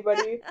to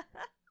anybody.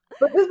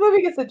 But this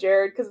movie gets a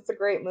Jared because it's a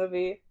great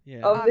movie.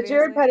 Yeah. The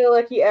Jared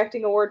Padalecki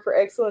Acting Award for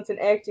Excellence in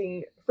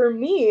Acting, for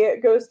me,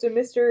 goes to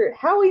Mr.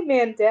 Howie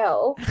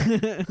Mandel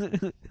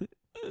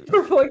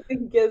for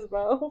voicing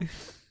Gizmo.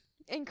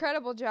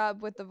 Incredible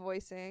job with the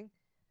voicing.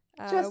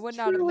 Just would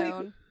not have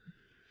known.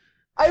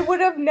 I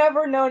would have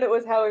never known it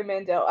was Howie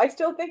Mandel. I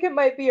still think it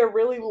might be a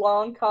really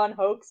long con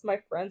hoax my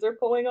friends are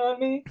pulling on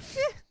me.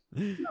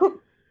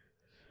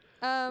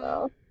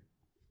 God,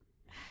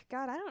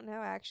 I don't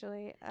know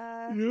actually.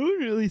 No one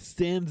really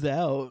stands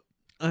out.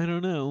 I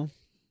don't know.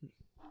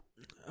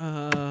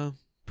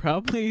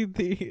 Probably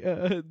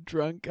the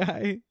drunk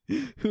guy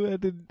who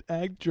had to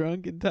act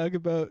drunk and talk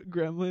about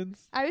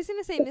Gremlins. I was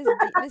gonna say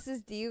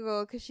Mrs.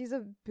 Deagle because she's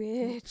a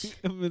bitch.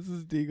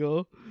 Mrs.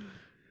 Deagle.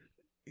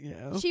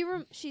 Yeah.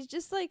 She's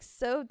just like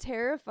so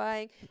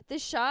terrifying. The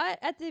shot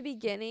at the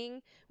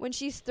beginning when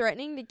she's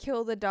threatening to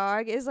kill the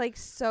dog is like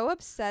so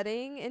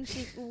upsetting, and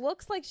she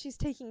looks like she's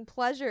taking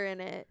pleasure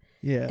in it.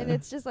 Yeah. And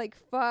it's just like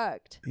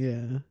fucked.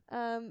 Yeah.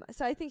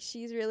 So I think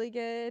she's really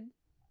good.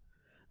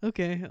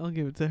 Okay, I'll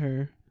give it to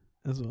her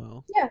as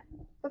well. Yeah,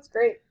 that's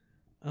great.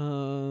 Like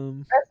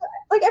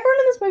everyone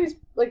in this movie's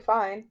like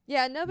fine.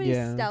 Yeah,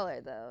 nobody's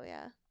stellar though.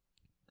 Yeah.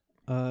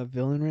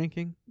 Villain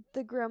ranking?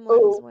 The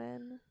Gremlins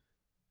win.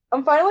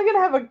 I'm finally gonna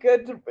have a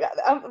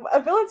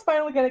villain's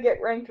finally gonna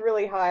get ranked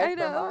really high. I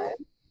know.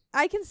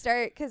 I can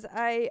start because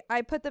I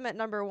put them at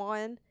number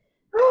 1.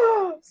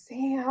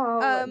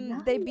 Sam.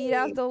 Nice. They beat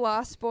out the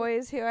Lost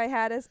Boys, who I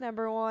had as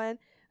number 1.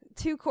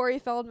 2 Corey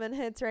Feldman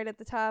hits right at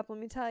the top. Let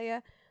me tell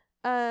you.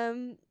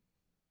 I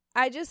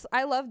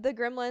love the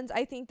Gremlins.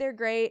 I think they're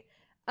great.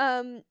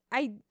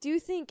 I do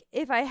think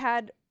if I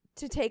had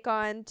to take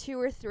on 2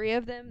 or 3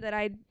 of them, that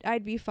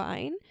I'd be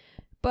fine.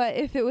 But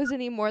if it was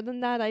any more than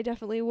that, I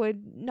definitely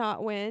would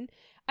not win.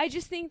 I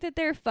just think that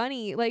they're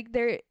funny. Like,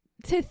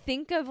 to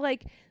think of,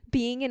 like,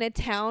 being in a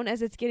town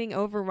as it's getting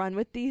overrun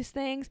with these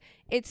things,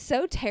 it's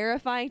so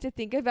terrifying to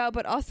think about,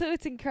 but also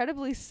it's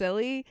incredibly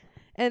silly,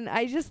 and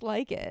I just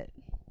like it.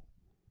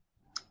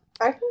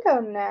 I can go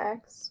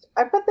next.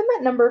 I put them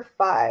at number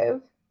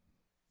 5.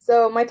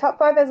 So my top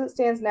 5 as it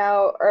stands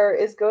now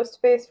is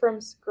Ghostface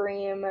from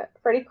Scream,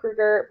 Freddy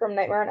Krueger from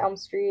Nightmare on Elm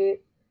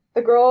Street,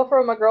 the girl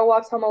from A Girl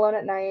Walks Home Alone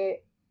at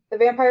Night, the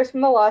vampires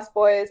from The Lost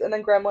Boys, and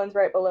then Gremlins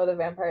right below the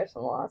vampires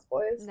from The Lost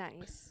Boys.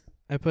 Nice.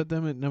 I put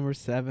them at number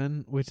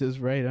 7, which is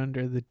right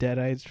under the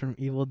Deadites from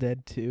Evil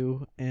Dead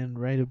 2, and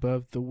right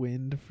above the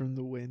Wind from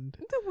The Wind.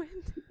 The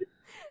Wind.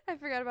 I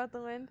forgot about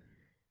the Wind.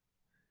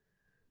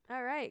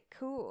 All right,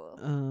 cool.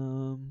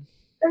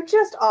 They're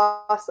just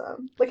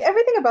awesome. Like,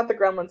 everything about the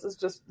Gremlins is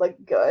just,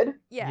 like, good.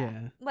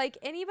 Yeah. Like,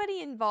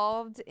 anybody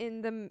involved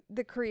in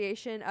the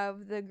creation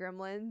of the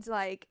Gremlins,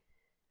 like,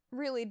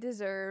 really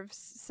deserves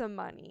some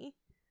money.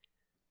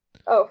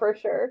 Oh, for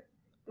sure.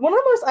 One of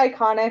the most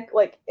iconic,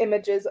 like,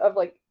 images of,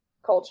 like,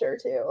 culture,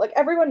 too. Like,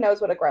 everyone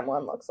knows what a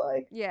gremlin looks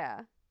like.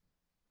 Yeah.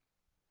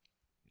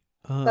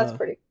 That's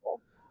pretty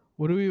cool.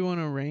 What do we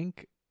want to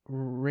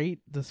rate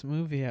this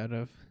movie out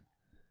of?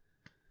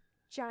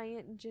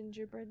 Giant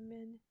gingerbread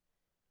men.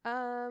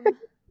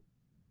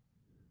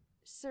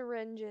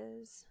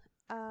 Syringes.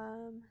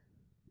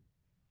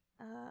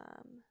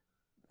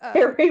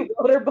 Hairy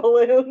water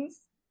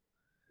balloons.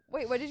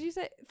 Wait, what did you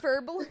say?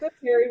 Fur balloons?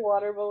 Hairy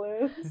water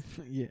balloons.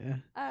 Yeah.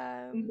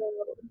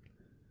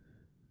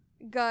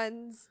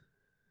 Guns.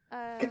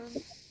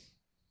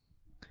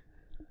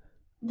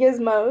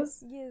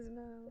 Gizmos.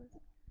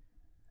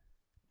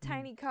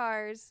 Tiny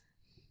cars.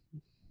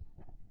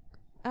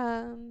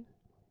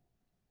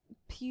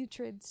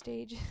 Putrid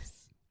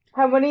stages.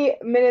 How many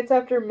minutes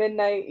after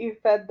midnight you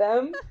fed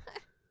them?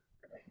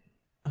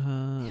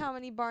 How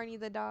many Barney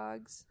the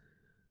dogs?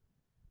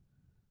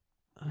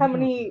 How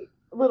many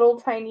little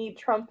tiny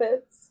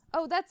trumpets?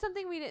 Oh, that's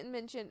something we didn't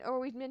mention, or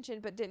we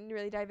mentioned but didn't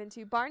really dive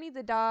into. Barney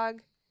the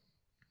dog,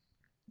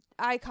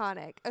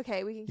 iconic.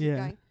 Okay, we can keep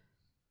going.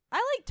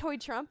 I like toy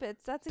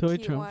trumpets. That's a toy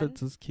cute one. Toy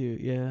trumpets is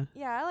cute, yeah.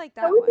 Yeah, I like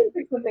that we one. can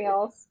pick something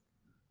else.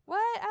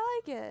 What? I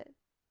like it.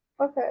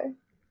 Okay.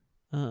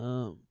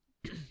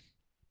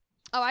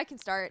 Oh, I can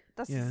start.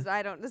 This is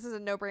a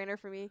no-brainer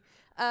for me.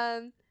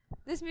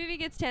 This movie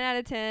gets 10 out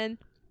of 10.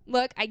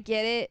 Look, I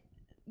get it.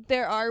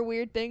 There are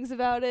weird things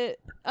about it.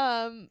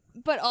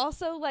 But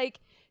also, like,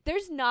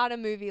 there's not a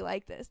movie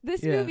like this.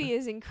 This movie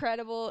is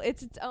incredible.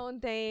 It's its own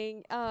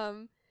thing.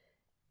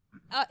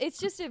 It's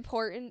just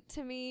important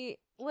to me.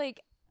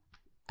 Like,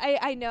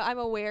 I know I'm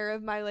aware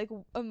of my, like,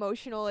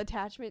 emotional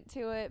attachment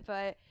to it,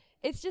 but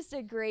it's just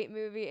a great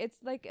movie. It's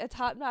like a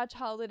top-notch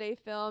holiday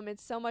film.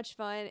 It's so much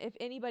fun. If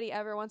anybody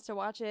ever wants to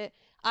watch it,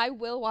 I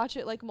will watch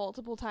it like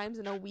multiple times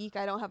in a week.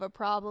 I don't have a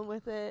problem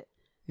with it.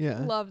 Yeah.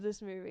 Love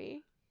this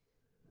movie.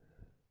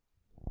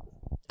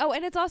 Oh,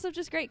 and it's also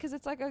just great because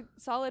it's like a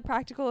solid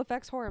practical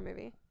effects horror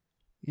movie.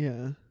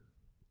 Yeah.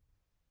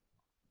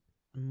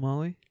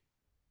 Molly?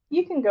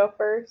 You can go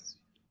first.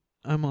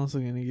 I'm also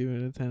going to give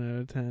it a 10 out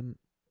of 10.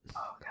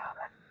 Oh, God.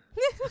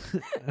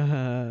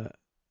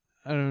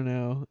 I don't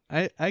know.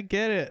 I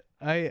get it.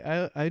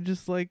 I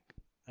just like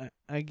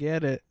I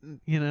get it,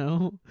 you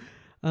know.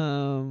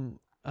 I've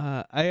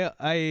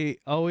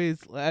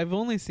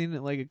only seen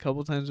it like a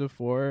couple times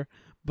before,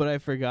 but I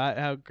forgot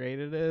how great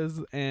it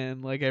is,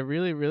 and like I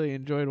really really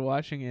enjoyed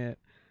watching it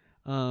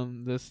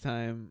this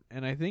time,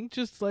 and I think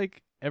just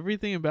like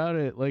everything about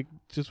it like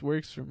just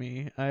works for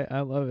me. I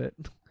love it.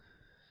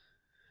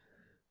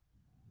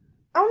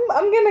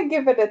 I'm gonna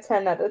give it a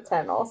 10 out of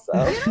 10 also.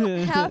 You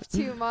don't have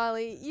to,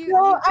 Molly.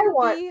 I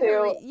want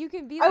to. You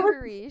can be the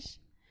Harish.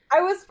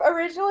 I was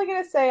originally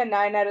gonna say a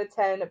 9 out of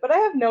 10, but I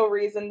have no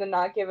reason to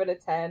not give it a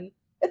 10.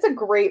 It's a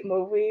great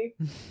movie.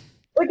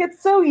 Like,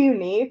 it's so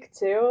unique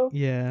too.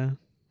 Yeah.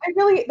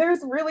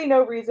 There's really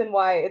no reason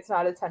why it's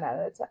not a 10 out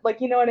of 10.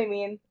 Like, you know what I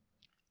mean?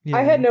 Yeah.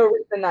 I had no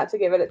reason not to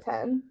give it a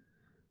 10.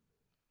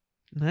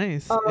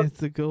 Nice.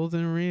 It's a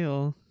golden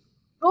reel.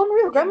 Golden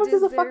Reel. Gremlins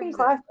is a fucking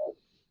classic.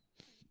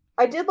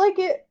 I did like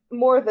it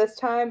more this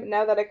time,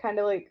 now that I kind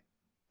of like...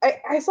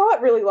 I saw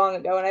it really long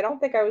ago, and I don't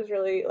think I was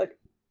really, like...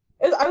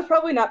 I was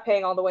probably not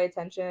paying all the way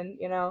attention,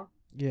 you know?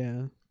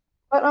 Yeah.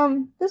 But,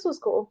 this was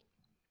cool.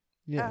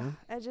 Yeah.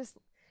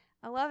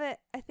 I love it.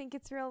 I think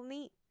it's real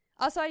neat.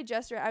 Also, I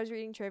was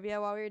reading trivia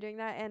while we were doing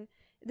that, and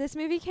this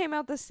movie came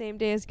out the same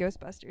day as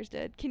Ghostbusters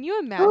did. Can you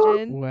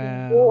imagine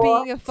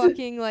being a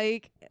fucking,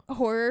 like,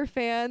 horror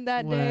fan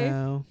that day?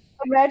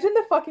 Imagine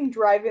the fucking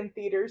drive-in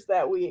theaters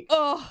that week.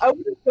 Oh, I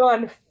would have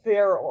gone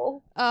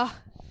feral.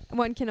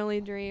 One can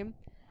only dream.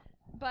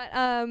 But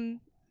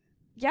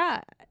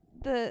yeah,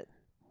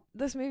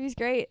 this movie's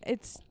great.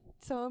 It's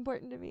so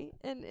important to me,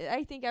 and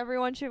I think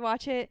everyone should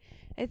watch it.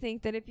 I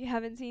think that if you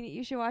haven't seen it,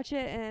 you should watch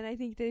it, and I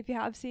think that if you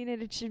have seen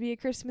it, it should be a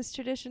Christmas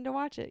tradition to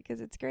watch it because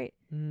it's great.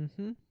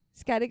 Mm-hmm.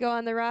 It's got to go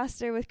on the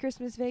roster with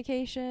Christmas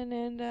Vacation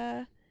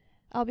and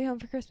I'll Be Home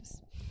for Christmas.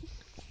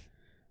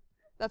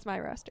 That's my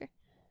roster.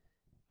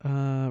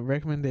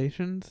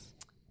 Recommendations?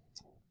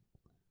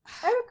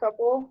 I have a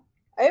couple.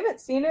 I haven't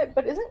seen it,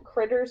 but isn't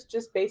Critters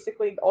just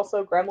basically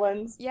also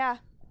Gremlins? Yeah.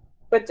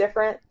 But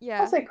different?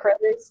 Yeah. I'll say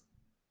Critters.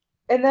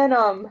 And then,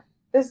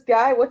 this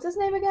guy, what's his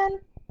name again?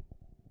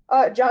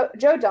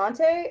 Joe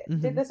Dante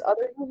did this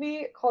other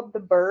movie called The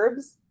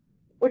Burbs,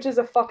 which is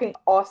a fucking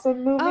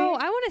awesome movie. Oh,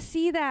 I want to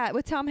see that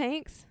with Tom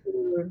Hanks.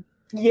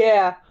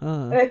 Yeah.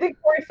 And I think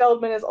Corey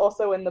Feldman is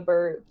also in The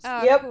Burbs.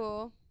 Oh, yep.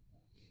 Cool.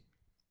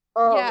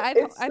 Yeah,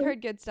 I've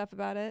heard good stuff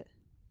about it.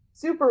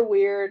 Super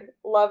weird.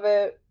 Love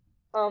it.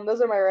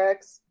 Those are my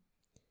recs.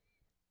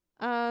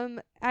 I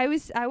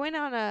was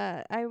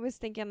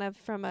thinking of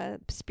from a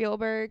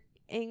Spielberg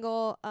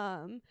angle,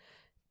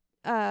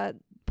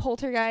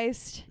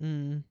 Poltergeist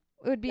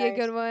would be a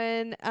good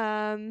one.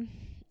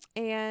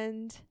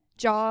 And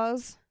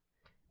Jaws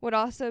would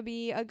also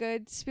be a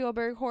good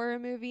Spielberg horror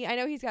movie. I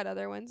know he's got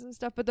other ones and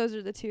stuff, but those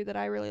are the two that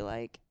I really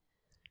like.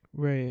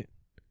 Right.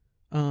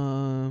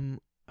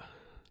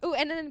 Oh,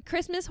 and then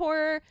Christmas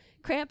horror,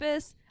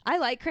 Krampus. I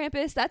like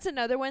Krampus. That's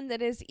another one that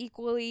is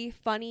equally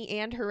funny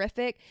and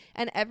horrific.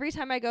 And every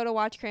time I go to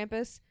watch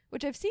Krampus,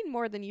 which I've seen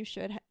more than you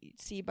should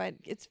see, but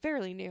it's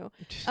fairly new.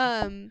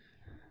 I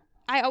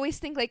always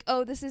think like,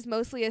 oh, this is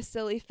mostly a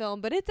silly film,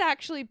 but it's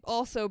actually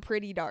also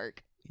pretty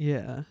dark.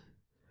 Yeah.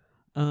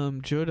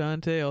 Joe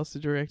Dante also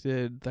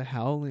directed The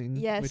Howling,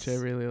 yes, which I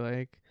really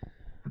like.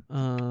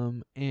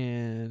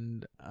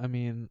 And I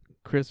mean,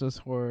 Christmas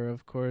horror,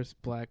 of course,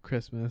 Black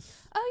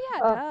Christmas. Oh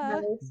yeah,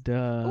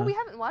 duh. Oh, we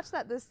haven't watched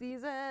that this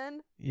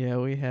season. Yeah,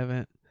 we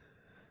haven't.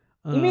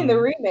 You mean the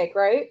remake,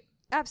 right?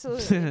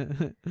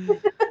 Absolutely.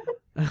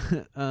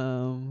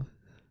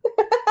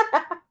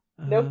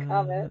 No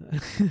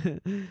comment.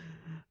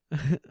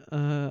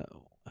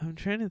 I'm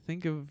trying to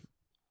think of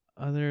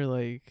other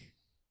like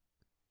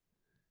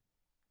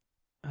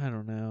I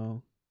don't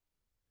know.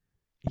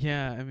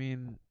 Yeah, I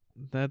mean,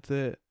 that's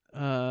it.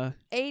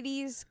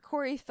 80s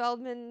Corey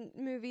Feldman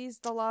movies,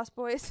 The Lost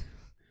Boys.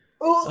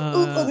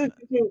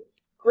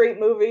 Great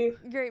movie.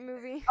 Great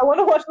movie. I want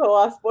to watch The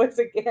Lost Boys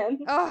again.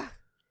 Oh,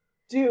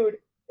 Dude,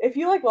 if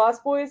you like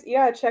Lost Boys, you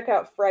gotta check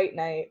out Fright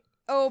Night.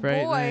 oh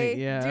Fright boy, Night,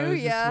 yeah, I do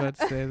was ya? just about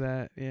to say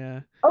that, yeah.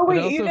 Oh It wait,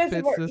 also you guys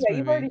have, fits this you've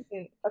movie. already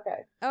seen. Okay.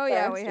 Oh Sorry,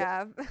 yeah, I'm we stupid.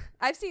 have.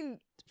 I've seen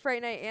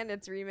Fright Night and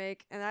its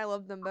remake, and I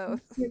love them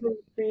both.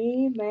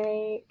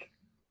 Remake.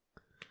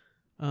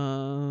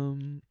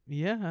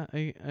 Yeah,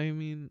 I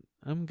mean,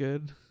 I'm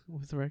good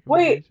with the Wait.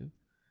 recommendation.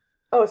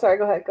 Oh, sorry.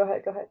 Go ahead.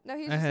 No,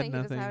 he was I just had saying nothing.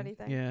 he doesn't have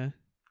anything. Yeah.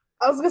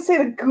 I was gonna say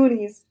the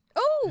Goonies.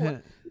 Oh,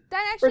 that We're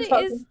actually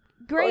talking is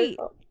great.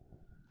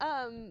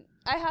 Oh,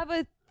 I have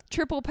a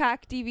triple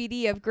pack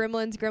DVD of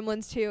Gremlins,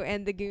 Gremlins 2,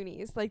 and the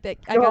Goonies. Like that,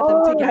 I got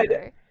them God.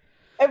 together.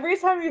 Every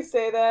time you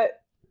say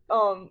that,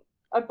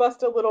 I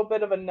bust a little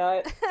bit of a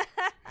nut.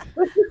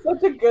 This is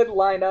such a good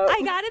lineup.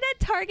 I got it at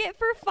Target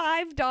for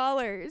 $5.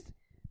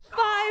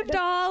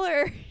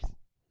 $5.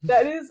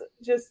 That is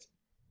just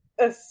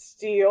a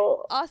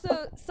steal.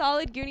 Also,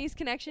 solid Goonies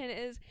connection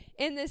is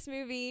in this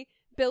movie.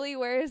 Billy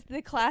wears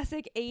the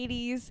classic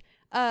 80s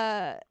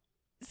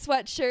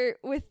sweatshirt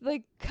with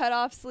like cut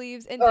off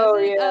sleeves, and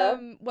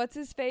doesn't what's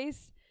his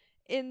face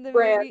in the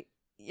Brand. movie?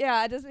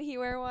 Yeah, doesn't he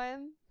wear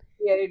one?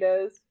 Yeah, he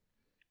does.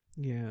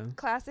 Yeah.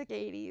 Classic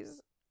 80s.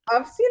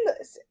 I've seen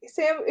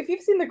Sam. If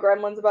you've seen the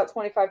Gremlins about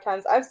 25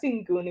 times, I've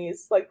seen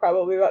Goonies like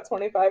probably about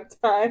 25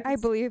 times. I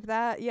believe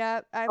that.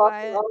 Yeah, I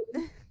buy it.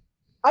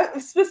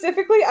 I've seen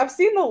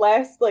the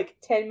last like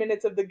 10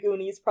 minutes of the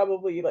Goonies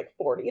probably like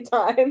 40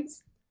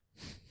 times.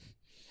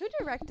 Who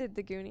directed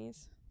the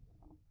Goonies?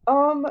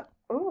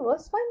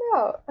 Let's find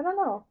out. I don't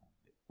know.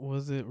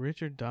 Was it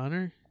Richard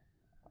Donner?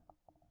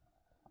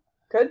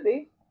 Could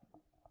be.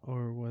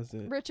 Or was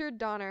it Richard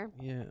Donner.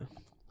 Yeah.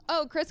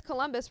 Oh, Chris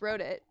Columbus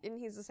wrote it, and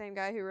he's the same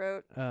guy who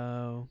wrote.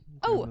 Oh.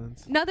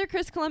 Another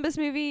Chris Columbus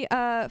movie.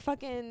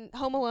 Fucking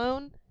Home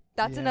Alone.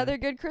 That's Yeah. another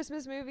good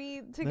Christmas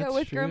movie to go That's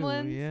with true,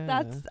 Gremlins. yeah.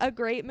 That's a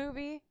great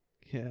movie.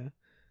 Yeah.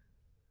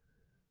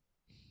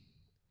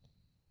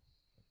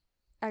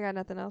 I got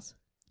nothing else.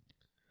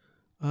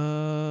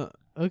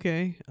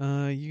 Okay.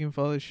 You can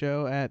follow the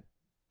show at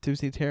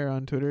Tipsy Terror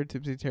on Twitter,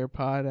 Tipsy Terror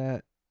Pod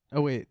at.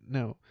 Oh wait,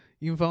 no.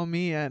 You can follow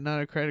me at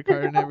Not a Credit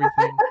Card and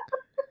Everything.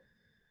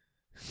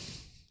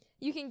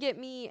 You can get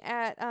me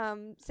at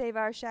Save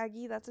Our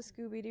Shaggy. That's a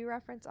Scooby-Doo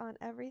reference on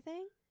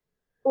everything.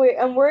 Wait,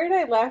 I'm worried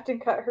I laughed and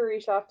cut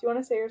Harish off. Do you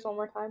want to say yours one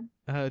more time?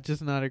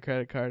 Just Not a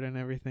Credit Card and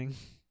Everything.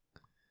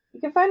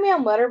 You can find me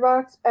on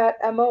Letterboxd at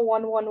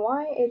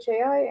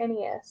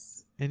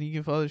Emma11YHAINES. And you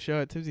can follow the show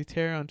at Tipsy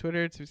Terror on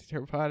Twitter,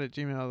 tipsyterrorpod at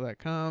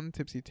gmail.com,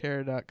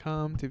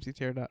 tipsyterror.com,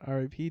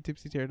 tipsyterror.rip,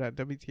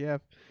 tipsyterror.wtf,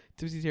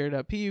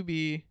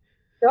 tipsyterror.pub.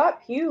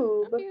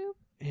 .pube.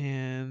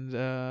 And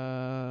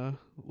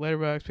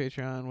Letterboxd,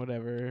 Patreon,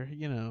 whatever,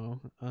 you know.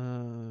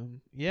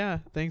 Yeah,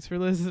 thanks for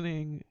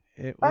listening.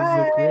 It was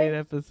a great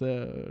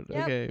episode.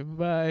 Yep. Okay,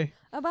 bye.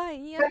 Bye.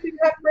 Yeah. Happy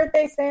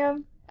birthday,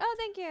 Sam. Oh,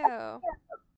 thank you.